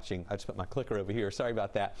what we're watching. I just put my clicker over here. Sorry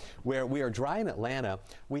about that. Where we are dry in Atlanta,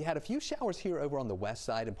 we had a few showers here over on the west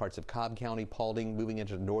side in parts of Cobb County, Paulding, moving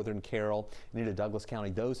into northern Carroll and into Douglas County.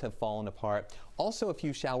 Those have fallen apart. Also a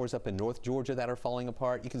few showers up in North Georgia that are falling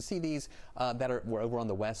apart. You can see these were over on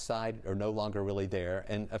the west side are no longer really there,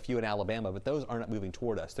 and a few in Alabama, but those aren't moving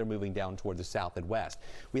toward us. They're moving down toward the south and west.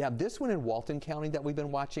 We have this one in Walton County that we've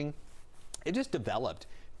been watching. It just developed.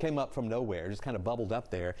 Came up from nowhere, just kind of bubbled up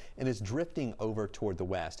there, and is drifting over toward the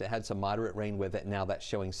west. It had some moderate rain with it. Now that's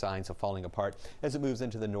showing signs of falling apart as it moves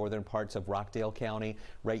into the northern parts of Rockdale County,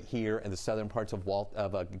 right here, and the southern parts of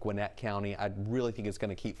Gwinnett County. I really think it's going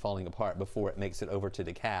to keep falling apart before it makes it over to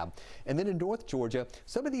DeKalb. And then in North Georgia,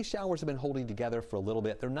 some of these showers have been holding together for a little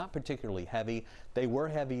bit. They're not particularly heavy. They were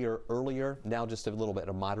heavier earlier. Now just a little bit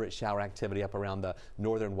of moderate shower activity up around the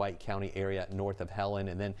northern White County area north of Helen,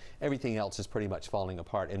 and then everything else is pretty much falling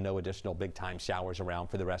apart, and no additional big time showers around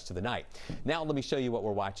for the rest of the night. Now let me show you what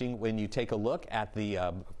we're watching. When you take a look at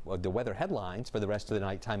the weather headlines for the rest of the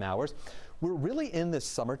nighttime hours, we're really in this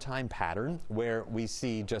summertime pattern where we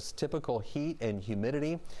see just typical heat and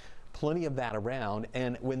humidity, plenty of that around,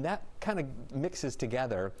 and when that kind of mixes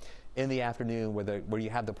together in the afternoon where you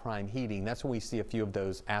have the prime heating, that's when we see a few of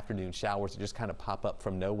those afternoon showers that just kind of pop up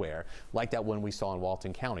from nowhere, like that one we saw in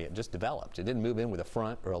Walton County. It just developed. It didn't move in with a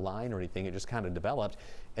front or a line or anything. It just kind of developed,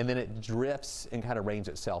 and then it drifts and kind of rains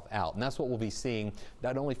itself out. And that's what we'll be seeing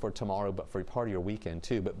not only for tomorrow, but for part of your weekend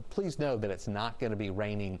too. But please know that it's not going to be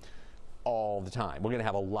raining all the time. We're going to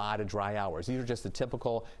have a lot of dry hours. These are just the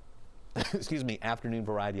typical excuse me, afternoon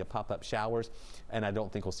variety of pop-up showers, and I don't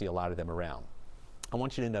think we'll see a lot of them around. I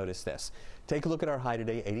want you to notice this. Take a look at our high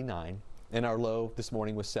today, 89, and our low this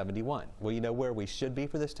morning was 71. Well, you know where we should be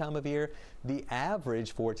for this time of year? The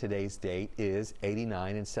average for today's date is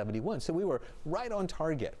 89 and 71. So we were right on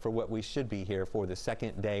target for what we should be here for the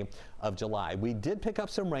second day of July. We did pick up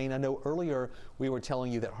some rain. I know earlier we were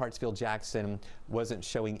telling you that Hartsfield-Jackson wasn't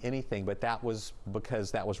showing anything, but that was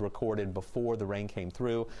because that was recorded before the rain came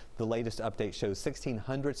through. The latest update shows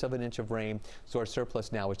 0.16 of an inch of rain, so our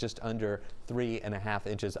surplus now is just under 3.5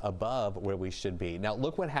 inches above where we should be. Now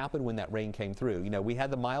look what happened when that rain came through. You know, we had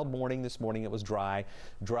the mild morning this morning. It was dry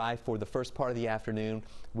for the first part of the afternoon.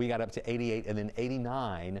 We got up to 88 and then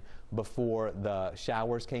 89 before the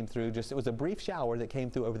showers came through. It was a brief shower that came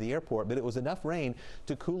through over the airport, but it was enough rain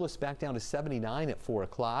to cool us back down to 79 at 4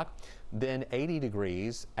 o'clock, then 80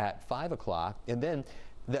 degrees at 5 o'clock, and then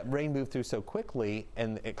that rain moved through so quickly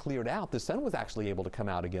and it cleared out, the sun was actually able to come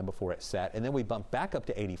out again before it set, and then we bumped back up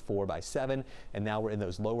to 84 by 7, and now we're in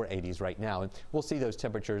those lower 80s right now, and we'll see those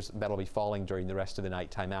temperatures that'll be falling during the rest of the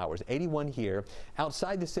nighttime hours. 81 here.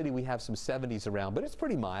 Outside the city we have some 70s around, but it's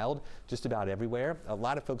pretty mild just about everywhere. A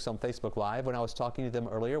lot of folks on Facebook Live, when I was talking to them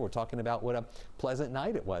earlier, were talking about what a pleasant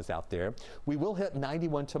night it was out there. We will hit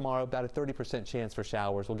 91 tomorrow, about a 30% chance for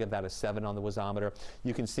showers. We'll give that a 7 on the wasometer.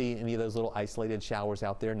 You can see any of those little isolated showers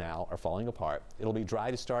out there now are falling apart. It'll be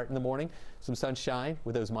dry to start in the morning, some sunshine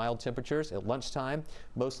with those mild temperatures. At lunchtime,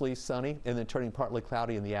 mostly sunny, and then turning partly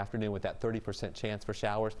cloudy in the afternoon with that 30% chance for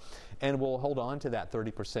showers. And we'll hold on to that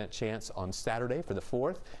 30% chance on Saturday for the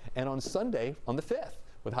 4th, and on Sunday on the 5th,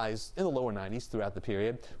 with highs in the lower 90s throughout the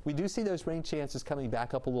period. We do see those rain chances coming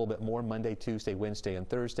back up a little bit more Monday, Tuesday, Wednesday, and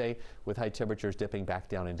Thursday, with high temperatures dipping back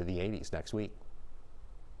down into the 80s next week.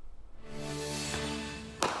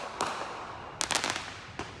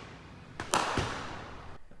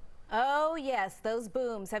 Oh yes, those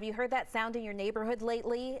booms. Have you heard that sound in your neighborhood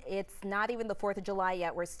lately? It's not even the 4th of July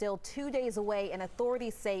yet. We're still 2 days away, and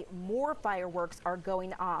authorities say more fireworks are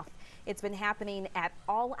going off. It's been happening at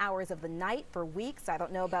all hours of the night for weeks. I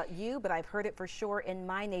don't know about you, but I've heard it for sure in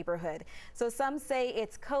my neighborhood. So some say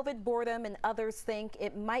it's COVID boredom, and others think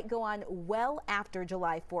it might go on well after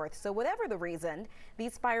July 4th. So whatever the reason,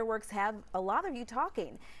 these fireworks have a lot of you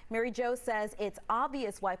talking. Mary Jo says it's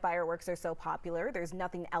obvious why fireworks are so popular. There's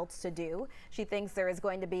nothing else to do. She thinks there is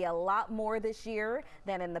going to be a lot more this year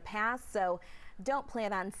than in the past, so don't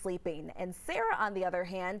plan on sleeping. And Sarah, on the other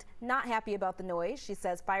hand, not happy about the noise. She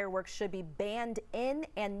says fireworks should be banned in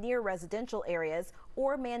and near residential areas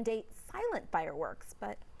or mandate silent fireworks.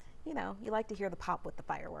 But you know, you like to hear the pop with the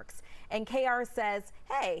fireworks. And KR says,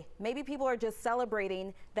 hey, maybe people are just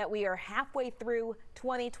celebrating that we are halfway through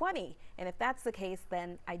 2020. And if that's the case,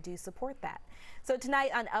 then I do support that. So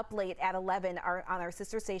tonight on Up Late at 11, on our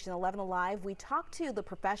sister station 11Alive, we talk to the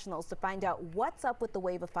professionals to find out what's up with the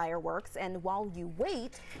wave of fireworks. And while you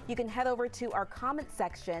wait, you can head over to our comment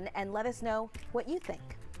section and let us know what you think.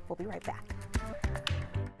 We'll be right back.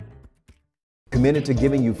 Committed to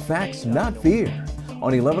giving you facts, not fear,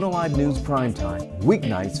 on 11Alive News Primetime,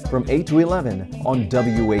 weeknights from 8 to 11 on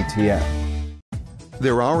WATF.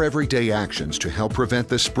 There are everyday actions to help prevent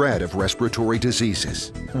the spread of respiratory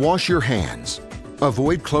diseases. Wash your hands.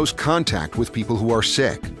 Avoid close contact with people who are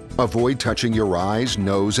sick. Avoid touching your eyes,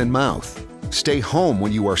 nose, and mouth. Stay home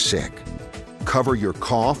when you are sick. Cover your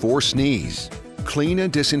cough or sneeze. Clean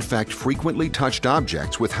and disinfect frequently touched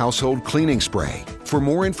objects with household cleaning spray. For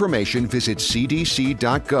more information, visit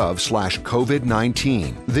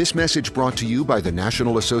cdc.gov/COVID-19. This message brought to you by the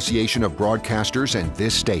National Association of Broadcasters and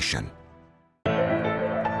this station.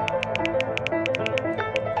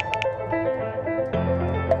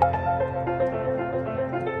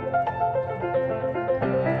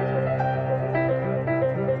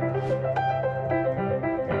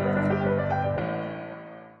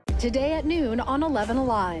 Today at noon on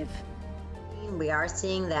 11Alive. We are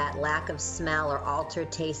seeing that lack of smell or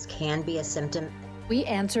altered taste can be a symptom. We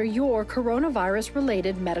answer your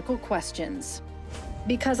coronavirus-related medical questions.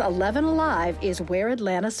 Because 11Alive is where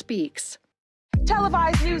Atlanta speaks.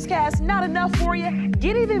 Televised newscasts not enough for you?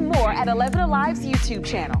 Get even more at 11Alive's YouTube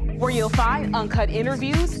channel, where you'll find uncut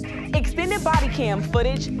interviews, extended body cam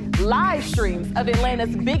footage, live streams of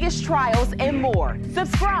Atlanta's biggest trials, and more.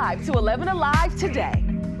 Subscribe to 11Alive today.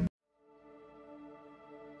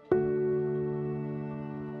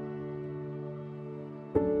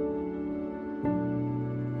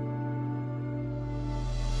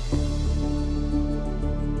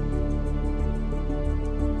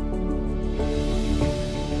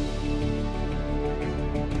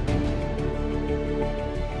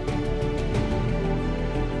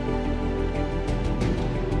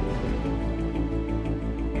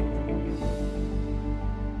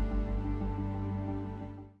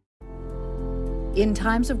 In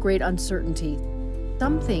times of great uncertainty,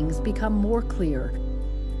 some things become more clear.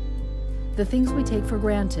 The things we take for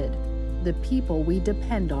granted, the people we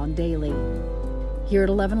depend on daily. Here at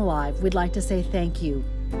 11Alive, we'd like to say thank you.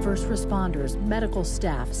 First responders, medical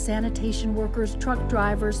staff, sanitation workers, truck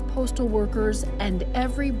drivers, postal workers, and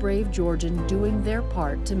every brave Georgian doing their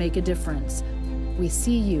part to make a difference. We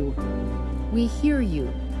see you, we hear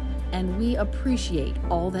you, and we appreciate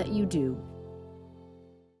all that you do.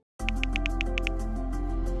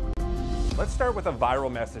 Let's start with a viral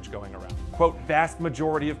message going around. Quote, vast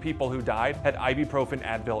majority of people who died had ibuprofen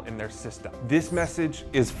Advil in their system. This message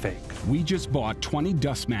is fake. We just bought 20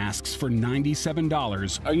 dust masks for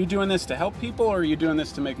 $97. Are you doing this to help people or are you doing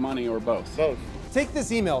this to make money or both? Both. Take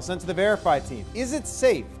this email sent to the Verify team. Is it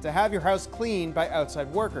safe to have your house cleaned by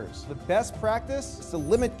outside workers? The best practice is to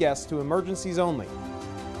limit guests to emergencies only.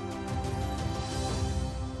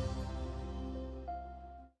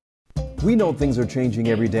 We know things are changing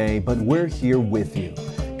every day, but we're here with you.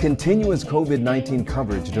 Continuous COVID-19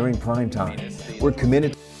 coverage during prime time. We're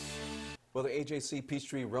committed. Well, the AJC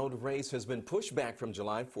Peachtree Road Race has been pushed back from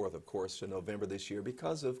July 4th, of course, to November this year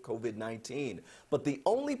because of COVID-19. But the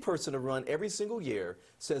only person to run every single year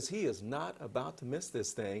says he is not about to miss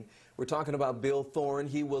this thing. We're talking about Bill Thorne.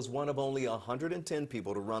 He was one of only 110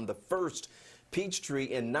 people to run the first Peachtree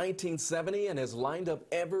in 1970 and has lined up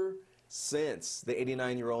ever since. The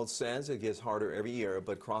 89-year-old says it gets harder every year,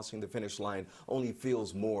 but crossing the finish line only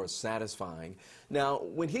feels more satisfying. Now,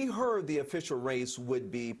 when he heard the official race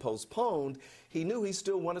would be postponed, he knew he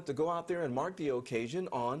still wanted to go out there and mark the occasion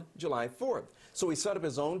on July 4th. So he set up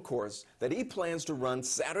his own course that he plans to run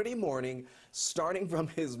Saturday morning, starting from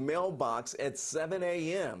his mailbox at 7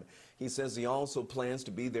 a.m. He says he also plans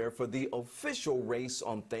to be there for the official race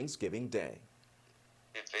on Thanksgiving Day.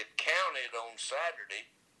 If it counted on Saturday,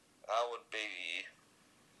 I would be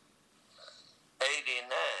 89,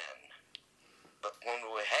 but when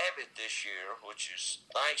we have it this year, which is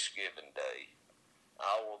Thanksgiving Day,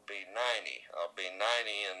 I will be 90. I'll be 90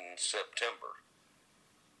 in September,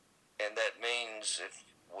 and that means if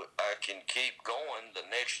I can keep going, the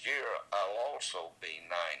next year I'll also be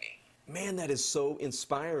 90. Man, that is so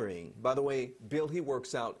inspiring. By the way, Bill, he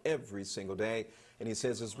works out every single day. And he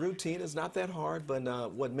says his routine is not that hard, but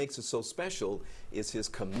what makes it so special is his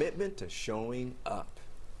commitment to showing up.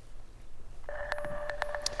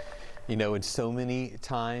 You know, and so many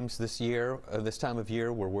times this year, this time of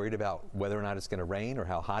year, we're worried about whether or not it's going to rain or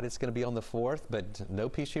how hot it's going to be on the 4th, but no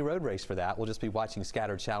Peachtree Road Race for that. We'll just be watching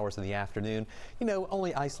scattered showers in the afternoon. You know,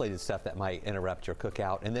 only isolated stuff that might interrupt your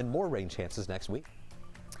cookout, and then more rain chances next week.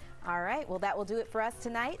 All right, well, that will do it for us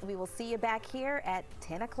tonight. We will see you back here at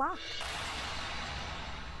 10 o'clock.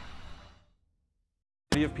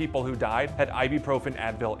 Of people who died had ibuprofen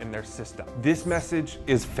Advil in their system. This message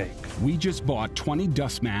is fake. We just bought 20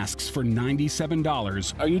 dust masks for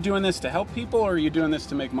 $97. Are you doing this to help people or are you doing this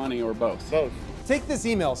to make money, or both? Both. Take this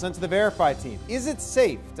email sent to the Verify team. Is it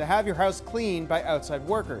safe to have your house cleaned by outside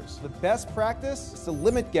workers? The best practice is to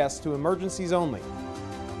limit guests to emergencies only.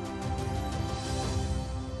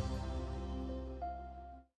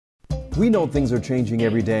 We know things are changing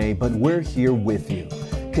every day, but we're here with you.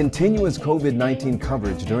 Continuous COVID-19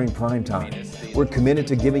 coverage during primetime. We're committed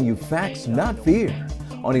to giving you facts, not fear.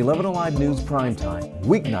 On 11Alive News Primetime,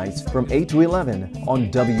 weeknights from 8 to 11 on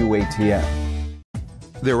WATF.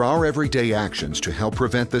 There are everyday actions to help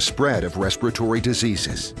prevent the spread of respiratory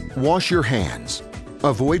diseases. Wash your hands.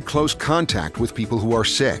 Avoid close contact with people who are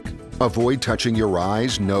sick. Avoid touching your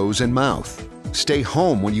eyes, nose, and mouth. Stay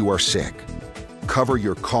home when you are sick. Cover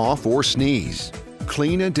your cough or sneeze.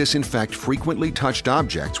 Clean and disinfect frequently touched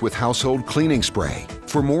objects with household cleaning spray.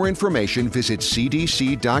 For more information, visit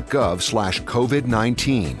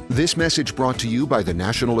cdc.gov/COVID-19. This message brought to you by the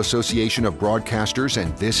National Association of Broadcasters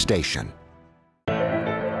and this station.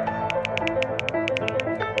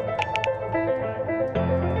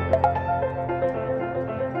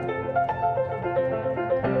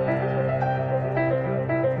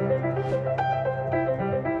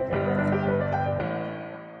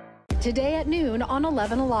 Today at noon on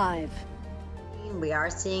 11Alive. We are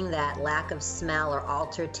seeing that lack of smell or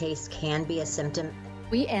altered taste can be a symptom.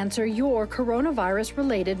 We answer your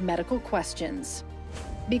coronavirus-related medical questions.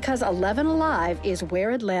 Because 11Alive is where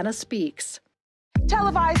Atlanta speaks.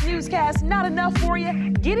 Televised newscasts not enough for you?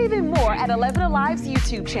 Get even more at 11Alive's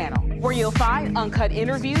YouTube channel, where you'll find uncut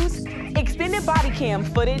interviews, extended body cam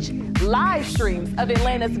footage, live streams of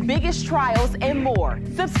Atlanta's biggest trials, and more.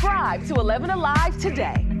 Subscribe to 11Alive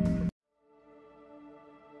today.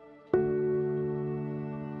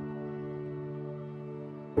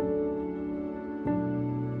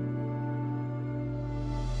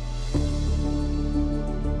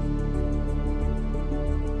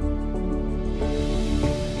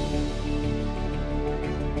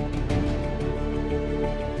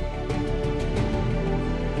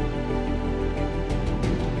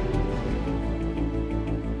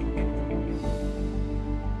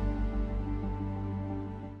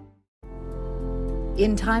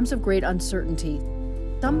 In times of great uncertainty,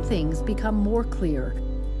 some things become more clear.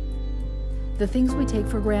 The things we take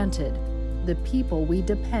for granted, the people we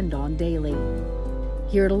depend on daily.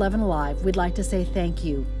 Here at 11Alive, we'd like to say thank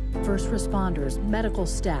you. First responders, medical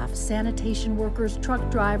staff, sanitation workers, truck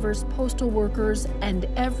drivers, postal workers, and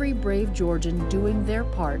every brave Georgian doing their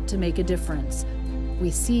part to make a difference. We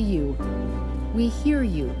see you, we hear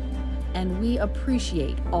you, and we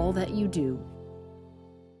appreciate all that you do.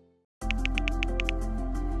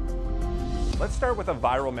 Let's start with a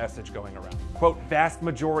viral message going around. Quote, vast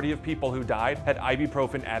majority of people who died had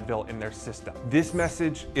ibuprofen Advil in their system. This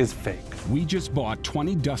message is fake. We just bought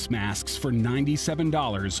 20 dust masks for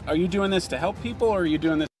 $97. Are you doing this to help people or are you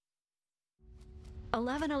doing this?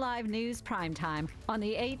 11Alive News Primetime on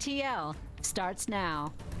the ATL starts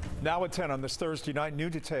now. Now at 10 on this Thursday night,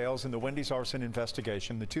 new details in the Wendy's arson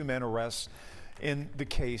investigation. The 2 men arrests in the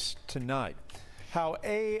case tonight. How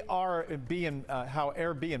Airbnb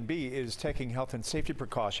is taking health and safety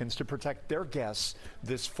precautions to protect their guests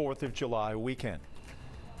this 4th of July weekend.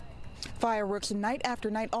 Fireworks night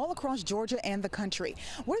after night all across Georgia and the country.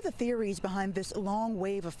 What are the theories behind this long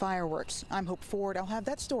wave of fireworks? I'm Hope Ford. I'll have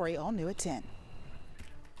that story all new at 10.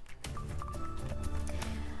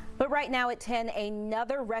 But right now at 10,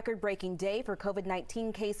 another record-breaking day for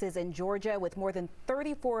COVID-19 cases in Georgia, with more than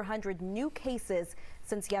 3,400 new cases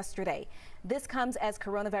since yesterday. This comes as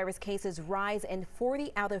coronavirus cases rise in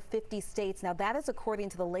 40 out of 50 states. Now, that is according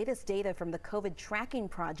to the latest data from the COVID tracking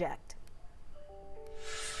project.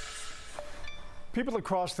 People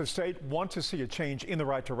across the state want to see a change in the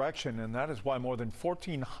right direction, and that is why more than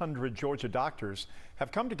 1,400 Georgia doctors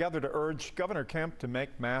have come together to urge Governor Kemp to make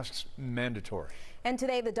masks mandatory. And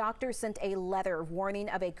today, the doctors sent a letter warning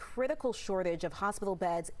of a critical shortage of hospital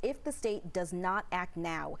beds if the state does not act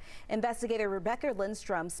now. Investigator Rebecca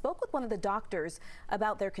Lindstrom spoke with one of the doctors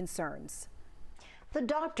about their concerns. The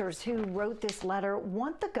doctors who wrote this letter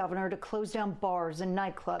want the governor to close down bars and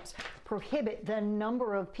nightclubs, prohibit the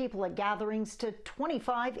number of people at gatherings to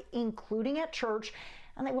 25, including at church,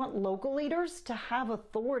 and they want local leaders to have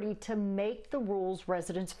authority to make the rules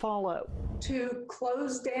residents follow. To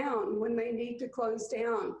close down when they need to close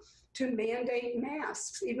down, to mandate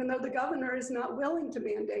masks, even though the governor is not willing to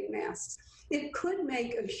mandate masks. It could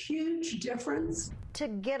make a huge difference. To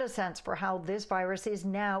get a sense for how this virus is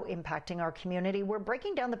now impacting our community, we're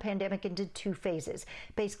breaking down the pandemic into two phases,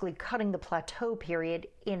 basically cutting the plateau period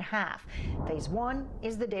in half. Phase 1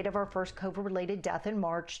 is the date of our first COVID-related death in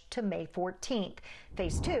March to May 14th.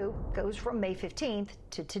 Phase 2 goes from May 15th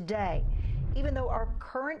to today. Even though our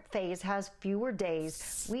current phase has fewer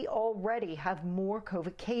days, we already have more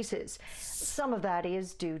COVID cases. Some of that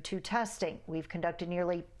is due to testing. We've conducted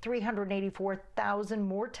nearly 384,000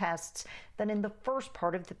 more tests than in the first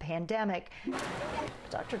part of the pandemic.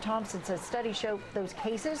 Dr. Thompson says studies show those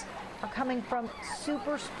cases are coming from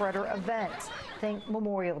super spreader events. Think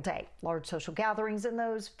Memorial Day, large social gatherings, and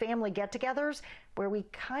those family get-togethers where we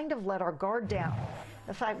kind of let our guard down.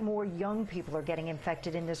 The fact more young people are getting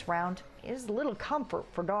infected in this round is little comfort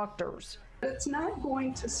for doctors. It's not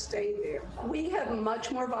going to stay there. We have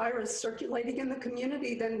much more virus circulating in the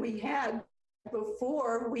community than we had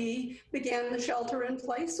before we began the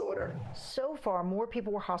shelter-in-place order. So far, more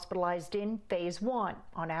people were hospitalized in phase 1.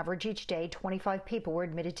 On average, each day, 25 people were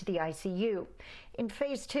admitted to the ICU. In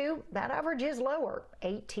phase 2, that average is lower,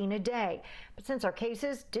 18 a day. But since our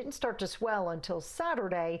cases didn't start to swell until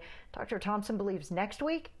Saturday, Dr. Thompson believes next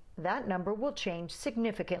week that number will change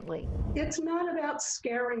significantly. It's not about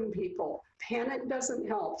scaring people. Panic doesn't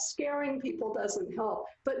help. Scaring people doesn't help.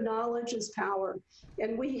 But knowledge is power.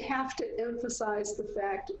 And we have to emphasize the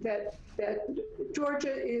fact that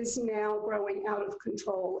Georgia is now growing out of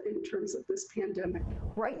control in terms of this pandemic.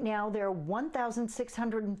 Right now, there are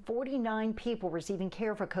 1,649 people receiving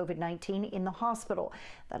care for COVID-19 in the hospital.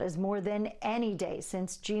 That is more than any day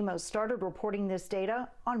since GMO started reporting this data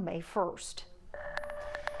on May 1st.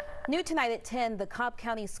 New tonight at 10, the Cobb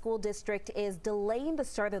County School District is delaying the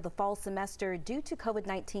start of the fall semester due to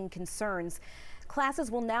COVID-19 concerns.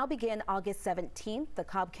 Classes will now begin August 17th. The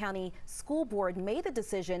Cobb County School Board made the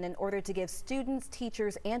decision in order to give students,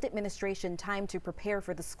 teachers, and administration time to prepare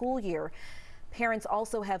for the school year. Parents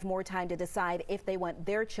also have more time to decide if they want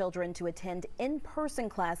their children to attend in-person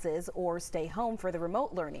classes or stay home for the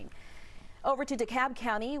remote learning. Over to DeKalb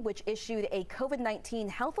County, which issued a COVID-19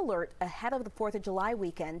 health alert ahead of the 4th of July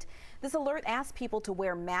weekend. This alert asked people to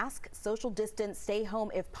wear masks, social distance, stay home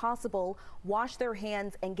if possible, wash their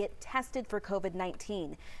hands, and get tested for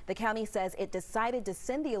COVID-19. The county says it decided to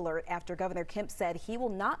send the alert after Governor Kemp said he will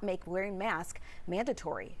not make wearing masks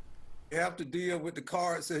mandatory. You have to deal with the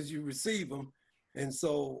cards as you receive them. And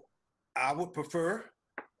so I would prefer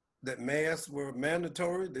that masks were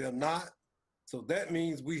mandatory. They're not. So that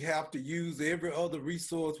means we have to use every other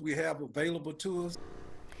resource we have available to us.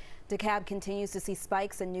 DeKalb continues to see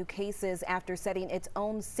spikes in new cases after setting its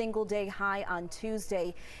own single-day high on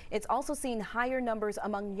Tuesday. It's also seen higher numbers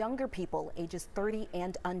among younger people, ages 30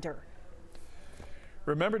 and under.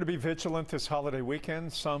 Remember to be vigilant this holiday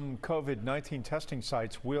weekend. Some COVID-19 testing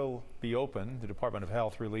sites will be open. The Department of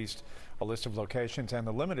Health released a list of locations and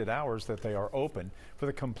the limited hours that they are open. For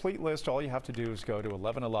the complete list, all you have to do is go to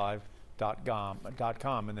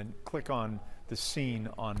 11alive.com and then click on the Scene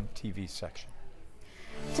on TV section.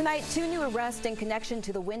 Tonight, 2 new arrests in connection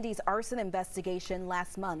to the Wendy's arson investigation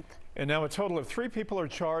last month. And now a total of 3 people are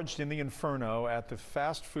charged in the Inferno at the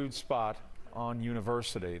fast food spot on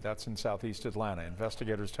University. That's in southeast Atlanta.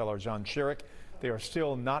 Investigators tell our John Sherrick they are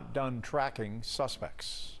still not done tracking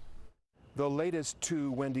suspects. The latest 2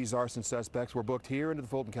 Wendy's arson suspects were booked here into the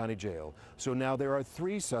Fulton County Jail. So now there are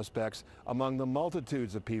 3 suspects among the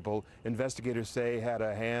multitudes of people investigators say had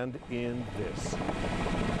a hand in this.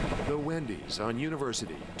 The Wendy's on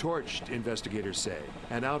University, torched, investigators say,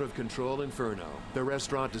 an out-of-control inferno. The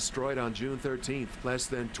restaurant destroyed on June 13th, less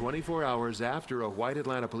than 24 hours after a white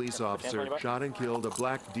Atlanta police officer shot and killed a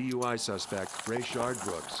black DUI suspect, Rayshard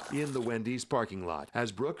Brooks, in the Wendy's parking lot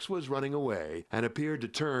as Brooks was running away and appeared to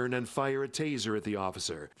turn and fire a taser at the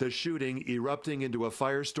officer. The shooting erupting into a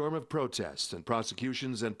firestorm of protests and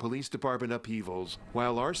prosecutions and police department upheavals.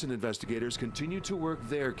 While arson investigators continue to work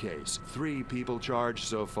their case, 3 people charged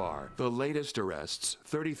so far. The latest arrests,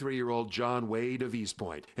 33-year-old John Wade of East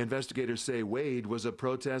Point. Investigators say Wade was a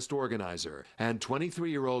protest organizer, and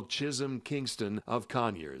 23-year-old Chisholm Kingston of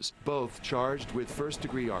Conyers, both charged with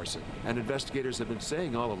first-degree arson. And investigators have been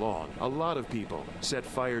saying all along, a lot of people set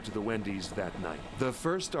fire to the Wendy's that night. The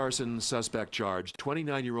first arson suspect charged,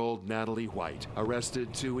 29-year-old Natalie White,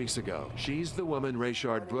 arrested 2 weeks ago. She's the woman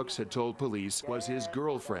Rayshard Brooks had told police was his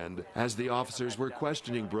girlfriend as the officers were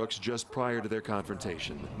questioning Brooks just prior to their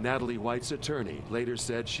confrontation. Natalie White's attorney later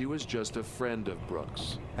said she was just a friend of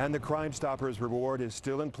Brooks. And the Crime Stoppers reward is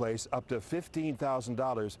still in place, up to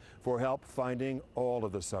 $15,000 for help finding all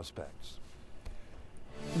of the suspects.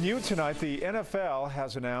 New tonight, the NFL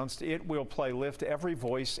has announced it will play Lift Every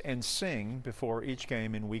Voice and Sing before each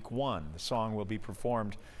game in Week 1. The song will be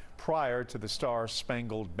performed prior to the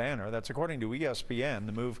Star-Spangled Banner. That's according to ESPN.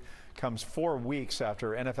 The move comes 4 weeks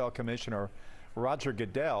after NFL Commissioner Roger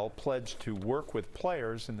Goodell pledged to work with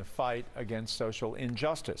players in the fight against social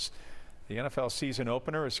injustice. The NFL season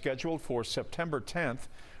opener is scheduled for September 10th,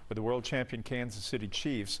 with the world champion Kansas City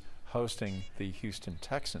Chiefs hosting the Houston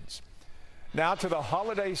Texans. Now to the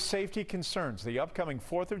holiday safety concerns. The upcoming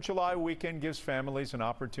 4th of July weekend gives families an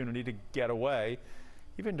opportunity to get away,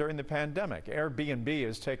 even during the pandemic. Airbnb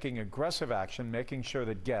is taking aggressive action, making sure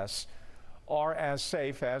that guests are as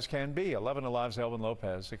safe as can be. 11Alive's Elvin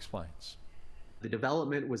Lopez explains. The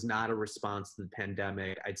development was not a response to the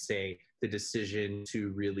pandemic. I'd say the decision to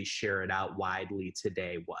really share it out widely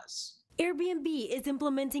today was. Airbnb is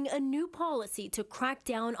implementing a new policy to crack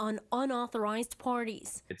down on unauthorized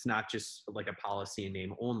parties. It's not just like a policy in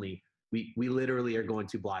name only. We literally are going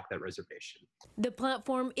to block that reservation. The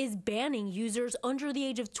platform is banning users under the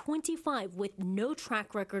age of 25 with no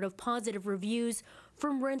track record of positive reviews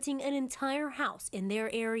from renting an entire house in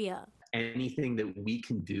their area. Anything that we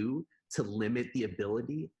can do to limit the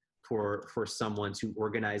ability for someone to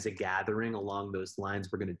organize a gathering along those lines,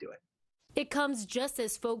 we're going to do it. It comes just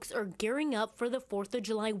as folks are gearing up for the 4th of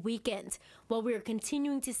July weekend, while we are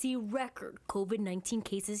continuing to see record COVID-19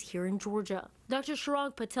 cases here in Georgia. Dr.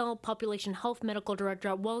 Chirag Patel, Population Health Medical Director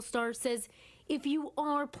at Wellstar, says if you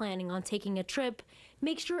are planning on taking a trip,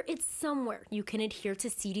 make sure it's somewhere you can adhere to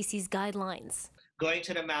CDC's guidelines. Going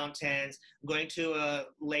to the mountains, going to a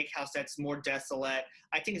lake house that's more desolate,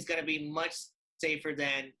 I think it's going to be much safer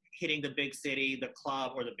than hitting the big city, the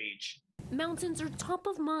club, or the beach. Mountains are top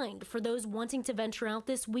of mind for those wanting to venture out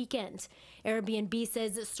this weekend. Airbnb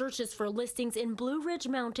says searches for listings in Blue Ridge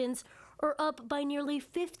Mountains are up by nearly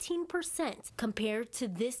 15% compared to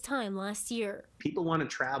this time last year. People want to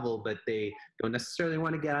travel, but they don't necessarily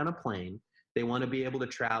want to get on a plane. They want to be able to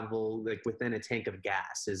travel like within a tank of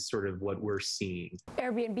gas is sort of what we're seeing.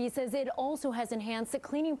 Airbnb says it also has enhanced the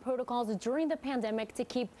cleaning protocols during the pandemic to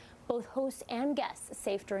keep both hosts and guests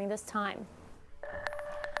safe during this time.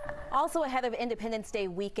 Also ahead of Independence Day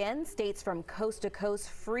weekend, states from coast to coast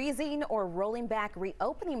freezing or rolling back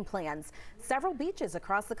reopening plans. Several beaches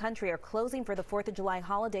across the country are closing for the 4th of July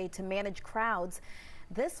holiday to manage crowds.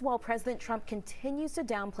 This while President Trump continues to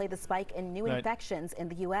downplay the spike in new infections in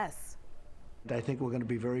the U.S. I think we're going to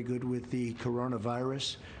be very good with the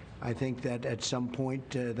coronavirus. I think that at some point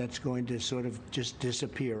that's going to sort of just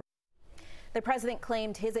disappear. The president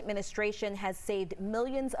claimed his administration has saved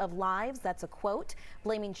millions of lives. That's a quote,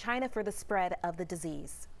 blaming China for the spread of the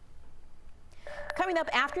disease. Coming up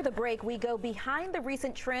after the break, we go behind the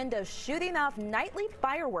recent trend of shooting off nightly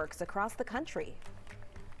fireworks across the country.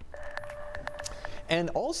 And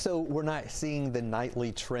also, we're not seeing the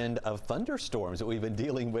nightly trend of thunderstorms that we've been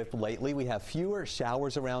dealing with lately. We have fewer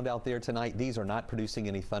showers around out there tonight. These are not producing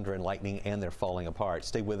any thunder and lightning, and they're falling apart.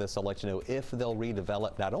 Stay with us. I'll let you know if they'll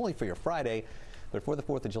redevelop, not only for your Friday, but for the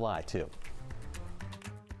 4th of July, too.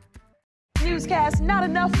 Newscast not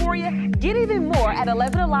enough for you? Get even more at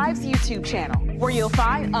 11Alive's YouTube channel, where you'll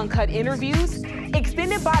find uncut interviews,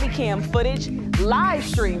 extended body cam footage, live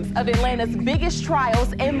streams of Atlanta's biggest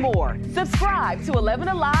trials, and more. Subscribe to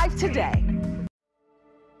 11Alive today.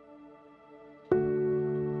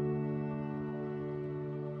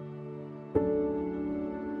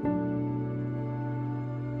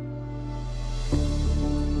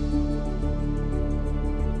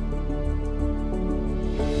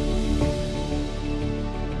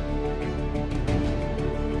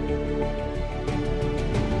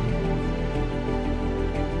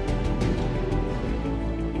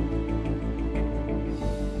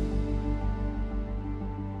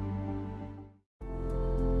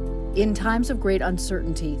 In times of great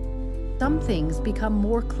uncertainty, some things become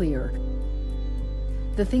more clear.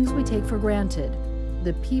 The things we take for granted,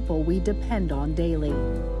 the people we depend on daily.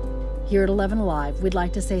 Here at 11Alive, we'd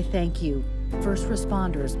like to say thank you. First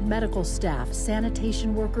responders, medical staff,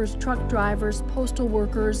 sanitation workers, truck drivers, postal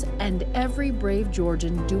workers, and every brave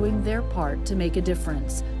Georgian doing their part to make a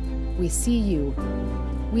difference. We see you,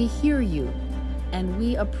 we hear you, and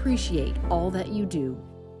we appreciate all that you do.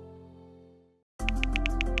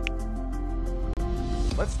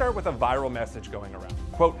 Let's start with a viral message going around.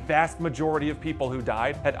 Quote, vast majority of people who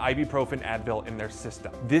died had ibuprofen Advil in their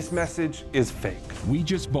system. This message is fake. We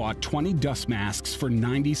just bought 20 dust masks for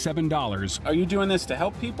 $97. Are you doing this to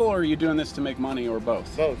help people or are you doing this to make money or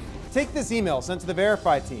both? Both. Take this email sent to the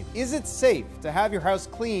Verify team. Is it safe to have your house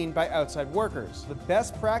cleaned by outside workers? The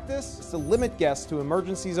best practice is to limit guests to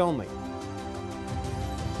emergencies only.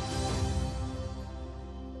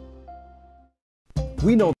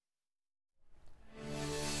 We know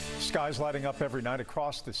skies lighting up every night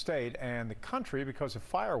across the state and the country because of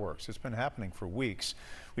fireworks. It's been happening for weeks.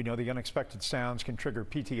 We know the unexpected sounds can trigger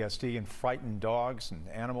PTSD and frighten dogs and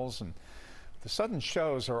animals, and the sudden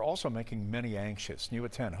shows are also making many anxious. New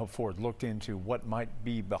at 10, Hope Ford looked into what might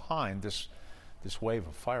be behind this wave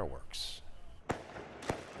of fireworks.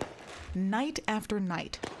 Night after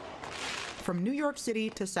night, from New York City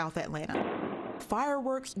to South Atlanta,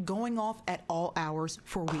 fireworks going off at all hours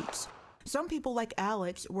for weeks. Some people like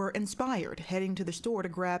Alex were inspired, heading to the store to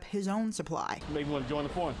grab his own supply. Maybe want to join the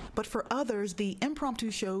fun. But for others, the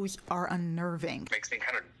impromptu shows are unnerving. Makes me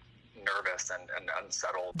kind of nervous and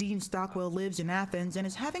unsettled. Dean Stockwell lives in Athens and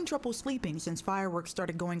is having trouble sleeping since fireworks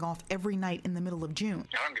started going off every night in the middle of June.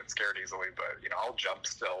 I don't get scared easily, but I'll jump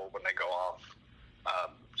still when they go off.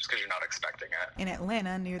 Just because you're not expecting it. In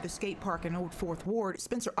Atlanta, near the skate park in Old Fourth Ward,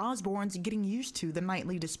 Spencer Osborne's getting used to the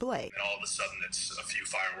nightly display. And all of a sudden, it's a few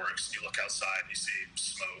fireworks. You look outside, you see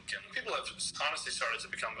smoke, and people have honestly started to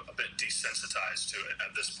become a bit desensitized to it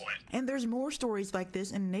at this point. And there's more stories like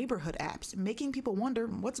this in neighborhood apps, making people wonder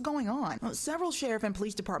what's going on. Well, several sheriff and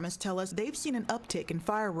police departments tell us they've seen an uptick in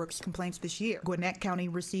fireworks complaints this year. Gwinnett County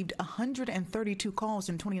received 132 calls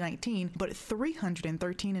in 2019, but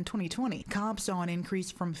 313 in 2020. Cobb saw an increase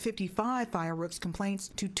from 55 fireworks complaints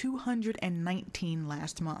to 219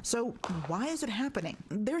 last month. So why is it happening?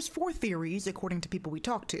 There's 4 theories according to people we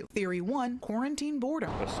talked to. Theory 1, quarantine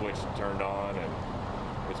boredom. The switch turned on and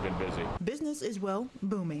it's been busy. Business is, well,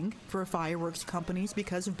 booming for fireworks companies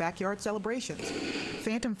because of backyard celebrations.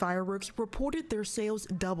 Phantom Fireworks reported their sales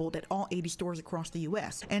doubled at all 80 stores across the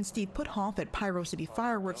U.S. And Steve Puthoff at Pyro City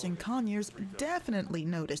Fireworks in Conyers definitely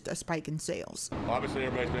noticed a spike in sales. Obviously,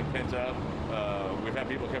 everybody's been pent up. We've had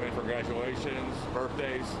people come in for graduations,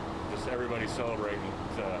 birthdays, just everybody celebrating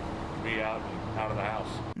to be out of the house.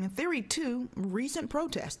 And Theory 2, recent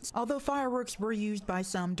protests. Although fireworks were used by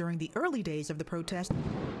some during the early days of the protest,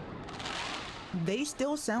 they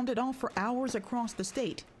still sounded off for hours across the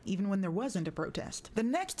state, even when there wasn't a protest. The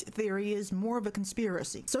next theory is more of a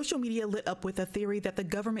conspiracy. Social media lit up with a theory that the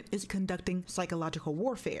government is conducting psychological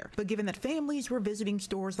warfare. But given that families were visiting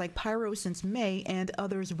stores like Pyro since May and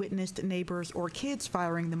others witnessed neighbors or kids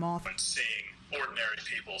firing them off, Seeing ordinary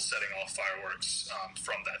people setting off fireworks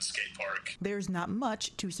from that skate park. there's not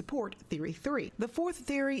much to support Theory 3. The fourth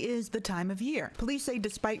theory is the time of year. Police say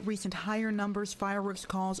despite recent higher numbers, fireworks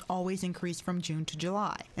calls always increase from June to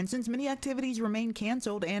July. And since many activities remain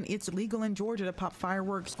canceled and it's legal in Georgia to pop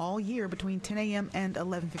fireworks all year between 10 a.m. and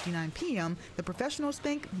 11:59 p.m., the professionals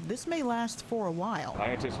think this may last for a while.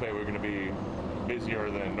 I anticipate we're going to be busier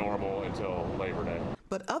than normal until Labor Day.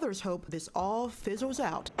 But others hope this all fizzles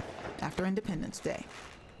out after Independence Day.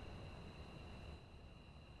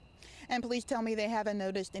 And police tell me they haven't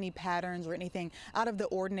noticed any patterns or anything out of the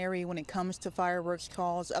ordinary when it comes to fireworks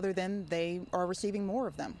calls, other than they are receiving more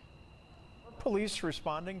of them. Are police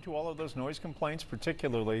responding to all of those noise complaints,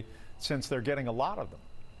 particularly since they're getting a lot of them?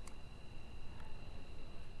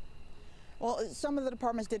 Well, some of the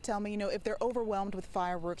departments did tell me, if they're overwhelmed with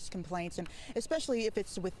fireworks complaints, and especially if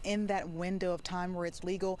it's within that window of time where it's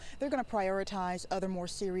legal, they're going to prioritize other more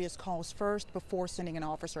serious calls first before sending an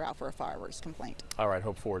officer out for a fireworks complaint. All right,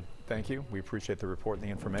 Hope Ford, thank you. We appreciate the report and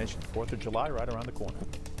the information. 4th of July right around the corner.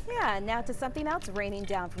 Yeah, now to something else raining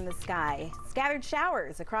down from the sky. Scattered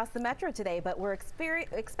showers across the metro today, but we're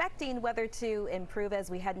expecting weather to improve as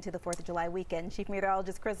we head into the 4th of July weekend. Chief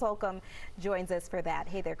Meteorologist Chris Holcomb joins us for that.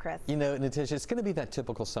 Hey there, Chris. Natasha, it's going to be that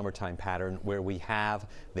typical summertime pattern where we have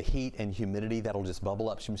the heat and humidity that'll just bubble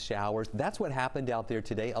up some showers. That's what happened out there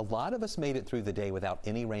today. A lot of us made it through the day without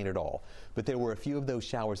any rain at all, but there were a few of those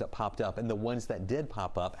showers that popped up, and the ones that did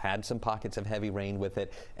pop up had some pockets of heavy rain with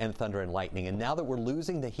it and thunder and lightning. And now that we're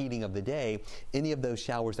losing the heating of the day, any of those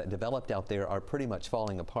showers that developed out there are pretty much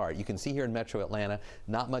falling apart. You can see here in Metro Atlanta,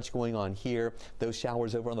 not much going on here. Those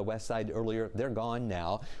showers over on the west side earlier, they're gone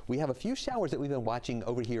now. We have a few showers that we've been watching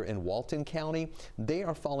over here in Walton County. They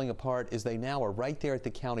are falling apart as they now are right there at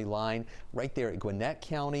the county line, right there at Gwinnett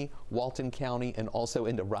County, Walton County, and also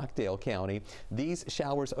into Rockdale County. These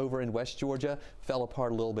showers over in West Georgia fell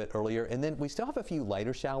apart a little bit earlier, and then we still have a few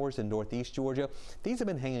lighter showers in Northeast Georgia. These have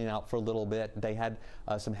been hanging out for a little bit. They had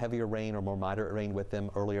some heavier rain or more moderate rain with them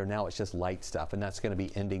earlier. Now it's just light stuff, and that's going to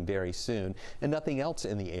be ending very soon, and nothing else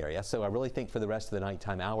in the area. So I really think for the rest of the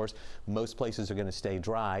nighttime hours, most places are going to stay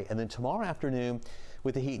dry. And then tomorrow afternoon,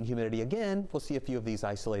 with the heat and humidity again, we'll see a few of these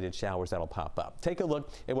isolated showers that'll pop up. Take a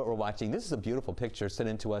look at what we're watching. This is a beautiful picture sent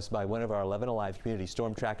in to us by one of our 11Alive community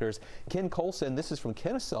storm trackers, Ken Colson. This is from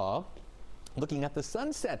Kennesaw, looking at the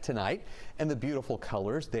sunset tonight and the beautiful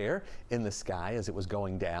colors there in the sky as it was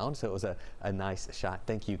going down. So it was a nice shot.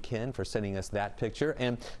 Thank you, Ken, for sending us that picture.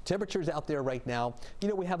 And temperatures out there right now, you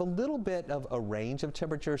know, we have a little bit of a range of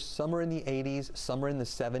temperatures. Some are in the 80s, some are in the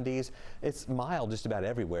 70s. It's mild just about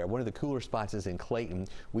everywhere. One of the cooler spots is in Clayton.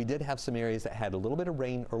 We did have some areas that had a little bit of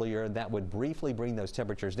rain earlier, and that would briefly bring those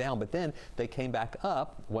temperatures down, but then they came back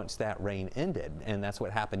up once that rain ended. And that's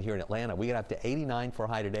what happened here in Atlanta. We got up to 89 for a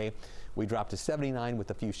high today. We dropped to 79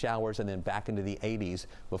 with a few showers and then back into the 80s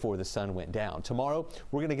before the sun went down. Tomorrow,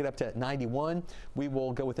 we're going to get up to 91. We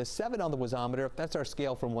will go with a 7 on the wasometer. That's our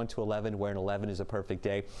scale from 1 to 11, where an 11 is a perfect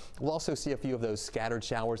day. We'll also see a few of those scattered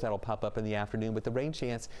showers that'll pop up in the afternoon, but the rain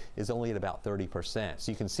chance is only at about 30%.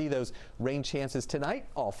 So you can see those rain chances tonight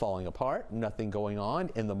all falling apart. Nothing going on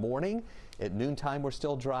in the morning. At noontime, we're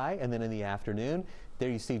still dry, and then in the afternoon, there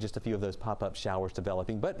you see just a few of those pop-up showers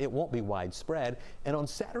developing, but it won't be widespread. And on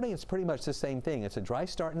Saturday, it's pretty much the same thing. It's a dry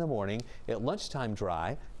start in the morning, at lunchtime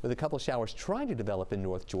dry, with a couple of showers trying to develop in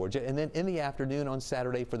North Georgia. And then in the afternoon on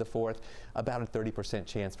Saturday for the 4th, about a 30%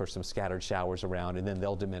 chance for some scattered showers around, and then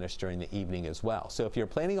they'll diminish during the evening as well. So if you're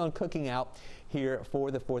planning on cooking out here for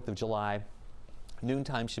the 4th of July,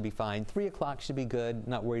 noontime should be fine. 3 o'clock should be good.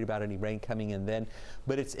 Not worried about any rain coming in then.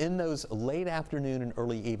 But it's in those late afternoon and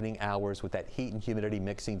early evening hours with that heat and humidity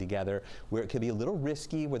mixing together where it could be a little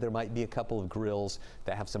risky, where there might be a couple of grills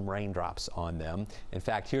that have some raindrops on them. In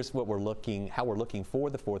fact, here's what how we're looking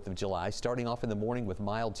for the 4th of July. Starting off in the morning with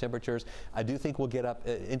mild temperatures. I do think we'll get up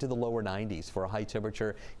into the lower 90s for a high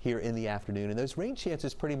temperature here in the afternoon. And those rain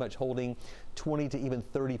chances pretty much holding 20 to even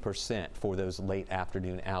 30% for those late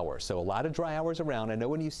afternoon hours. So a lot of dry hours around. I know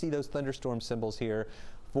when you see those thunderstorm symbols here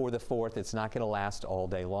for the 4th, it's not going to last all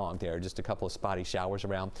day long. There are just a couple of spotty showers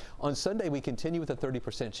around. On Sunday, we continue with a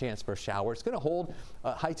 30% chance for showers. It's going to hold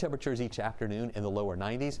high temperatures each afternoon in the lower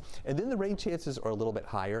 90s. And then the rain chances are a little bit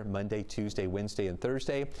higher Monday, Tuesday, Wednesday, and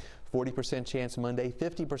Thursday. 40% chance Monday,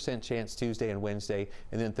 50% chance Tuesday and Wednesday,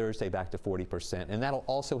 and then Thursday back to 40%. And that'll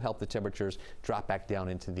also help the temperatures drop back down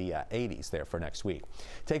into the 80s there for next week.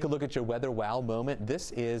 Take a look at your weather wow moment.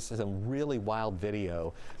 This is some really wild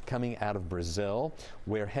video coming out of Brazil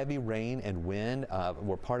where heavy rain and wind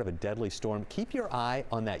were part of a deadly storm. Keep your eye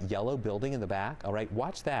on that yellow building in the back. All right,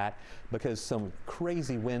 watch that, because some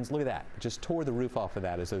crazy winds, look at that, just tore the roof off of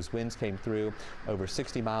that as those winds came through. Over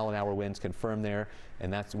 60-mile-an-hour winds confirmed there,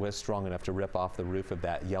 and that was strong enough to rip off the roof of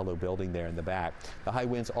that yellow building there in the back. The high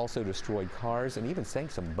winds also destroyed cars and even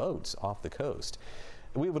sank some boats off the coast.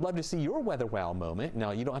 We would love to see your weather wow moment.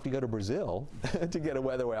 Now, you don't have to go to Brazil to get a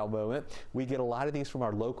weather wow moment. We get a lot of these from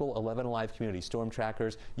our local 11Alive community storm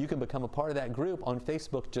trackers. You can become a part of that group on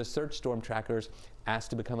Facebook. Just search Storm Trackers. Ask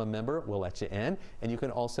to become a member. We'll let you in. And you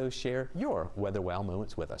can also share your weather wow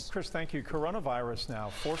moments with us. Chris, thank you. Coronavirus now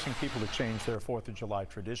forcing people to change their 4th of July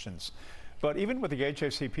traditions. But even with the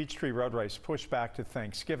HAC Peachtree Road Race pushed back to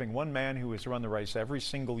Thanksgiving, one man who has run the race every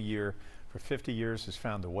single year for 50 years has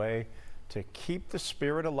found a way to keep the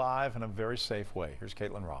spirit alive in a very safe way. Here's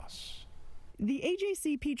Caitlin Ross. The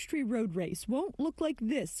AJC Peachtree Road Race won't look like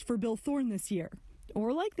this for Bill Thorne this year,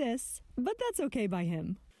 or like this, but that's okay by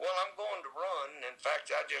him. Well, I'm going to run. In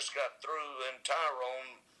fact, I just got through in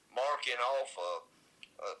Tyrone marking off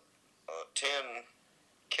a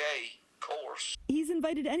 10K course. He's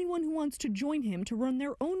invited anyone who wants to join him to run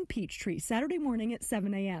their own Peachtree Saturday morning at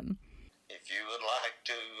 7 a.m. If you would like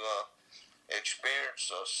to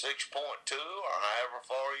experience a 6.2 or however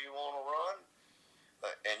far you want to run,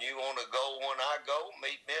 and you want to go when I go,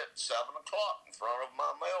 meet me at 7 o'clock in front of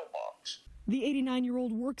my mailbox. The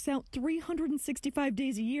 89-year-old works out 365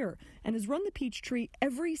 days a year and has run the Peachtree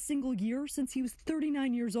every single year since he was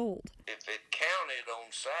 39 years old. If it counted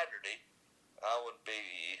on Saturday, I would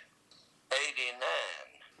be 89.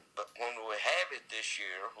 But when we have it this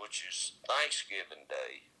year, which is Thanksgiving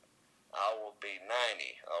Day, I will be 90.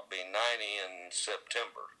 I'll be 90 in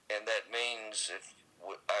September. And that means if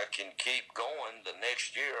I can keep going, the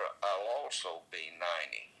next year I'll also be 90.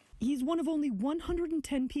 He's one of only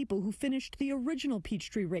 110 people who finished the original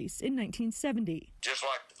Peachtree race in 1970. Just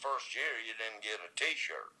like the first year, you didn't get a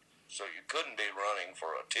T-shirt, so you couldn't be running for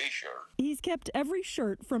a T-shirt. He's kept every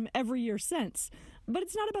shirt from every year since. But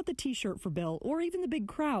it's not about the T-shirt for Bill, or even the big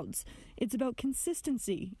crowds. It's about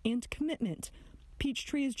consistency and commitment.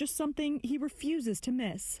 Peachtree is just something he refuses to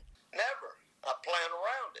miss. Never. I plan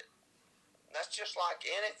around it. That's just like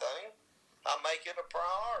anything. I make it a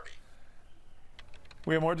priority.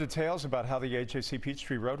 We have more details about how the HAC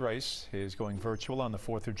Peachtree Road Race is going virtual on the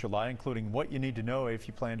 4th of July, including what you need to know if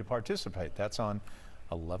you plan to participate. That's on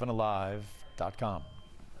 11alive.com.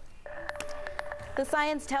 The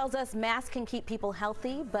science tells us masks can keep people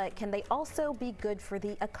healthy, but can they also be good for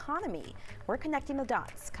the economy? We're connecting the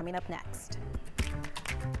dots coming up next.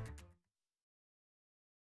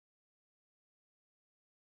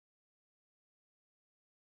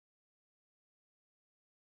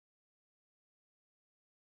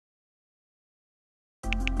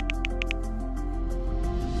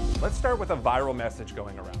 Let's start with a viral message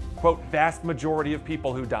going around. Quote, vast majority of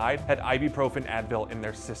people who died had ibuprofen Advil in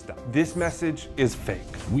their system. This message is fake.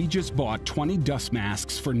 We just bought 20 dust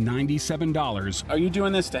masks for $97. Are you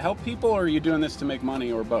doing this to help people or are you doing this to make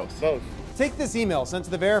money or both? Both. Take this email sent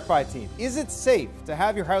to the Verify team. Is it safe to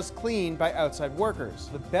have your house cleaned by outside workers?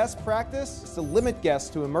 The best practice is to limit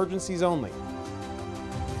guests to emergencies only.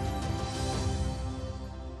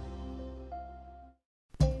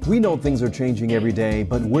 We know things are changing every day,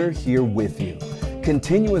 but we're here with you.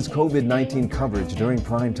 Continuous COVID-19 coverage during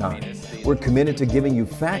prime time. We're committed to giving you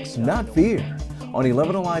facts, not fear. On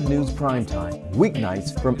 11 Alive News Primetime,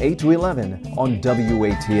 weeknights from 8 to 11 on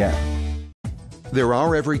WATF. There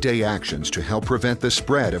are everyday actions to help prevent the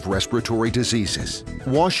spread of respiratory diseases.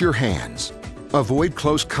 Wash your hands. Avoid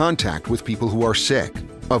close contact with people who are sick.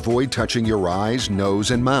 Avoid touching your eyes, nose,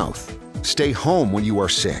 and mouth. Stay home when you are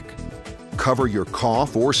sick. Cover your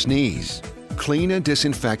cough or sneeze. Clean and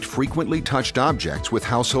disinfect frequently touched objects with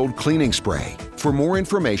household cleaning spray. For more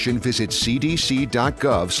information, visit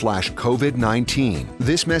cdc.gov/COVID-19.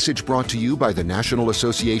 This message brought to you by the National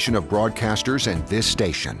Association of Broadcasters and this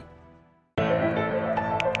station.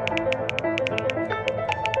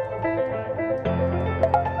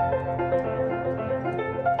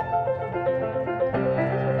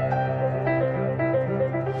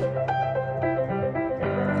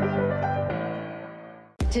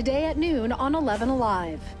 Today at noon on 11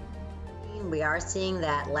 Alive. We are seeing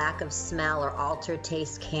that lack of smell or altered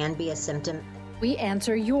taste can be a symptom. We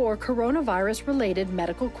answer your coronavirus-related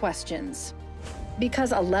medical questions.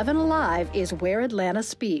 Because 11 Alive is where Atlanta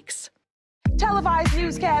speaks. Televised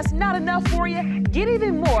newscasts not enough for you? Get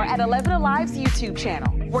even more at 11 Alive's YouTube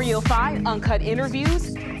channel, where you'll find uncut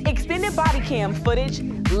interviews, extended body cam footage,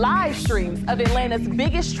 live streams of Atlanta's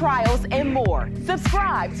biggest trials, and more.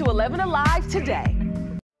 Subscribe to 11 Alive today.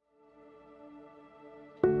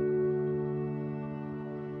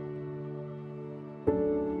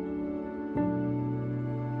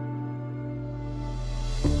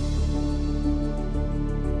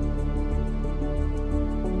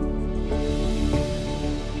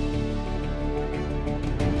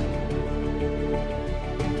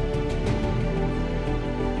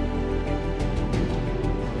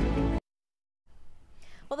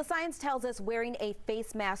 Well, the science tells us wearing a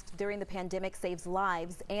face mask during the pandemic saves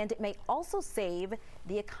lives, and it may also save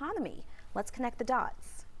the economy. Let's connect the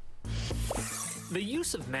dots. The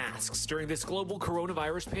use of masks during this global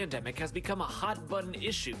coronavirus pandemic has become a hot-button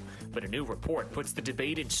issue, but a new report puts the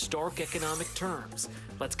debate in stark economic terms.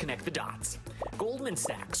 Let's connect the dots. Goldman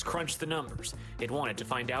Sachs crunched the numbers. It wanted to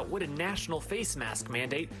find out what a national face mask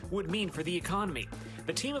mandate would mean for the economy.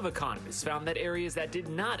 The team of economists found that areas that did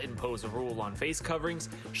not impose a rule on face coverings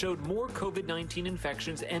showed more COVID-19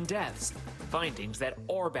 infections and deaths, findings that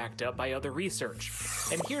are backed up by other research.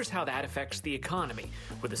 And here's how that affects the economy.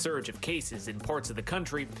 With a surge of cases in parts of the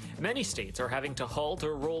country, many states are having to halt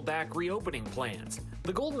or roll back reopening plans.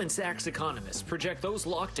 The Goldman Sachs economists project those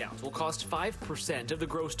lockdowns will cost 5% of the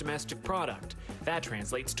gross domestic product. That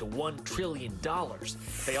translates to $1 trillion.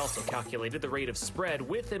 They also calculated the rate of spread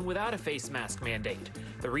with and without a face mask mandate.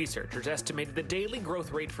 The researchers estimated the daily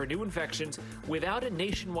growth rate for new infections without a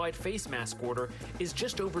nationwide face mask order is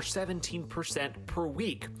just over 17% per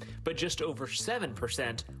week, but just over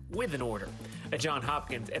 7% with an order. A Johns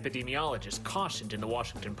Hopkins epidemiologist cautioned in the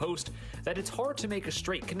Washington Post that it's hard to make a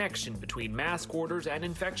straight connection between mask orders and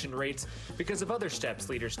infection rates because of other steps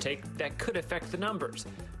leaders take that could affect the numbers.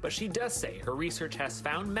 But she does say her research has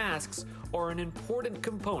found masks are an important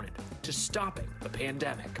component to stopping the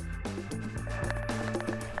pandemic.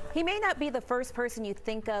 He may not be the first person you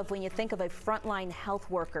think of when you think of a frontline health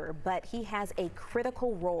worker, but he has a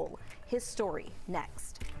critical role. His story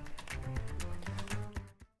next.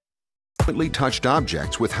 Frequently touched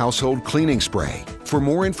objects with household cleaning spray. For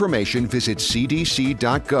more information, visit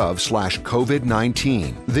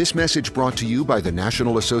cdc.gov/COVID-19. This message brought to you by the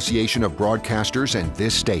National Association of Broadcasters and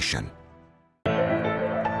this station.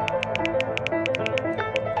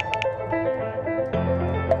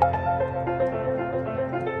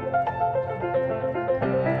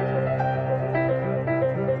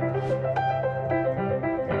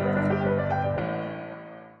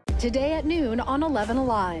 on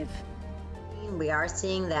 11Alive. We are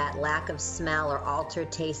seeing that lack of smell or altered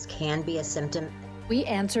taste can be a symptom. We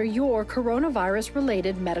answer your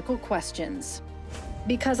coronavirus-related medical questions.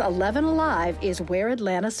 Because 11Alive is where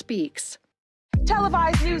Atlanta speaks.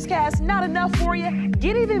 Televised newscasts not enough for you?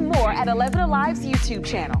 Get even more at 11Alive's YouTube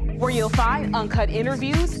channel, where you'll find uncut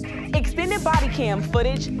interviews, extended body cam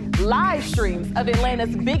footage, live streams of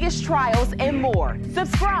Atlanta's biggest trials, and more.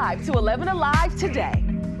 Subscribe to 11Alive today.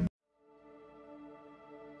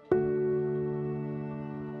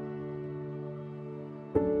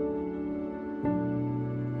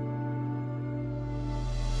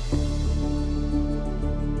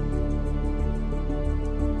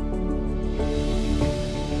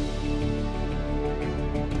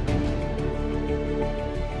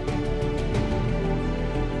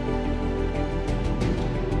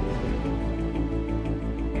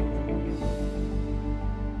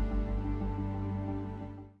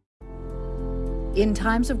 In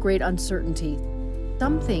times of great uncertainty,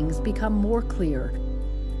 some things become more clear.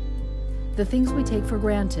 The things we take for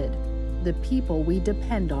granted, the people we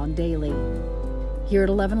depend on daily. Here at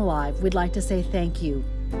 11Alive, we'd like to say thank you.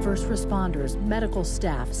 First responders, medical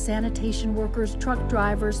staff, sanitation workers, truck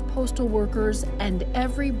drivers, postal workers, and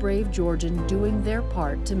every brave Georgian doing their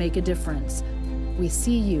part to make a difference. We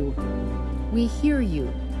see you, we hear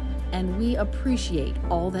you, and we appreciate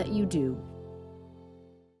all that you do.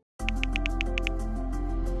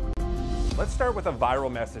 Let's start with a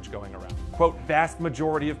viral message going around. Quote, vast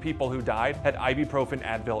majority of people who died had ibuprofen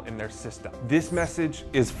Advil in their system. This message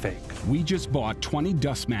is fake. We just bought 20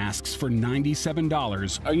 dust masks for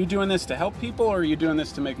 $97. Are you doing this to help people or are you doing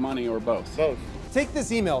this to make money or both? Both. Take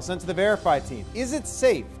this email sent to the Verify team. Is it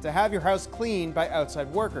safe to have your house cleaned by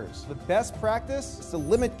outside workers? The best practice is to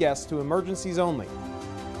limit guests to emergencies only.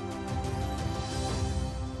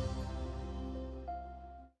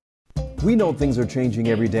 We know things are changing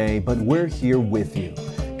every day, but we're here with you.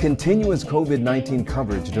 Continuous COVID-19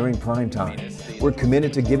 coverage during primetime. We're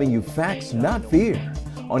committed to giving you facts, not fear.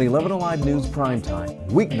 On 11Alive News Primetime,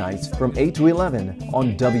 weeknights from 8 to 11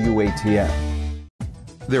 on WATF.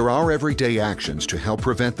 There are everyday actions to help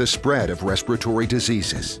prevent the spread of respiratory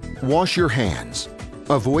diseases. Wash your hands.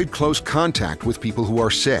 Avoid close contact with people who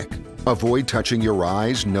are sick. Avoid touching your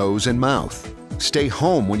eyes, nose, and mouth. Stay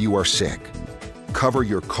home when you are sick. Cover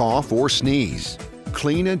your cough or sneeze.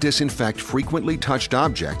 Clean and disinfect frequently touched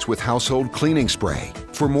objects with household cleaning spray.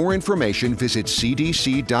 For more information, visit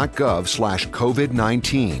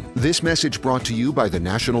cdc.gov/COVID-19. This message brought to you by the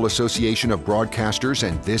National Association of Broadcasters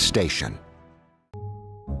and this station.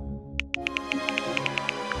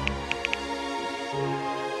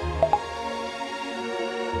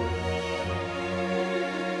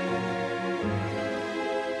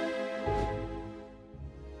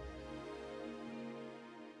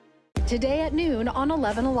 Today at noon on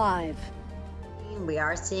 11Alive. We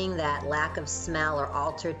are seeing that lack of smell or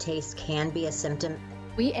altered taste can be a symptom.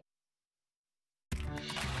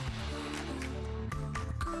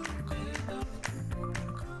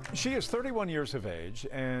 She is 31 years of age,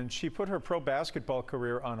 and she put her pro basketball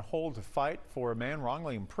career on hold to fight for a man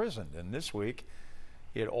wrongly imprisoned. And this week,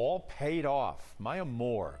 it all paid off. Maya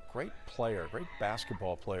Moore, great player, great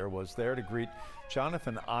basketball player, was there to greet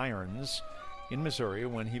Jonathan Irons in Missouri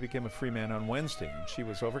when he became a free man on Wednesday. And she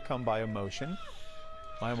was overcome by emotion.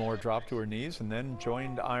 Maya Moore dropped to her knees and then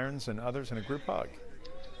joined Irons and others in a group hug.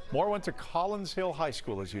 Moore went to Collins Hill High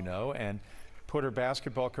School, as you know, and put her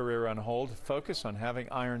basketball career on hold to focus on having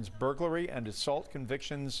Irons' burglary and assault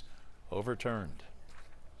convictions overturned.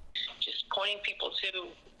 Just pointing people to,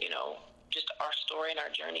 just our story and our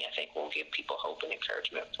journey, I think will give people hope and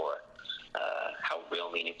encouragement for how real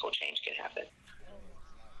meaningful change can happen.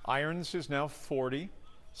 Irons is now 40,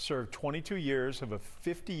 served 22 years of a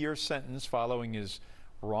 50-year sentence following his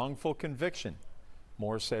wrongful conviction.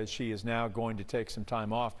 Moore says she is now going to take some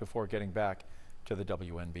time off before getting back to the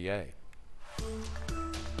WNBA.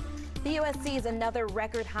 The U.S. sees another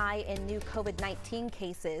record high in new COVID-19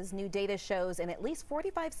 cases. New data shows in at least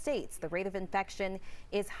 45 states the rate of infection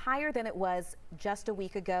is higher than it was just a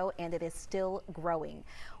week ago, and it is still growing.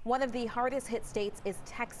 One of the hardest hit states is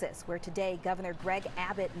Texas, where today Governor Greg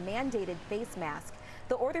Abbott mandated face masks.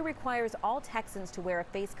 The order requires all Texans to wear a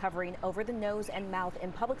face covering over the nose and mouth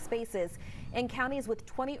in public spaces in counties with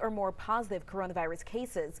 20 or more positive coronavirus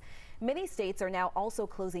cases. Many states are now also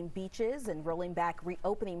closing beaches and rolling back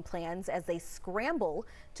reopening plans as they scramble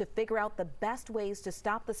to figure out the best ways to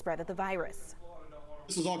stop the spread of the virus.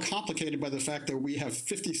 This is all complicated by the fact that we have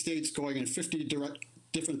 50 states going in 50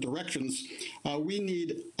 different directions. We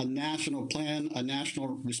need a national plan, a national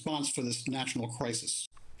response for this national crisis.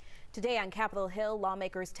 Today on Capitol Hill,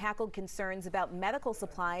 lawmakers tackled concerns about medical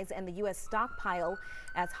supplies and the U.S. stockpile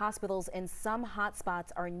as hospitals in some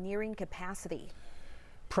hotspots are nearing capacity.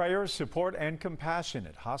 Prayer, support, and compassion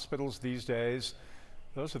at hospitals these days.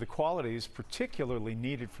 Those are the qualities particularly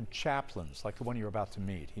needed from chaplains like the one you're about to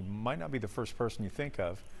meet. He might not be the first person you think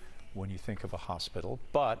of when you think of a hospital,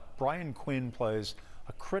 but Brian Quinn plays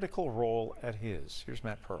a critical role at his. Here's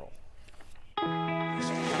Matt Pearl.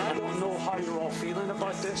 I don't know how you're all feeling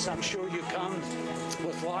about this. I'm sure you come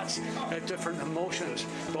with lots of different emotions,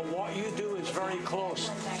 but what you do is very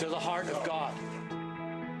close to the heart of God.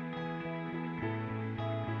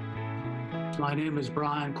 My name is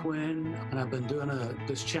Brian Quinn, and I've been doing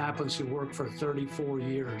this chaplaincy work for 34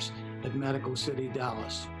 years at Medical City,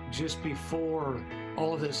 Dallas. Just before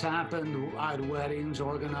all of this happened, I had weddings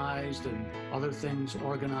organized and other things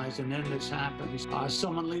organized, and then this happens.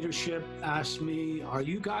 Someone leadership asked me, "Are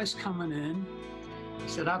you guys coming in?" I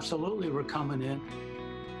said, "Absolutely, we're coming in."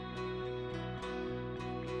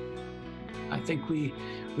 I think we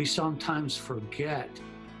sometimes forget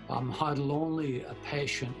how lonely a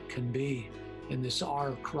patient can be in this hour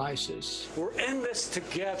of crisis. We're in this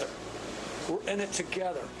together. We're in it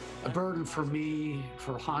together. A burden for me,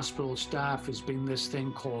 for hospital staff, has been this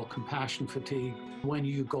thing called compassion fatigue. When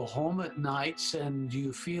you go home at nights and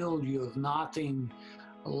you feel you have nothing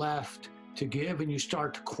left to give and you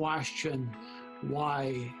start to question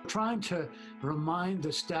why, trying to remind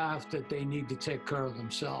the staff that they need to take care of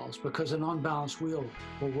themselves, because an unbalanced wheel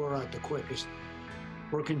will wear out the quickest.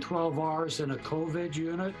 Working 12 hours in a COVID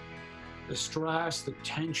unit, the stress, the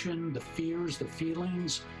tension, the fears, the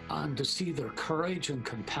feelings, and to see their courage and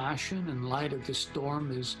compassion in light of this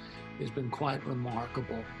storm has been quite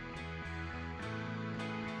remarkable.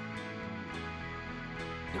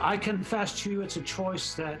 I confess to you, it's a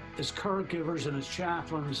choice that as caregivers and as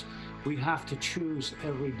chaplains, we have to choose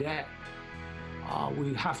every day.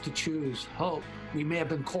 We have to choose hope. We may have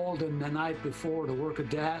been called in the night before to work of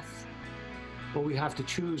death, but we have to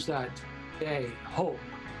choose that day, hope.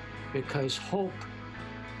 Because hope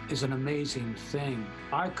is an amazing thing.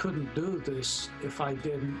 I couldn't do this if I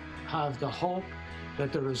didn't have the hope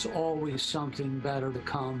that there is always something better to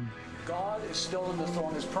come. God is still on the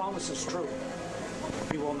throne. His promise is true.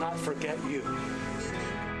 He will not forget you.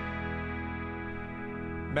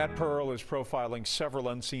 Matt Pearl is profiling several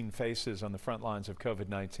unseen faces on the front lines of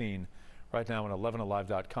COVID-19. Right now on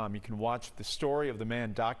 11alive.com, you can watch the story of the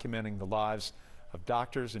man documenting the lives of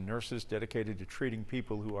doctors and nurses dedicated to treating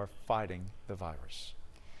people who are fighting the virus.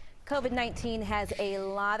 COVID-19 has a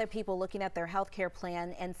lot of people looking at their health care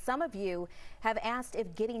plan, and some of you have asked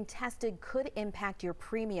if getting tested could impact your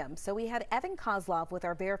premium. So we had Evan Kozlov with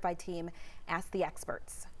our Verify team ask the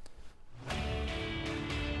experts.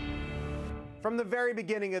 From the very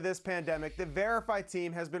beginning of this pandemic, the Verify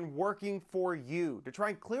team has been working for you to try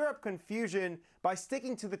and clear up confusion by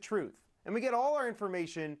sticking to the truth. And we get all our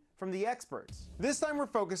information from the experts. This time we're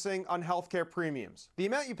focusing on healthcare premiums, the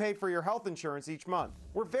amount you pay for your health insurance each month.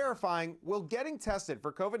 We're verifying, will getting tested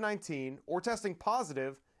for COVID-19 or testing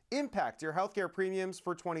positive impact your healthcare premiums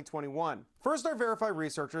for 2021? First, our Verify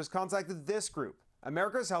researchers contacted this group,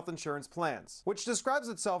 America's Health Insurance Plans, which describes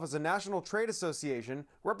itself as a national trade association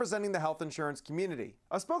representing the health insurance community.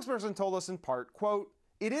 A spokesperson told us in part, quote,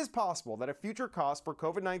 "It is possible that if future costs for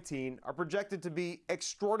COVID-19 are projected to be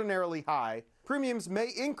extraordinarily high, premiums may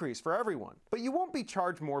increase for everyone, but you won't be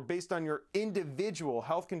charged more based on your individual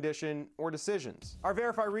health condition or decisions." Our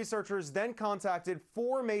Verify researchers then contacted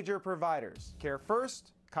 4 major providers: Care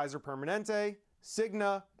First, Kaiser Permanente,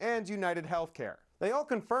 Cigna, and United Healthcare. They all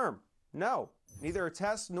confirm, no, neither a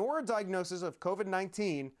test nor a diagnosis of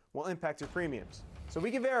COVID-19 will impact your premiums. So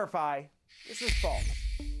we can verify this is false.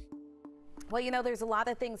 Well, you know, there's a lot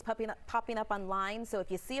of things popping up online, so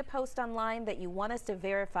if you see a post online that you want us to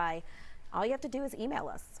verify, all you have to do is email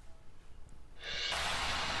us.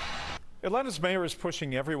 Atlanta's mayor is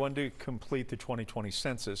pushing everyone to complete the 2020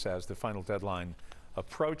 census as the final deadline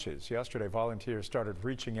approaches. Yesterday, volunteers started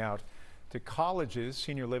reaching out to colleges,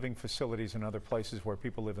 senior living facilities, and other places where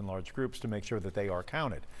people live in large groups to make sure that they are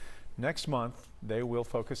counted. Next month, they will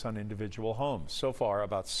focus on individual homes. So far,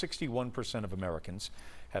 about 61% of Americans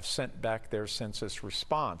have sent back their census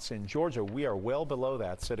response. In Georgia, we are well below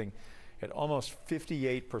that, sitting at almost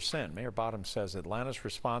 58%. Mayor Bottom says Atlanta's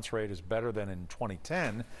response rate is better than in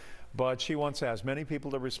 2010, but she wants as many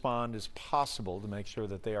people to respond as possible to make sure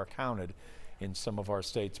that they are counted in some of our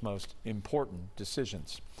state's most important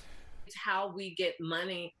decisions. It's how we get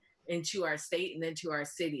money into our state and into our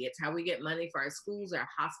city. It's how we get money for our schools, our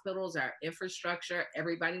hospitals, our infrastructure.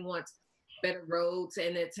 Everybody wants better roads,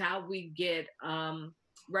 and it's how we get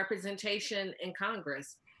representation in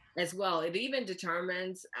Congress. as well. It even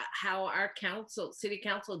determines how our city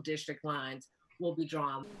council district lines will be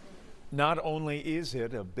drawn. Not only is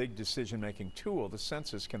it a big decision-making tool, the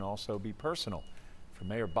census can also be personal. For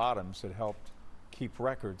Mayor Bottoms, it helped keep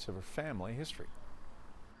records of her family history.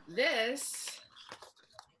 This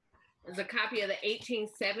is a copy of the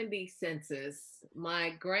 1870 census. My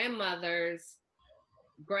grandmother's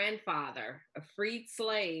grandfather, a freed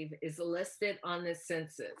slave, is listed on this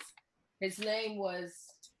census. His name was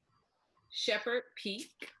Shepherd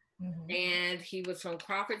Peak, and he was from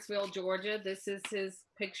Crawfordsville, Georgia. This is his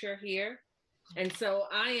picture here. And so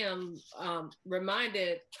I am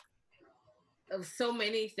reminded of so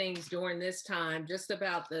many things during this time, just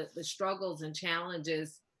about the struggles and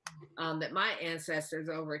challenges that my ancestors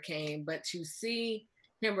overcame. But to see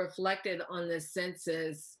him reflected on this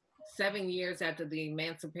census 7 years after the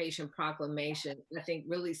Emancipation Proclamation, I think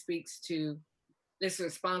really speaks to this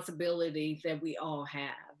responsibility that we all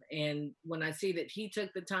have. And when I see that he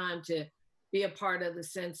took the time to be a part of the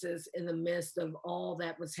census in the midst of all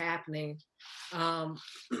that was happening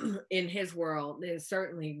in his world, then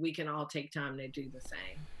certainly we can all take time to do the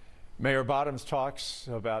same. Mayor Bottoms talks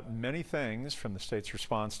about many things, from the state's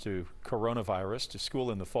response to coronavirus to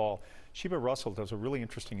school in the fall. Sheba Russell does a really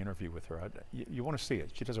interesting interview with her. You want to see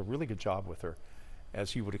it. She does a really good job with her,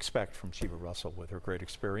 as you would expect from Sheba Russell, with her great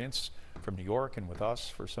experience from New York and with us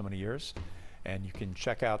for so many years. And you can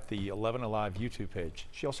check out the 11Alive YouTube page.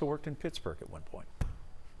 She also worked in Pittsburgh at one point.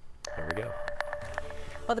 There we go.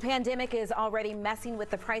 Well, the pandemic is already messing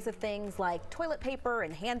with the price of things like toilet paper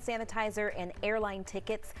and hand sanitizer and airline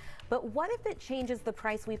tickets. But what if it changes the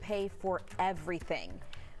price we pay for everything?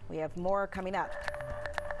 We have more coming up.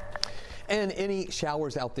 And any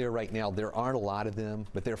showers out there right now, there aren't a lot of them,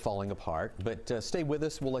 but they're falling apart. But stay with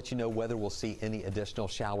us. We'll let you know whether we'll see any additional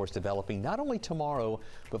showers developing, not only tomorrow,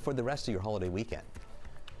 but for the rest of your holiday weekend.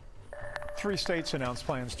 3 states announced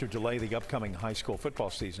plans to delay the upcoming high school football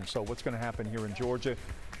season. So what's going to happen here in Georgia?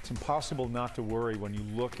 It's impossible not to worry when you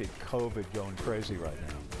look at COVID going crazy right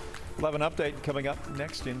now. We'll have an update coming up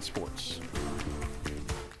next in sports.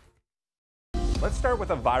 Let's start with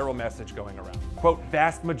a viral message going around. Quote,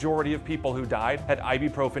 vast majority of people who died had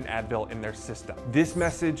ibuprofen Advil in their system. This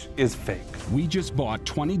message is fake. We just bought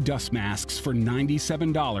 20 dust masks for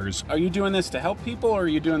 $97. Are you doing this to help people, or are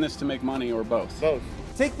you doing this to make money, or both? Both.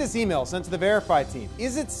 Take this email sent to the Verify team.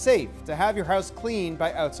 Is it safe to have your house cleaned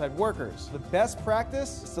by outside workers? The best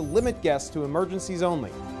practice is to limit guests to emergencies only.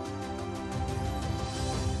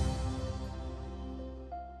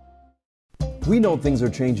 We know things are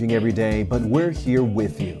changing every day, but we're here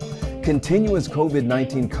with you. Continuous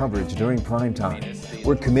COVID-19 coverage during primetime.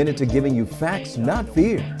 We're committed to giving you facts, not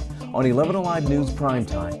fear. On 11Alive News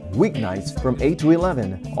Primetime, weeknights from 8 to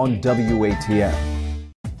 11 on WATF.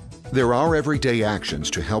 There are everyday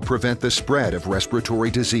actions to help prevent the spread of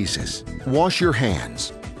respiratory diseases. Wash your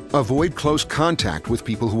hands. Avoid close contact with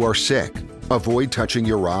people who are sick. Avoid touching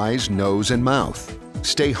your eyes, nose, and mouth.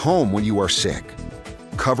 Stay home when you are sick.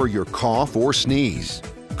 Cover your cough or sneeze.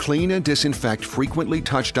 Clean and disinfect frequently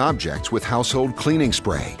touched objects with household cleaning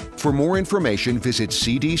spray. For more information, visit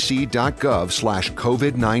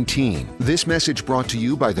cdc.gov/COVID-19. This message brought to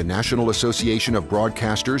you by the National Association of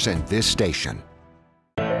Broadcasters and this station.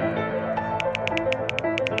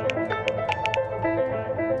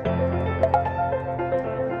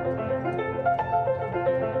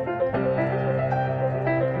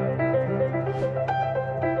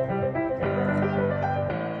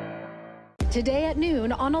 Today at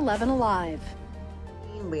noon on 11Alive.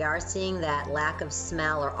 We are seeing that lack of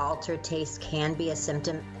smell or altered taste can be a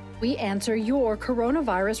symptom. We answer your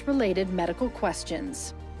coronavirus-related medical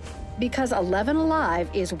questions. Because 11Alive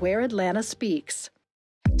is where Atlanta speaks.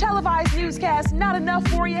 Televised newscasts not enough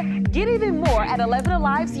for you? Get even more at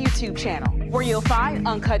 11Alive's YouTube channel, where you'll find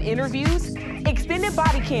uncut interviews, extended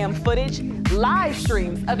body cam footage, live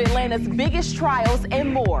streams of Atlanta's biggest trials,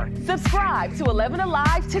 and more. Subscribe to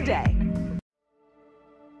 11Alive today.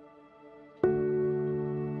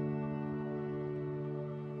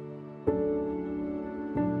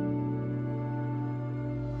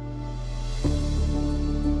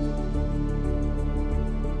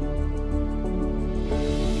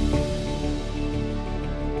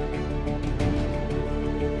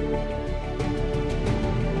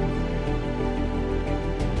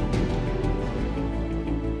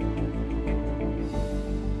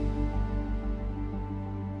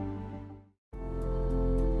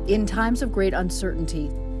 In times of great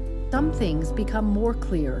uncertainty, some things become more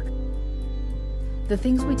clear. The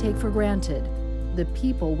things we take for granted, the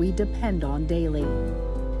people we depend on daily.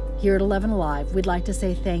 Here at 11Alive, we'd like to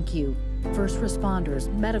say thank you First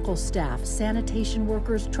responders, medical staff, sanitation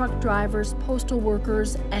workers, truck drivers, postal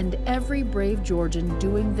workers, and every brave Georgian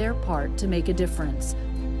doing their part to make a difference.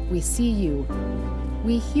 We see you,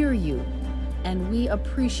 we hear you, and we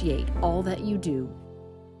appreciate all that you do.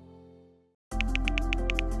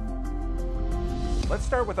 Let's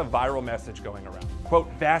start with a viral message going around. Quote,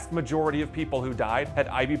 vast majority of people who died had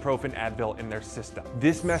ibuprofen Advil in their system.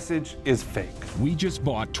 This message is fake. We just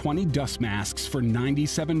bought 20 dust masks for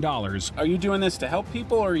 $97. Are you doing this to help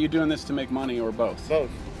people or are you doing this to make money or both? Both.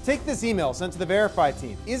 Take this email sent to the Verify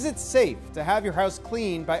team. Is it safe to have your house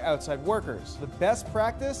cleaned by outside workers? The best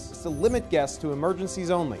practice is to limit guests to emergencies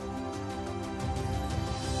only.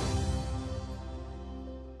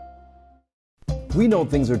 We know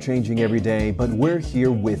things are changing every day, but we're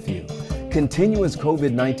here with you. Continuous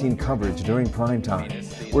COVID-19 coverage during prime time.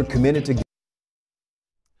 We're committed to...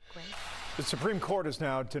 The Supreme Court has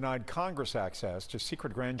now denied Congress access to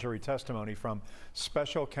secret grand jury testimony from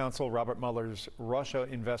Special Counsel Robert Mueller's Russia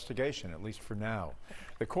investigation, at least for now.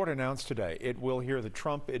 The court announced today it will hear the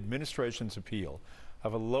Trump administration's appeal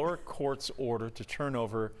of a lower court's order to turn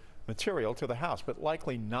over material to the House, but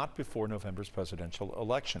likely not before November's presidential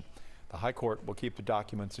election. The High Court will keep the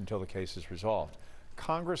documents until the case is resolved.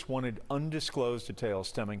 Congress wanted undisclosed details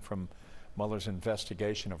stemming from Mueller's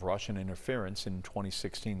investigation of Russian interference in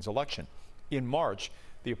 2016's election. In March,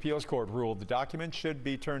 the appeals court ruled the documents should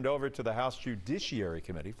be turned over to the House Judiciary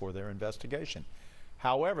Committee for their investigation.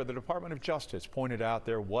 However, the Department of Justice pointed out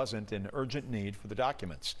there wasn't an urgent need for the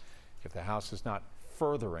documents if the House is not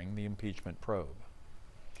furthering the impeachment probe.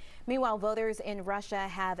 Meanwhile, voters in Russia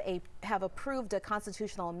have approved a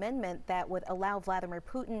constitutional amendment that would allow Vladimir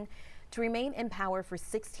Putin to remain in power for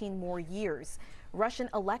 16 more years. Russian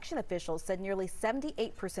election officials said nearly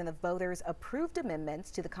 78% of voters approved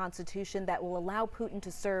amendments to the Constitution that will allow Putin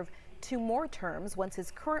to serve 2 more terms once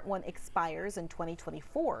his current one expires in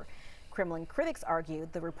 2024. Kremlin critics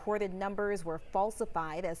argued the reported numbers were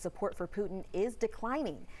falsified as support for Putin is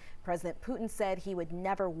declining. President Putin said he would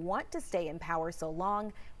never want to stay in power so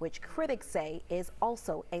long, which critics say is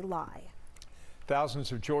also a lie.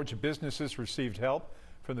 Thousands of Georgia businesses received help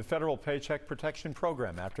from the federal Paycheck Protection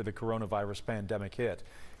Program after the coronavirus pandemic hit.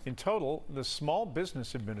 In total, the Small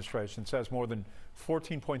Business Administration says more than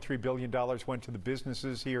 $14.3 billion went to the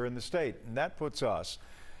businesses here in the state, and that puts us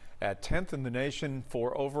at 10th in the nation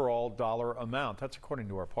for overall dollar amount. That's according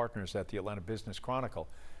to our partners at the Atlanta Business Chronicle.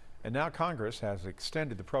 And now Congress has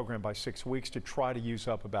extended the program by 6 weeks to try to use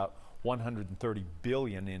up about $130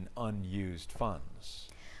 billion in unused funds.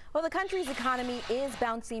 Well, the country's economy is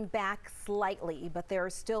bouncing back slightly, but there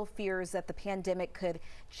are still fears that the pandemic could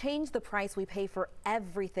change the price we pay for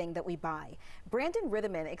everything that we buy. Brandon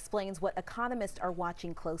Ritteman explains what economists are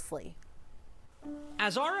watching closely.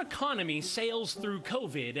 As our economy sails through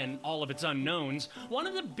COVID and all of its unknowns, one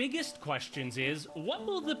of the biggest questions is, what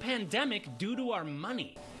will the pandemic do to our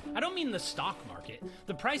money? I don't mean the stock market.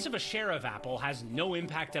 The price of a share of Apple has no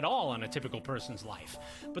impact at all on a typical person's life.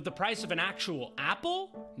 But the price of an actual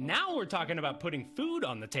apple? Now we're talking about putting food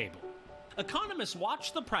on the table. Economists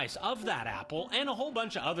watch the price of that apple and a whole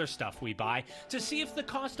bunch of other stuff we buy to see if the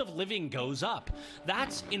cost of living goes up.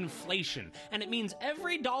 That's inflation, and it means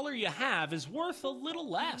every dollar you have is worth a little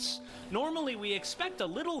less. Normally, we expect a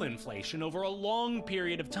little inflation over a long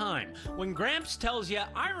period of time. When Gramps tells you,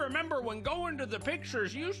 I remember when going to the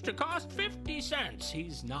pictures used to cost 50 cents,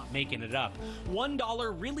 he's not making it up.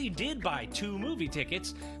 $1 really did buy 2 movie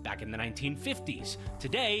tickets back in the 1950s.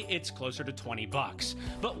 Today, it's closer to 20 bucks.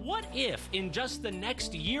 But what if in just the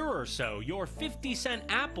next year or so, your 50-cent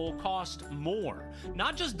apple cost more?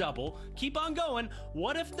 Not just double, keep on going.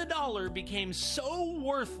 What if the dollar became so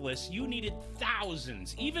worthless you needed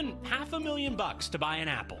thousands, even $500,000 to buy an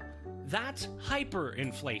apple? That's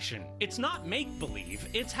hyperinflation. It's not make-believe,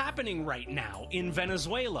 it's happening right now in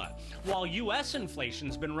Venezuela. While U.S.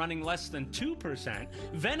 inflation's been running less than 2%,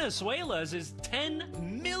 Venezuela's is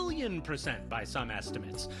 10 million% by some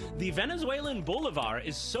estimates. The Venezuelan bolivar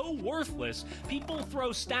is so worthless, people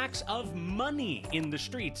throw stacks of money in the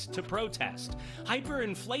streets to protest.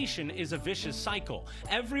 Hyperinflation is a vicious cycle.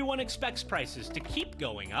 Everyone expects prices to keep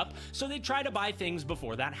going up, so they try to buy things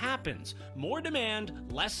before that happens. More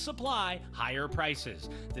demand, less supply, higher prices.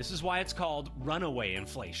 This is why it's called runaway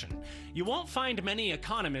inflation. You won't find many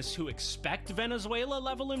economists who expect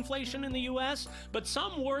Venezuela-level inflation in the U.S., but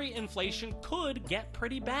some worry inflation could get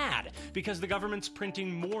pretty bad because the government's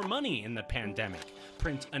printing more money in the pandemic.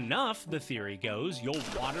 Print enough, the theory goes, you'll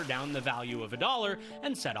water down the value of a dollar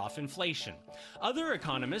and set off inflation. Other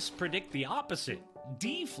economists predict the opposite.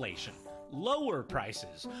 deflation, lower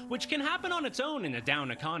prices, which can happen on its own in a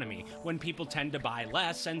down economy when people tend to buy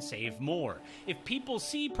less and save more. If people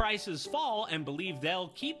see prices fall and believe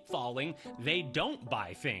they'll keep falling, they don't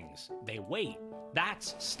buy things. They wait.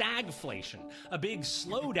 That's stagflation, a big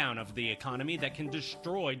slowdown of the economy that can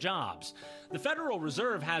destroy jobs. The Federal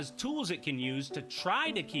Reserve has tools it can use to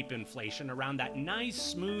try to keep inflation around that nice,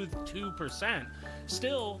 smooth 2%.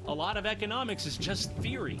 Still, a lot of economics is just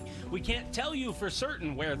theory. We can't tell you for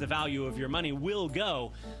certain where the value of your money will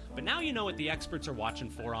go, but now you know what the experts are watching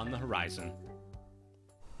for on the horizon.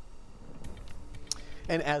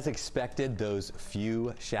 And as expected, those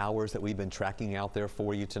few showers that we've been tracking out there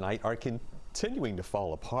for you tonight are continuing to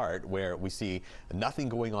fall apart, where we see nothing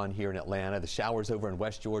going on here in Atlanta. The showers over in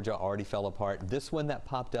West Georgia already fell apart. This one that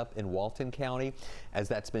popped up in Walton County, as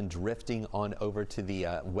that's been drifting on over to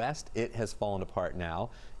the west, it has fallen apart now.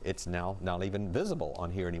 It's now not even visible on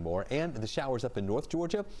here anymore. And the showers up in North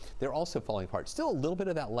Georgia, they're also falling apart. Still a little bit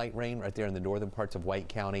of that light rain right there in the northern parts of White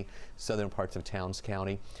County, southern parts of Towns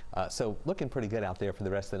County. So looking pretty good out there for the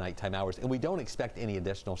rest of the nighttime hours. And we don't expect any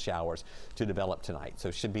additional showers to develop tonight. So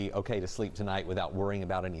should be okay to sleep tonight without worrying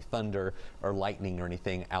about any thunder or lightning or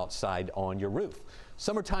anything outside on your roof.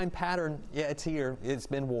 Summertime pattern, yeah, it's here. It's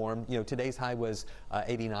been warm. You know, today's high was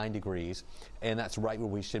 89 degrees, and that's right where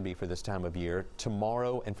we should be for this time of year.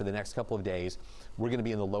 Tomorrow and for the next couple of days, we're going to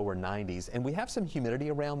be in the lower 90s, and we have some humidity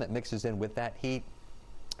around that mixes in with that heat,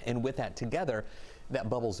 and with that together, that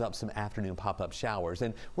bubbles up some afternoon pop-up showers.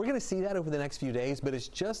 And we're going to see that over the next few days, but it's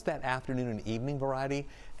just that afternoon and evening variety,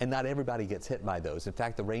 and not everybody gets hit by those. In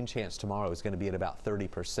fact, the rain chance tomorrow is going to be at about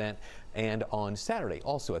 30%, and on Saturday,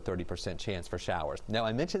 also a 30% chance for showers. Now,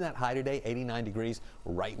 I mentioned that high today, 89 degrees,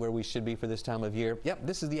 right where we should be for this time of year. Yep,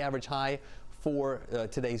 this is the average high for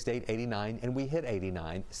today's date, 89, and we hit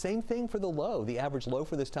 89. Same thing for the low. The average low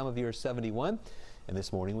for this time of year is 71. And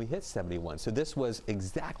this morning we hit 71. So this was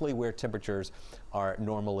exactly where temperatures are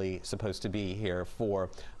normally supposed to be here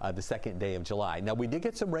for the second day of July. Now, we did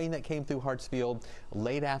get some rain that came through Hartsfield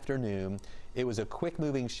late afternoon. It was a quick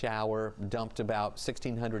moving shower, dumped about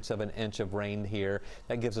 1/1600ths of an inch of rain here.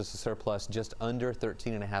 That gives us a surplus just under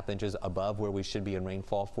 13.5 inches above where we should be in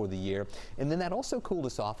rainfall for the year. And then that also cooled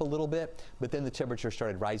us off a little bit, but then the temperature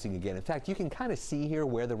started rising again. In fact, you can kind of see here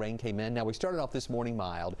where the rain came in. Now, we started off this morning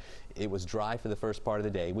mild. It was dry for the first part of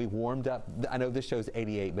the day. We warmed up. I know this shows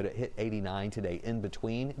 88, but it hit 89 today in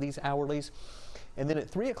between these hourlies. And then at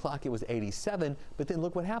 3 o'clock, it was 87. But then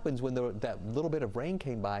look what happens when that little bit of rain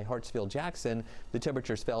came by Hartsfield-Jackson. The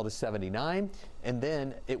temperatures fell to 79. And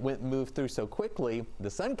then it moved through so quickly, the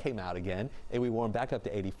sun came out again, and we warmed back up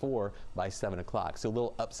to 84 by 7 o'clock. So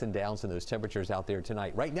little ups and downs in those temperatures out there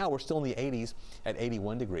tonight. Right now, we're still in the 80s at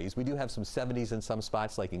 81 degrees. We do have some 70s in some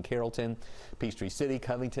spots, like in Carrollton, Peachtree City,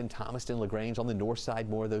 Covington, Thomaston, LaGrange. On the north side,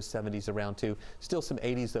 more of those 70s around too. Still some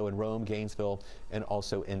 80s, though, in Rome, Gainesville, and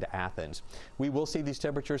also into Athens. We will see these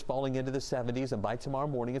temperatures falling into the 70s, and by tomorrow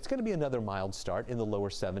morning, it's going to be another mild start in the lower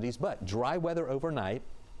 70s, but dry weather overnight.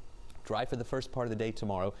 Dry for the first part of the day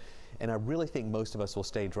tomorrow, and I really think most of us will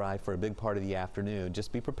stay dry for a big part of the afternoon.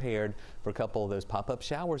 Just be prepared for a couple of those pop-up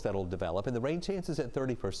showers that'll develop, and the rain chances at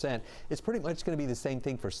 30%. It's pretty much going to be the same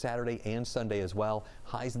thing for Saturday and Sunday as well.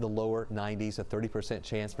 Highs in the lower 90s, a 30%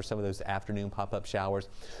 chance for some of those afternoon pop-up showers.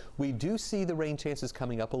 We do see the rain chances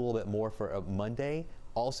coming up a little bit more for Monday,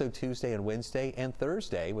 also Tuesday and Wednesday, and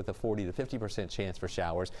Thursday with a 40 to 50% chance for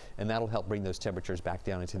showers, and that'll help bring those temperatures back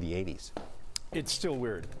down into the 80s. It's still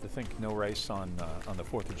weird to think no race on the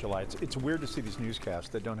 4th of July. It's weird to see these newscasts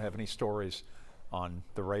that don't have any stories on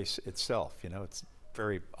the race itself. You know, it's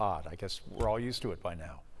very odd. I guess we're all used to it by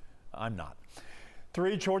now. I'm not.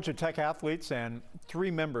 3 Georgia Tech athletes and 3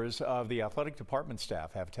 members of the athletic department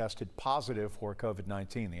staff have tested positive for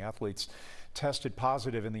COVID-19. The athletes tested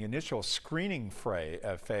positive in the initial screening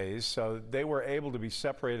phase, so they were able to be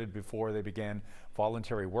separated before they began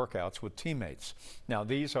voluntary workouts with teammates. Now,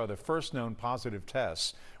 these are the first known positive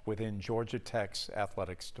tests within Georgia Tech's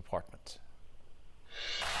athletics department.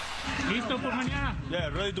 Listo por mañana? Yeah,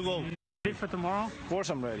 ready to go. Ready for tomorrow? Of course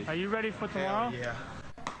I'm ready. Are you ready for tomorrow? Hell yeah.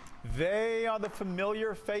 They are the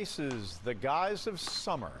familiar faces, the guys of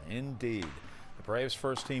summer, indeed. The Braves'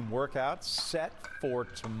 first team workout set for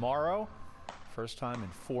tomorrow. First time in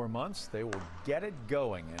 4 months, they will get it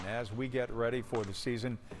going. And as we get ready for the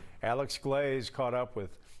season, Alex Glaze caught up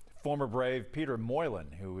with former Brave Peter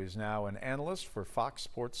Moylan, who is now an analyst for Fox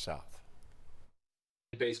Sports South.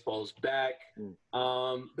 Baseball's back.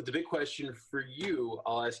 But the big question for you,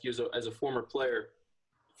 I'll ask you as a former player,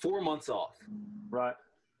 4 months off. Right.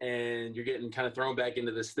 And you're getting kind of thrown back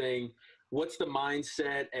into this thing. What's the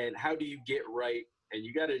mindset, and how do you get right and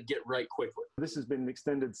you got to get right quickly. This has been an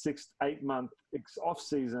extended 6-8 month off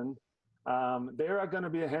season. There are going to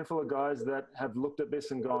be a handful of guys that have looked at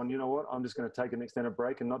this and gone, you know what, I'm just going to take an extended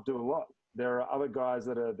break and not do a lot. There are other guys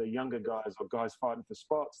that are the younger guys or guys fighting for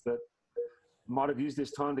spots that might have used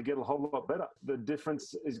this time to get a whole lot better. The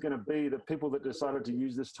difference is going to be the people that decided to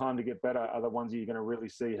use this time to get better are the ones you're going to really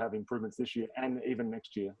see have improvements this year and even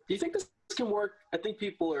next year. Do you think this can work? I think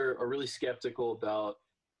people are really skeptical about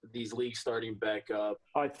these leagues starting back up.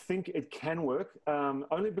 I think it can work,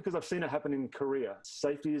 only because I've seen it happen in Korea.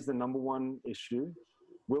 Safety is the #1 issue,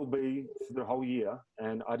 will be for the whole year.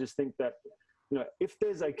 And I just think that, you know, if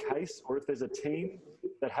there's a case or if there's a team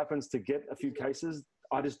that happens to get a few cases,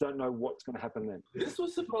 I just don't know what's going to happen then. This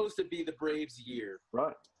was supposed to be the Braves' year.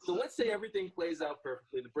 Right. So let's say everything plays out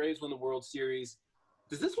perfectly. The Braves win the World Series.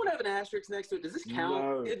 Does this one have an asterisk next to it? Does this count?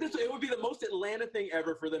 No. It would be the most Atlanta thing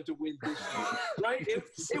ever for them to win this year, right? It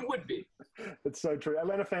would be. It's so true.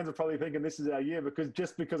 Atlanta fans are probably thinking this is our year because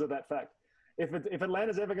of that fact. If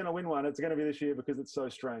Atlanta's ever going to win one, it's going to be this year because it's so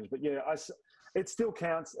strange. But yeah, it still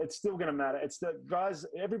counts. It's still going to matter. It's the guys.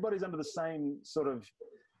 Everybody's under the same sort of.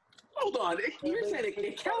 Hold on, you're saying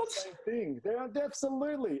it counts? Same thing. They're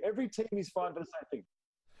absolutely. Every team is fine for the same thing.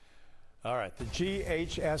 All right, the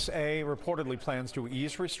GHSA reportedly plans to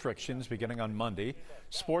ease restrictions beginning on Monday.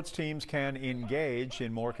 Sports teams can engage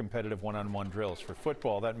in more competitive one-on-one drills. For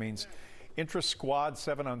football, that means intra-squad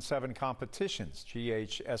 7-on-7 competitions.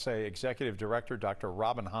 GHSA Executive Director Dr.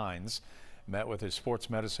 Robin Hines met with his Sports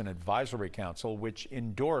Medicine Advisory Council, which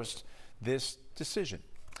endorsed this decision.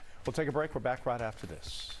 We'll take a break. We're back right after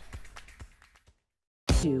this.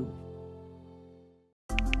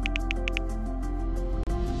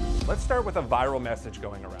 Let's start with a viral message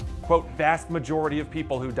going around. Quote, vast majority of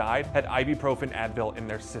people who died had ibuprofen Advil in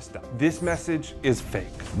their system. This message is fake.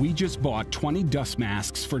 We just bought 20 dust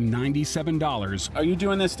masks for $97. Are you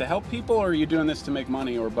doing this to help people or are you doing this to make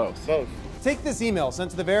money or both? Both. Take this email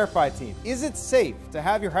sent to the Verify team. Is it safe to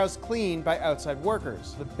have your house cleaned by outside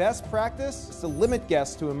workers? The best practice is to limit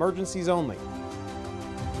guests to emergencies only.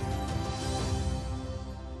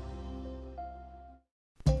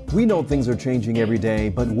 We know things are changing every day,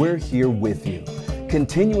 but we're here with you.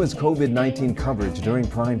 Continuous COVID-19 coverage during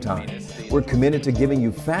primetime. We're committed to giving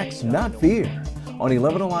you facts, not fear. On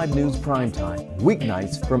 11Alive News Primetime,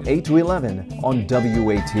 weeknights from 8 to 11 on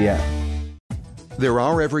WATF. There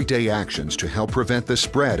are everyday actions to help prevent the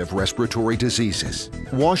spread of respiratory diseases.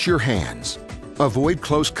 Wash your hands. Avoid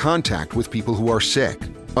close contact with people who are sick.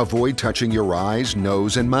 Avoid touching your eyes,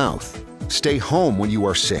 nose, and mouth. Stay home when you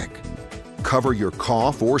are sick. Cover your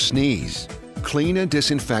cough or sneeze. Clean and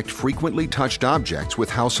disinfect frequently touched objects with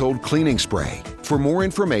household cleaning spray. For more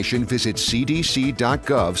information, visit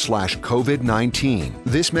cdc.gov/COVID-19.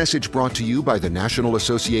 This message brought to you by the National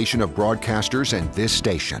Association of Broadcasters and this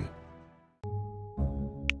station.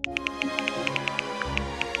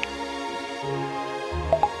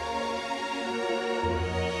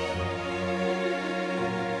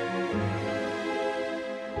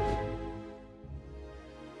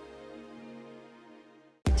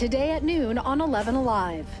 Today at noon on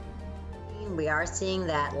 11Alive. We are seeing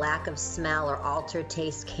that lack of smell or altered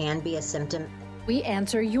taste can be a symptom. We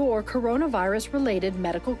answer your coronavirus-related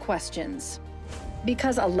medical questions.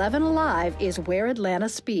 Because 11Alive is where Atlanta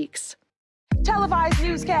speaks. Televised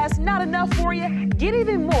newscasts not enough for you? Get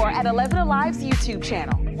even more at 11Alive's YouTube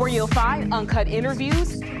channel, where you'll find uncut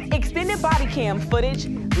interviews, extended body cam footage,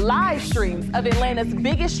 live streams of Atlanta's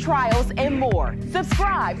biggest trials, and more.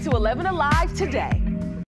 Subscribe to 11Alive today.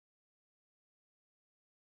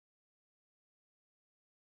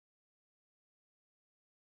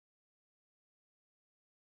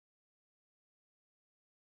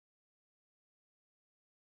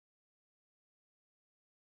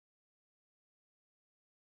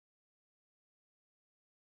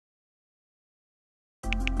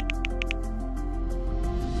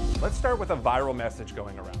 Let's start with a viral message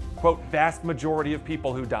going around. Quote, vast majority of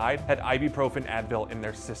people who died had ibuprofen Advil in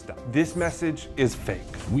their system. This message is fake.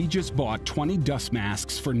 We just bought 20 dust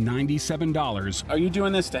masks for $97. Are you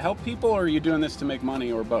doing this to help people or are you doing this to make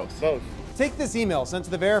money or both? Both. Take this email sent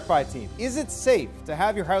to the Verify team. Is it safe to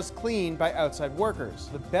have your house cleaned by outside workers?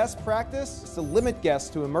 The best practice is to limit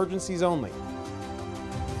guests to emergencies only.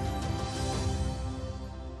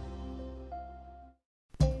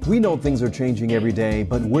 We know things are changing every day,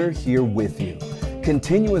 but we're here with you.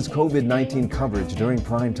 Continuous COVID-19 coverage during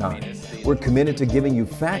primetime. We're committed to giving you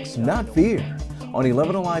facts, not fear. On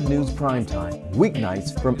 11Alive News Primetime,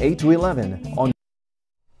 weeknights from 8 to 11 on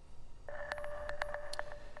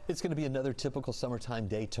It's going to be another typical summertime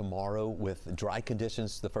day tomorrow with dry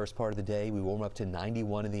conditions the first part of the day. We warm up to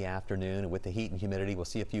 91 in the afternoon, and with the heat and humidity, we'll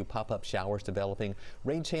see a few pop-up showers developing.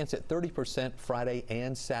 Rain chance at 30% Friday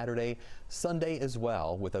and Saturday, Sunday as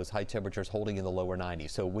well, with those high temperatures holding in the lower 90s.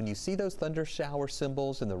 So when you see those thunder shower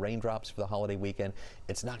symbols and the raindrops for the holiday weekend,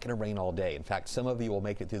 it's not going to rain all day. In fact, some of you will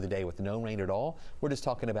make it through the day with no rain at all. We're just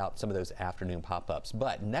talking about some of those afternoon pop-ups.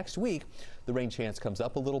 But next week, the rain chance comes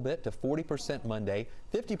up a little bit to 40% Monday,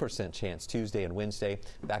 50% chance Tuesday and Wednesday,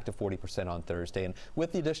 back to 40% on Thursday. And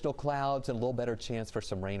with the additional clouds and a little better chance for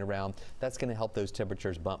some rain around, that's going to help those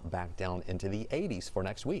temperatures bump back down into the 80s for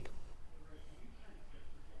next week.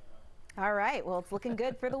 All right. Well, it's looking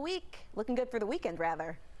good for the week. Looking good for the weekend,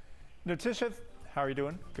 rather. Natisha, how are you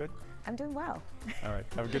doing? Good? I'm doing well. All right.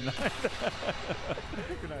 Have a good night.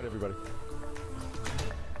 Good night, everybody.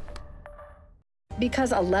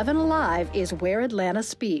 Because 11Alive is where Atlanta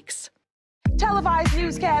speaks. Televised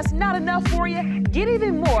newscasts not enough for you? Get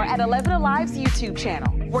even more at 11Alive's YouTube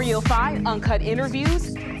channel, where you'll find uncut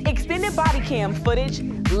interviews, extended body cam footage,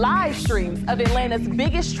 live streams of Atlanta's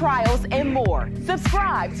biggest trials, and more.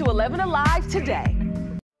 Subscribe to 11Alive today.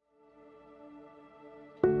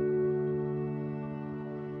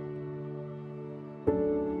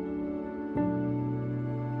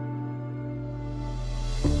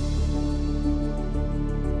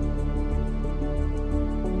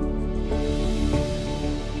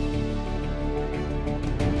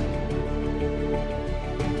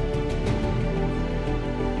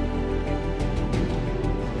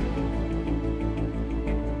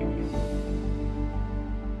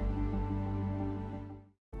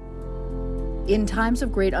 In times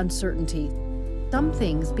of great uncertainty, some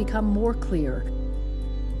things become more clear.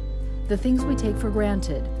 The things we take for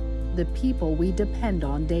granted, the people we depend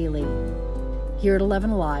on daily. Here at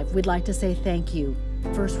 11Alive, we'd like to say thank you.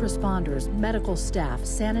 First responders, medical staff,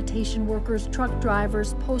 sanitation workers, truck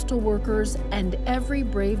drivers, postal workers, and every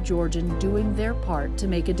brave Georgian doing their part to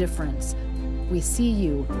make a difference. We see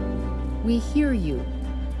you, we hear you,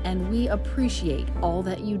 and we appreciate all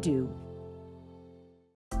that you do.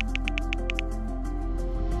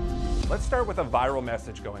 Let's start with a viral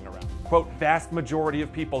message going around. Quote, vast majority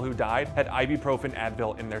of people who died had ibuprofen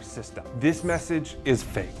Advil in their system. This message is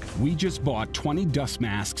fake. We just bought 20 dust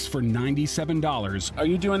masks for $97. Are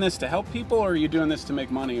you doing this to help people, or are you doing this to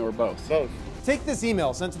make money, or both? Both. Take this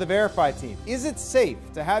email sent to the Verify team. Is it safe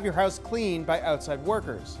to have your house cleaned by outside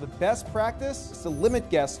workers? The best practice is to limit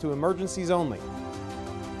guests to emergencies only.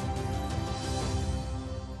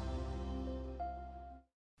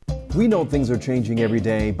 We know things are changing every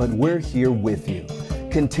day, but we're here with you.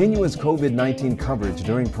 Continuous COVID-19 coverage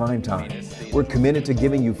during primetime. We're committed to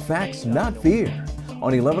giving you facts, not fear.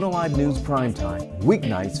 On 11Alive News Primetime,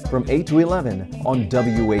 weeknights from 8 to 11 on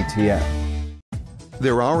WATF.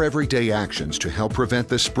 There are everyday actions to help prevent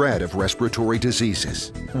the spread of respiratory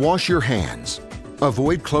diseases. Wash your hands.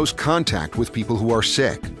 Avoid close contact with people who are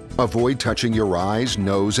sick. Avoid touching your eyes,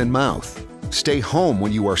 nose, and mouth. Stay home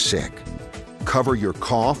when you are sick. Cover your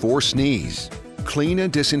cough or sneeze. Clean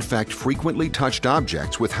and disinfect frequently touched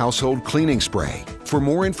objects with household cleaning spray. For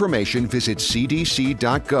more information, visit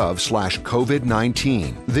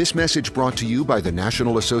cdc.gov/COVID-19. This message brought to you by the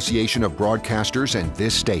National Association of Broadcasters and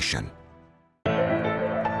this station.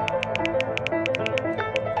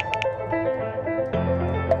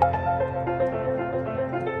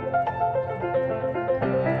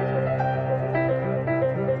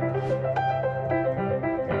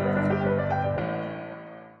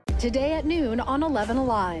 Today at noon on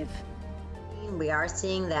 11Alive. We are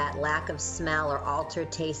seeing that lack of smell or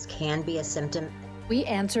altered taste can be a symptom. We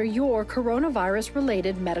answer your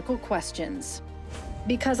coronavirus-related medical questions.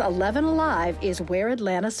 Because 11Alive is where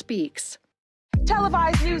Atlanta speaks.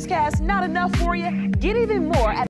 Televised newscasts not enough for you? Get even more at